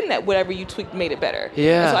may have been that whatever you tweaked made it better.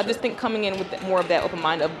 Yeah. And so I just think coming in with more of that open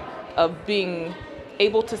mind of being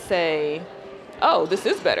able to say, oh, this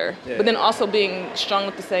is better, but then also being strong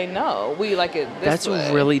enough to say, no, we like it this That's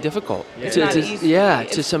way. really difficult. It's not easy.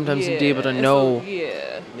 To sometimes be able to And know. so,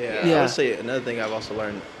 yeah. Yeah, I would say another thing I've also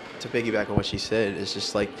learned, to piggyback on what she said, is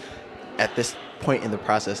just like at this point in the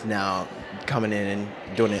process now, coming in and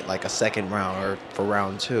doing it like a second round or for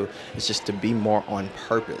round two, it's just to be more on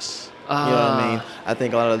purpose. You know what I mean? I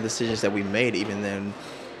think a lot of the decisions that we made, even then,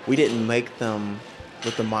 we didn't make them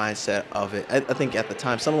with the mindset of it. I think at the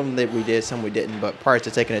time, some of them that we did, some we didn't, but prior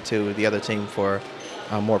to taking it to the other team for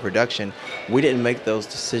more production, we didn't make those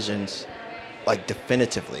decisions like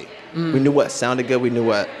definitively. We knew what sounded good, we knew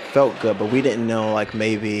what felt good, but we didn't know, like,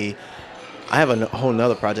 maybe I have a whole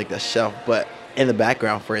nother project that's shelved, but in the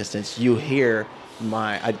background, for instance, you hear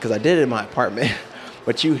because I did it in my apartment,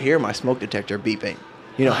 but you hear my smoke detector beeping.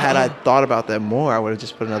 You know, had I thought about that more, I would have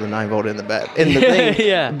just put another 9-volt in the thing.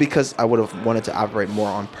 Yeah. Because I would have wanted to operate more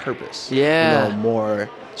on purpose. Yeah. You know, more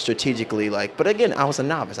strategically, like, but again, I was a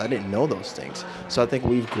novice. I didn't know those things. So I think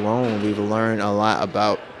we've grown, we've learned a lot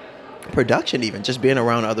about production, even just being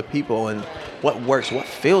around other people and what works, what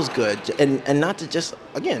feels good, and not to just,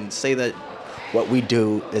 again, say that what we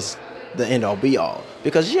do is the end all be all,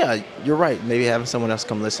 because yeah, you're right, maybe having someone else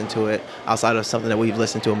come listen to it outside of something that we've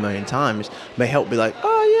listened to a million times may help be like,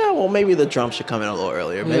 oh yeah, well maybe the drum should come in a little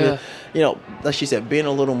earlier, maybe you know, like she said, being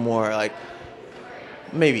a little more like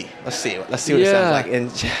maybe. Let's see what it sounds like.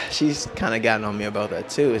 And she's kind of gotten on me about that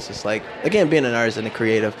too. It's just like, again, being an artist and a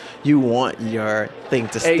creative, you want your thing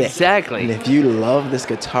to stick. Exactly. And if you love this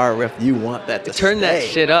guitar riff, you want that to turn stay. that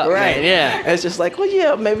shit up, right? man. Yeah. And it's just like, well,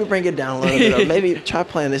 yeah, maybe bring it down a little bit, or maybe try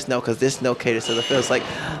playing this note because this note caters to the feel. It's like,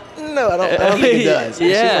 no, I don't think it does. And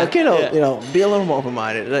Yeah. she's like, you know, be a little more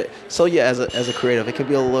open-minded. So yeah, as a creative, it can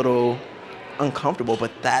be a little uncomfortable,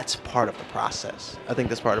 but that's part of the process. I think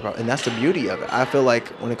that's part of it, and that's the beauty of it. I feel like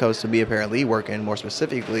when it comes to Bia Paralee working more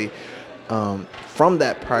specifically from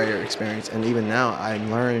that prior experience, and even now,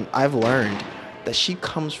 I've learned that she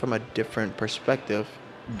comes from a different perspective,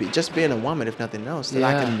 just being a woman, if nothing else, that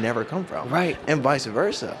I could never come from, right, and vice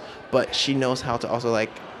versa. But she knows how to also like.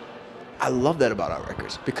 I love that about our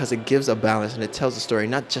records because it gives a balance and it tells a story,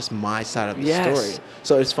 not just my side of the story.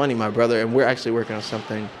 So it's funny, my brother, and we're actually working on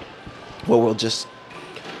something. Well, we'll just.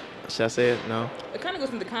 Should I say it? No. It kind of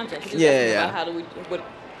goes into content. Yeah. About how do we?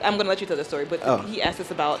 I'm going to let you tell the story, but he asked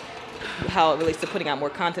us about how it relates to putting out more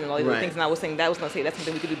content and all these other things, and I was saying that's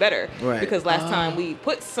something we could do better. Right. Because last time we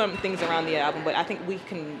put some things around the album, but I think we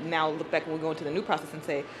can now look back when we go into the new process and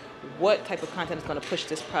say, what type of content is going to push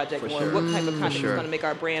this project more? Sure. What type of content is sure. going to make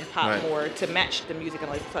our brand pop more to match the music and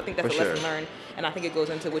like? So I think that's a lesson learned, and I think it goes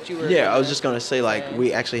into what you were. Yeah, I was just going to say, like,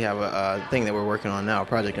 we actually have a thing that we're working on now, a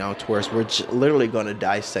project now, towards we're literally going to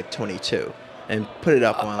dissect 22 and put it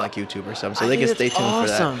up on like YouTube or something, so they can stay tuned for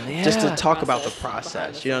that. Just to talk about the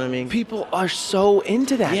process. You know what I mean? People are so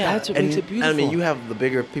into that. Yeah, That's what makes it beautiful. I mean, you have the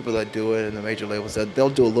bigger people that do it and the major labels that they'll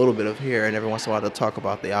do a little bit of here, and every once in a while they'll talk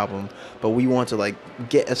about the album. But we want to like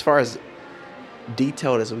get as far as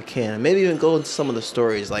detailed as we can, and maybe even go into some of the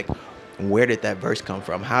stories, like where did that verse come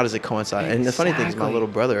from? How does it coincide? Exactly. And the funny thing is, my little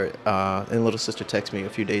brother and little sister texted me a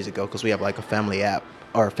few days ago because we have like a family app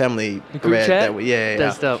or a family thread that we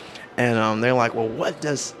That's dope. And they're like, well, what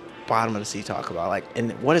does Bottom of the Sea talk about? Like,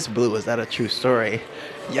 and what is Blue? Is that a true story?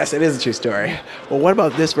 Yes, it is a true story. Well, what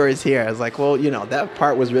about this verse here? I was like, well, you know, that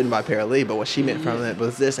part was written by Paralee, but what she meant from it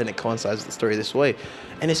was this, and it coincides with the story this way.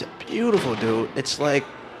 And it's beautiful, dude. It's like,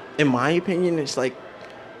 in my opinion, it's like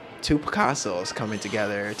two Picassos coming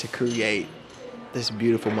together to create this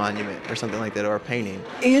beautiful monument or something like that, or a painting.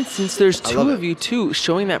 And since there's two of you too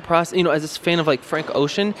showing that process, you know, as a fan of like Frank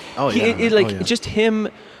Ocean, just him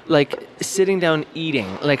like sitting down eating,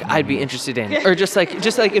 like I'd be interested in, or just like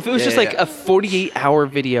if it was like a 48-hour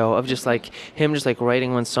video of just like him just like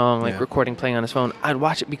writing one song, like recording, playing on his phone, I'd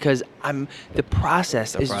watch it because the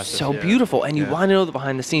process is so beautiful, and you want to know the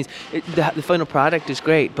behind the scenes. The final product is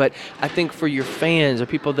great, but I think for your fans or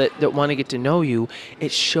people that want to get to know you,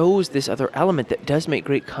 it shows this other element that does make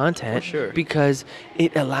great content, because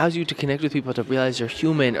it allows you to connect with people, to realize you're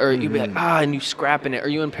human, or you be like and you scrapping it, or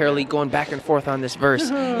you and Paralee going back and forth on this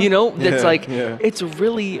verse. You know, that's it's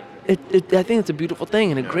really, I think it's a beautiful thing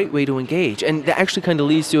and a great way to engage. And that actually kind of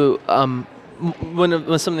leads to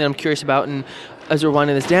something that I'm curious about, and as we're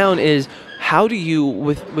winding this down, is how do you,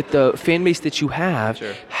 with the fan base that you have,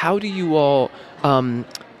 how do you all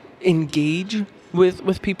engage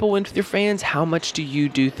with people and with your fans? How much do you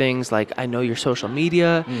do things like, I know your social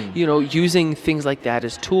media, you know, using things like that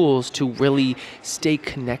as tools to really stay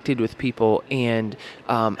connected with people, and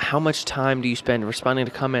how much time do you spend responding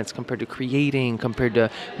to comments compared to creating, compared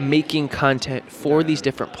to making content for these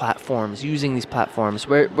different platforms, using these platforms?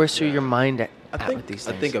 Where's your mind at with these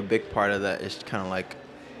things? I think a big part of that is kind of like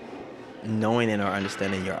knowing and or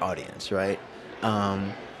understanding your audience, right?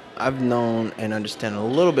 I've known and understand a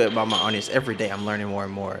little bit about my audience every day. I'm learning more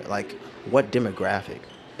and more. Like, what demographic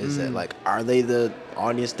is it? Like, are they the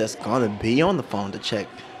audience that's gonna be on the phone to check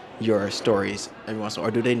your stories every once in a while,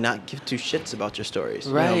 or do they not give two shits about your stories?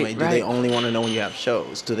 Right, you know what I mean? Do they only want to know when you have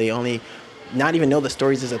shows? Do they only not even know the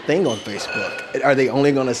stories is a thing on Facebook? Are they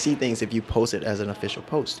only going to see things if you post it as an official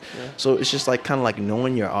post? So it's just like kind of like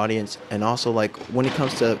knowing your audience, and also like when it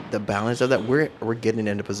comes to the balance of that, we're getting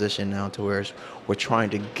into position now to where we're trying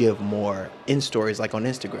to give more in stories like on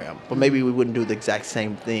Instagram, but maybe we wouldn't do the exact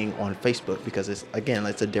same thing on Facebook because it's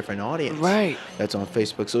a different audience that's on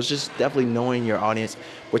Facebook. So it's just definitely knowing your audience.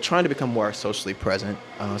 We're trying to become more socially present.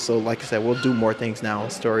 So like I said, we'll do more things now,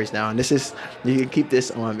 stories now, and this is, you can keep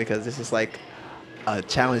this on because this is like a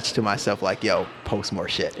challenge to myself, like, yo, post more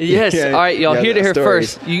shit. Yes. All right, y'all hear to hear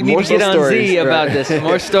stories. first. You need to get on stories, Z about this.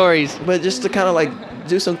 More stories. But just to kind of like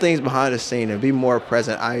do some things behind the scene and be more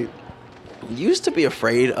present. I used to be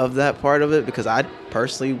afraid of that part of it because I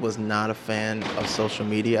personally was not a fan of social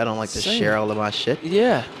media. I don't like to share all of my shit.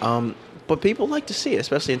 Yeah. But people like to see it,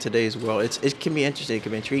 especially in today's world. It can be interesting, it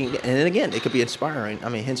can be intriguing, and then again, it could be inspiring. I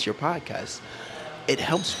mean, hence your podcast. It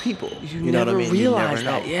helps people. You know what I mean? Realize you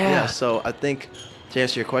never know. that. Yeah. So I think to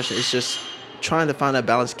answer your question, it's just trying to find that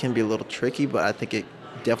balance can be a little tricky, but I think it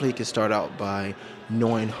definitely can start out by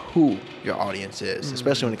knowing who your audience is,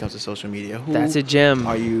 especially when it comes to social media. Who That's a gem.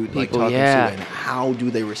 are you like People, talking yeah. to, and how do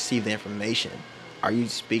they receive the information? Are you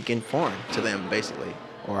speaking foreign to them, basically,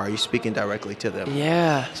 or are you speaking directly to them?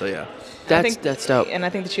 Yeah. So yeah. That's dope. And I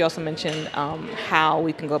think that she also mentioned how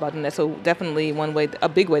we can go about doing that. So definitely one way, a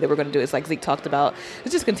big way that we're going to do is like Zeke talked about,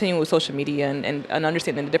 is just continuing with social media and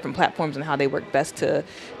understanding the different platforms and how they work best to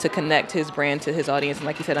connect his brand to his audience. And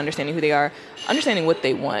like you said, understanding who they are, understanding what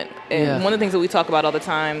they want. And one of the things that we talk about all the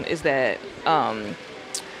time is that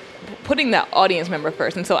putting that audience member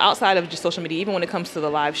first. And so outside of just social media, even when it comes to the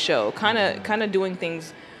live show, kind of doing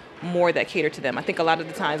things more that cater to them. I think a lot of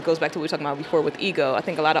the times goes back to what we were talking about before with ego. I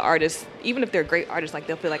think a lot of artists, even if they're great artists, like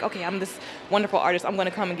they'll feel like, okay, I'm this wonderful artist, I'm going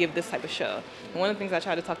to come and give this type of show. And one of the things I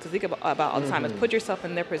try to talk to Zeke about all the time is put yourself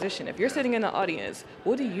in their position. If you're sitting in the audience,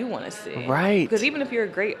 what do you want to see? Right. Because even if you're a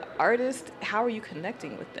great artist, how are you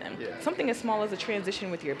connecting with them? Something as small as a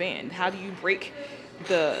transition with your band. How do you break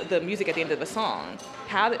the music at the end of a song?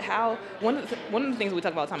 One of the things we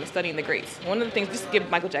talk about all the time is studying the greats. One of the things, just to give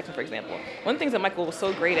Michael Jackson, for example, one of the things that Michael was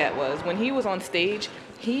so great at was when he was on stage,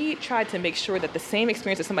 he tried to make sure that the same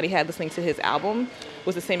experience that somebody had listening to his album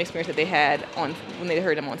was the same experience that they had when they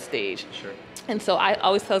heard him on stage. Sure. And so I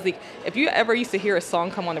always tell Zeke, if you ever used to hear a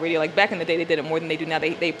song come on the radio, like back in the day they did it more than they do now,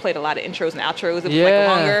 they played a lot of intros and outros, it was like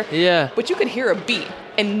longer. Yeah. But you could hear a beat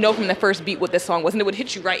and know from the first beat what this song was, and it would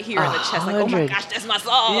hit you right here in the chest, like, oh my gosh, that's my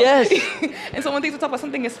song. Yes. And so when things we talk about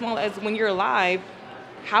something as small as when you're live,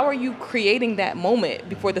 how are you creating that moment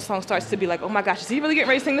before the song starts to be like, oh my gosh, is he really getting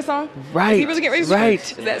ready to sing the song? Right. Is he really getting ready to Right.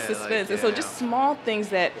 Is that suspense? And so just small things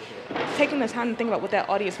that, taking the time to think about what that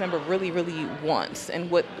audience member really, really wants and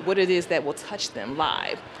what it is that will touch them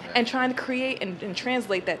live. And trying to create and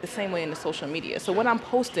translate that the same way into social media. So when I'm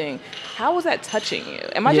posting, how is that touching you?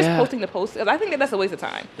 Am I just posting to post? Because I think that's a waste of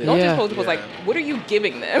time. Don't just post to post. Like, what are you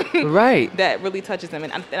giving them Right. that really touches them?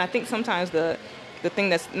 And I think sometimes the thing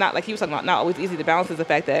that's not, like he was talking about, not always easy to balance is the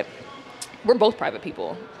fact that we're both private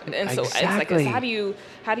people. And so it's like, how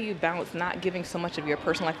do you balance not giving so much of your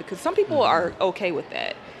personal life? Because some people are okay with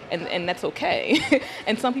that. And that's okay.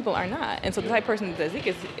 And some people are not. And so the type of person that Zeke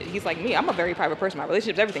is, he's like me. I'm a very private person. My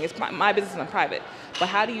relationships, everything. It's my business and I'm private. But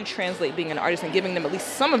how do you translate being an artist and giving them at least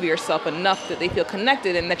some of yourself enough that they feel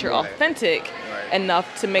connected and that you're authentic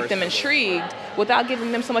enough to make them intrigued without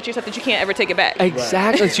giving them so much of yourself that you can't ever take it back?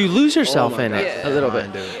 Exactly. So you lose yourself in it a little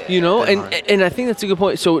bit. You know, and I think that's a good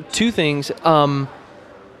point. So two things.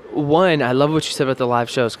 One, I love what you said about the live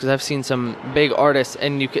shows because I've seen some big artists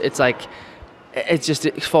and it's like,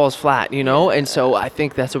 it falls flat, you know? And so I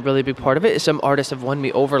think that's a really big part of it. Some artists have won me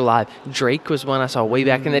over live. Drake was one I saw way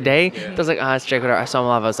back in the day. I was like, it's Drake. I saw him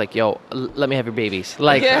live. I was like, yo, let me have your babies.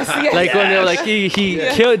 Like, when they were like, he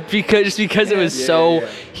killed because it was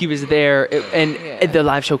he was there. And the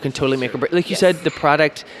live show can totally make or break. Like you said, the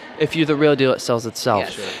product, if you're the real deal, it sells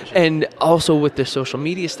itself. Yes. And also with the social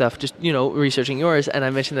media stuff, just, you know, researching yours, and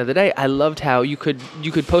I mentioned the other day, I loved how you could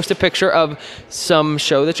post a picture of some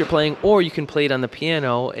show that you're playing, or you can play it on the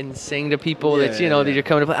piano and sing to people that you're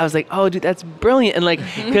coming to play. I was like, oh, dude, that's brilliant. And like,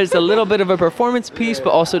 because a little bit of a performance piece,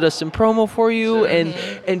 but also does some promo for you.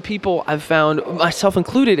 And people, I've found, myself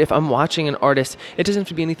included, if I'm watching an artist, it doesn't have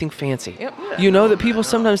to be anything fancy. You know, that people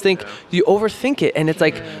sometimes think you overthink it, and it's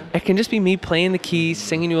like, it can just be me playing the keys,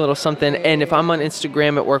 singing you a little something, and if I'm on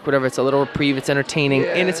Instagram at work, whatever, it's a little reprieve, it's entertaining,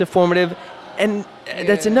 and it's informative, and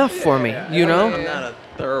that's enough for me, you know? I'm not a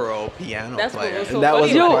thorough piano player. What was so and that funny.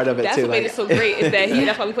 was a part of it that's too. What made it so great is that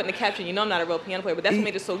that's why we put in the caption, you know I'm not a real piano player, but that's what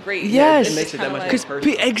made it so great. Yes. It makes it that much Because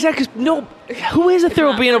personal. exactly, no, who is a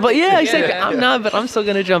thorough piano player? Yeah, exactly. I'm not, but I'm still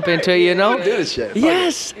gonna jump into it, you know? Do this shit.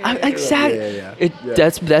 Yes, exactly.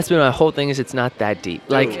 That's been my whole thing. Is it's not that deep.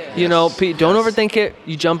 Like you know, don't overthink it.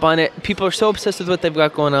 You jump on it. People are so obsessed with what they've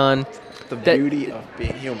got going on. The beauty of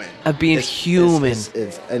being human.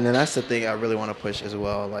 And then that's the thing I really want to push as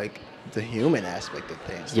well, like the human aspect of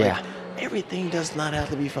things. Yeah. Like, everything does not have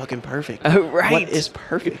to be fucking perfect. Right. What is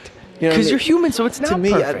perfect? Because you're human, so it's not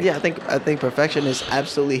perfect. I think perfection is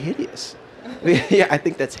absolutely hideous. Yeah, I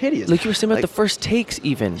think that's hideous. Like you were saying about the first takes,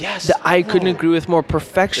 even. Yes. I couldn't agree with more.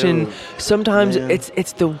 Perfection. Dude. Sometimes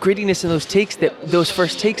it's the grittiness in those takes those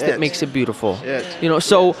first takes that makes it beautiful. Yes. You know.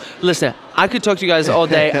 So listen, I could talk to you guys all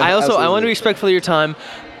day. I want to be respectful of your time.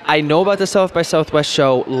 I know about the South by Southwest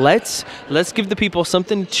show. Let's give the people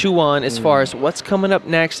something to chew on as far as what's coming up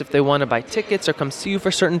next. If they want to buy tickets or come see you for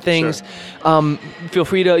certain things, feel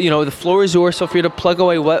free to, the floor is yours. Feel free to plug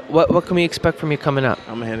away. What can we expect from you coming up?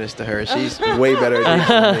 I'm gonna hand this to her. She's way better at this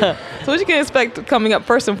than me. So what you can expect coming up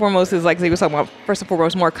first and foremost is, like he was talking about, first and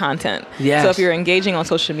foremost, more content. Yes. So if you're engaging on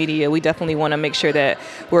social media, we definitely want to make sure that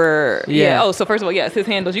we're Oh, so first of all, yes, his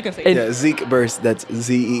handles. You can say Yeah, Zeke Burst. That's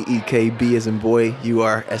ZEEKB as in boy,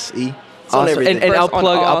 URSE. It's on Awesome. everything. And I'll First on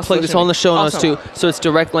plug all this social all in the show notes media. too. So it's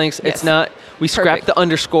direct links. Yes. It's not. We scrapped Perfect. the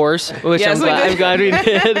underscores, which Yes, we did. I'm glad we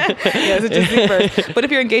did. Yes, it's just Zeke Burst. But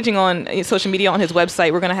if you're engaging on social media on his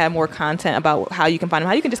website, we're going to have more content about how you can find him,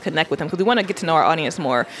 how you can just connect with him, because we want to get to know our audience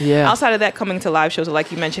more. Yeah. Outside of that, coming to live shows,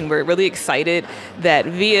 like you mentioned, we're really excited that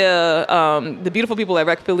via the beautiful people at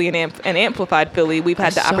Rec Philly and Amplified Philly, we've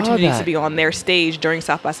had the saw opportunity that. to be on their stage during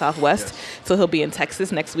South by Southwest. So he'll be in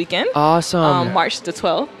Texas next weekend. Awesome. March the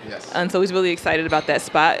 12th. Yes. And so he's really excited about that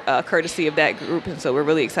spot, courtesy of that group. And so we're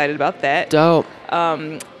really excited about that. Dope.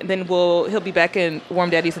 Then he'll be back in Warm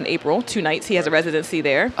Daddies in April, 2 nights. He has a residency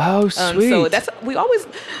there. Oh, sweet. So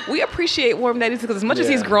we appreciate Warm Daddies, because as much as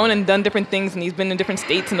he's Yeah. grown and done different things and he's been in different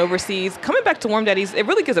states and overseas, coming back to Warm Daddies, it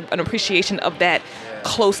really gives an appreciation of that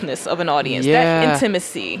closeness of an audience, Yeah. that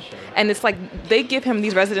intimacy. And it's like they give him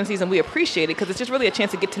these residencies and we appreciate it, because it's just really a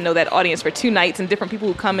chance to get to know that audience for 2 nights and different people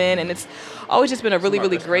who come in, and it's always just been a really,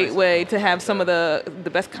 really great way to have some of the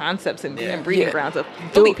best concepts and breeding Yeah. grounds of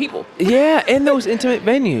Philly people. Yeah, and those intimate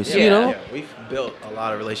venues, you Yeah. know. Yeah, we've built a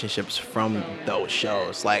lot of relationships from those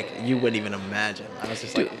shows. Like, you wouldn't even imagine. I was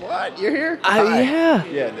just like, what? You're here? Hi. Yeah,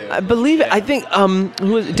 Yeah, dude. I believe it. I think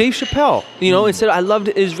who was it? Dave Chappelle. You know, I loved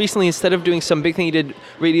it recently. Instead of doing some big thing, he did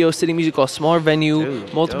Radio City Music Hall, smaller venue,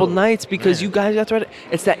 Dude, multiple dope. nights, because Man. you guys got to write it.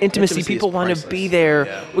 It's that intimacy. Intimacy People is want to priceless. be there.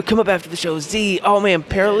 Yeah. We come up after the show. Z, oh man,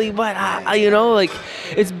 Paralee, what? You know, like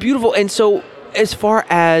it's beautiful. And so, as far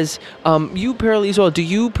as you, Paralee, as well, do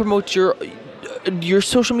you promote your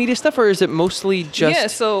social media stuff, or is it mostly just? Yeah,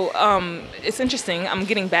 so it's interesting. I'm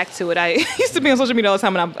getting back to it. I used to be on social media all the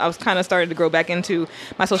time, and I was kind of starting to grow back into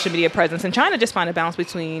my social media presence and trying to just find a balance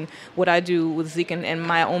between what I do with Zeke and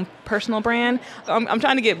my own personal brand. I'm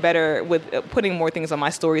trying to get better with putting more things on my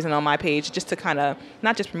stories and on my page, just to kind of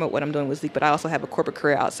not just promote what I'm doing with Zeke, but I also have a corporate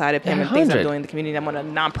career outside of him and things I'm 100. doing in the community. I'm on a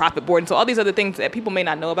nonprofit board, and so all these other things that people may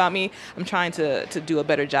not know about me, I'm trying to do a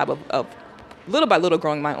better job of little by little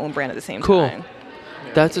growing my own brand at the same Cool. time.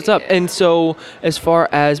 That's what's up. And so, as far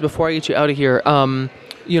as before I get you out of here,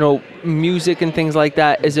 you know, music and things like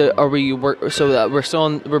that. Are we we're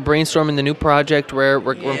brainstorming the new project where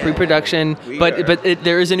we're in pre-production, but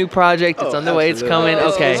there is a new project. It's on the way. It's coming.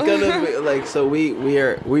 Oh, Okay. It's gonna be like, so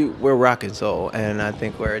we're rocking soul, and I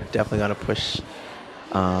think we're definitely gonna push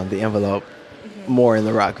the envelope more in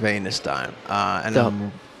the rock vein this time. And Dope.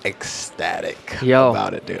 I'm ecstatic Yo.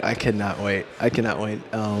 about it, dude. I cannot wait.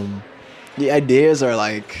 The ideas are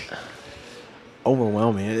like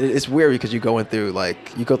overwhelming. It's weird because you go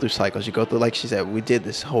through cycles. You go through, like she said, we did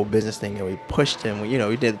this whole business thing and we pushed and we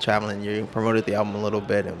did the traveling. You promoted the album a little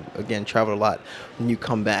bit and again traveled a lot. And you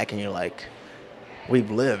come back and you're like, we've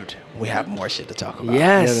lived. We have more shit to talk about.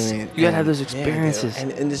 Yes. You know what I mean? You gotta have And- those yeah, dude. experiences.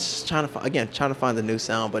 and it's just trying to find the new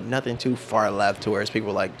sound, but nothing too far left to where people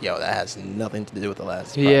are like, yo, that has nothing to do with the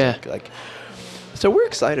last project. Yeah. Like, so we're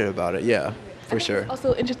excited about it. Yeah. For sure.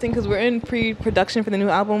 Also interesting because we're in pre-production for the new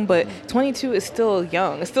album, but 22 is still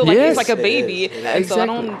young. It's still like Yes, it's like a it baby. is. And so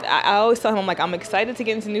Exactly. I always tell him, I'm excited to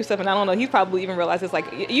get into new stuff, and I don't know. He's probably even realized it's like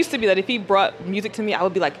it used to be that if he brought music to me, I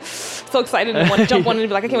would be like so excited and want to jump on it and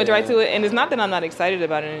be like, I can't wait to write to it. And it's not that I'm not excited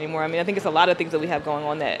about it anymore. I mean, I think it's a lot of things that we have going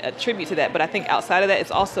on that attribute to that. But I think outside of that,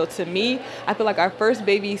 it's also, to me, I feel like our first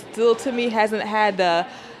baby still to me hasn't had the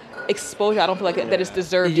exposure. I don't feel like that it's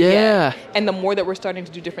deserved Yeah. yet. And the more that we're starting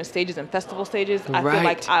to do different stages and festival stages, I feel like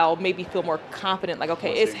Right. I'll maybe feel more confident, like,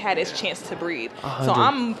 okay, it's had its chance to breathe. So 100.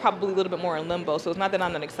 I'm probably a little bit more in limbo. So it's not that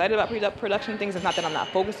I'm not excited about production things. It's not that I'm not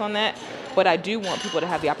focused on that. But I do want people to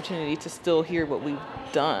have the opportunity to still hear what we've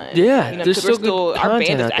done. Yeah, there's because still good our band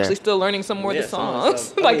content is out there. actually still learning some more of Yeah, the some of the songs.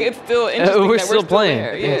 stuff. Like, I mean, it's still interesting we're that still we're playing.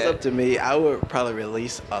 there. If it was Yeah. up to me, I would probably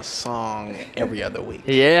release a song every other week.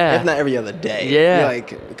 Yeah. If not every other day. Yeah.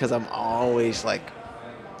 Like, because I'm always like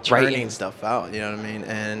churning Writing. stuff out, you know what I mean?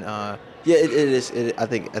 And yeah, it is. I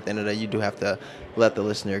think at the end of the day, you do have to let the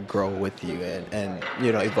listener grow with you and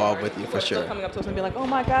evolve with you for People are still sure. coming up to us and be like, oh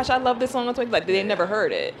my gosh, I love this song. Like, they never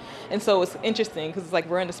heard it. And so it's interesting because it's like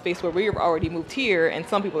we're in a space where we've already moved here and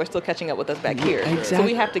some people are still catching up with us back here. So Exactly.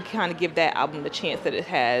 we have to kind of give that album the chance that it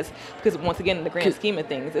has, because once again, in the grand scheme of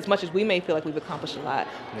things, as much as we may feel like we've accomplished a lot,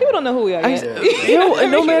 people don't know who we are yet. You know,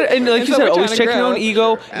 and no matter, and like And you so said, we're always trying to check your grow. own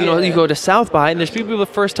ego. You know, you go to South by, and there's people the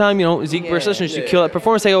first first time, you know, Zeke versus Sessions, you kill that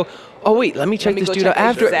performance. They go, oh wait, let me check this go dude check out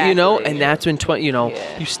after, you know, exactly. and that's when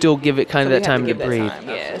you still give it kind of that time to breathe.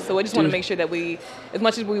 Yeah. So I just want to make sure that we, as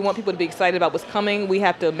much as we want people to be excited about what's coming, we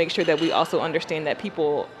have to make sure that we also understand that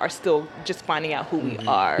people are still just finding out who we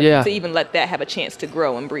are. Yeah. To even let that have a chance to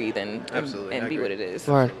grow and breathe and Absolutely, be what it is.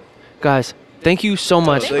 All right. Guys, thank you so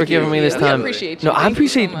much for giving me this We time. appreciate you. No, I Thank you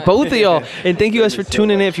so appreciate much. both of y'all. And thank you guys for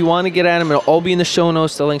tuning in. If you want to get at him, it'll all be in the show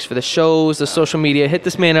notes, the links for the shows, the social media. Hit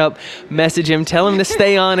this man up, message him, tell him to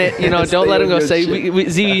stay on it. You know, don't let him go on say, good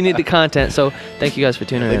Z, you need the content. So thank you guys for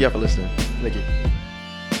tuning Thank in. y'all for listening. Thank you.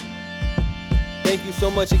 Thank you so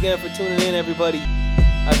much again for tuning in, everybody.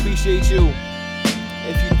 I appreciate you.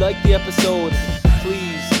 If you like the episode,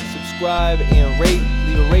 please subscribe and rate,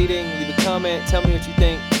 leave a rating, leave a comment, tell me what you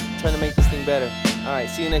think. I'm trying to make this thing better. All right,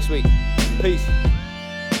 see you next week. Peace.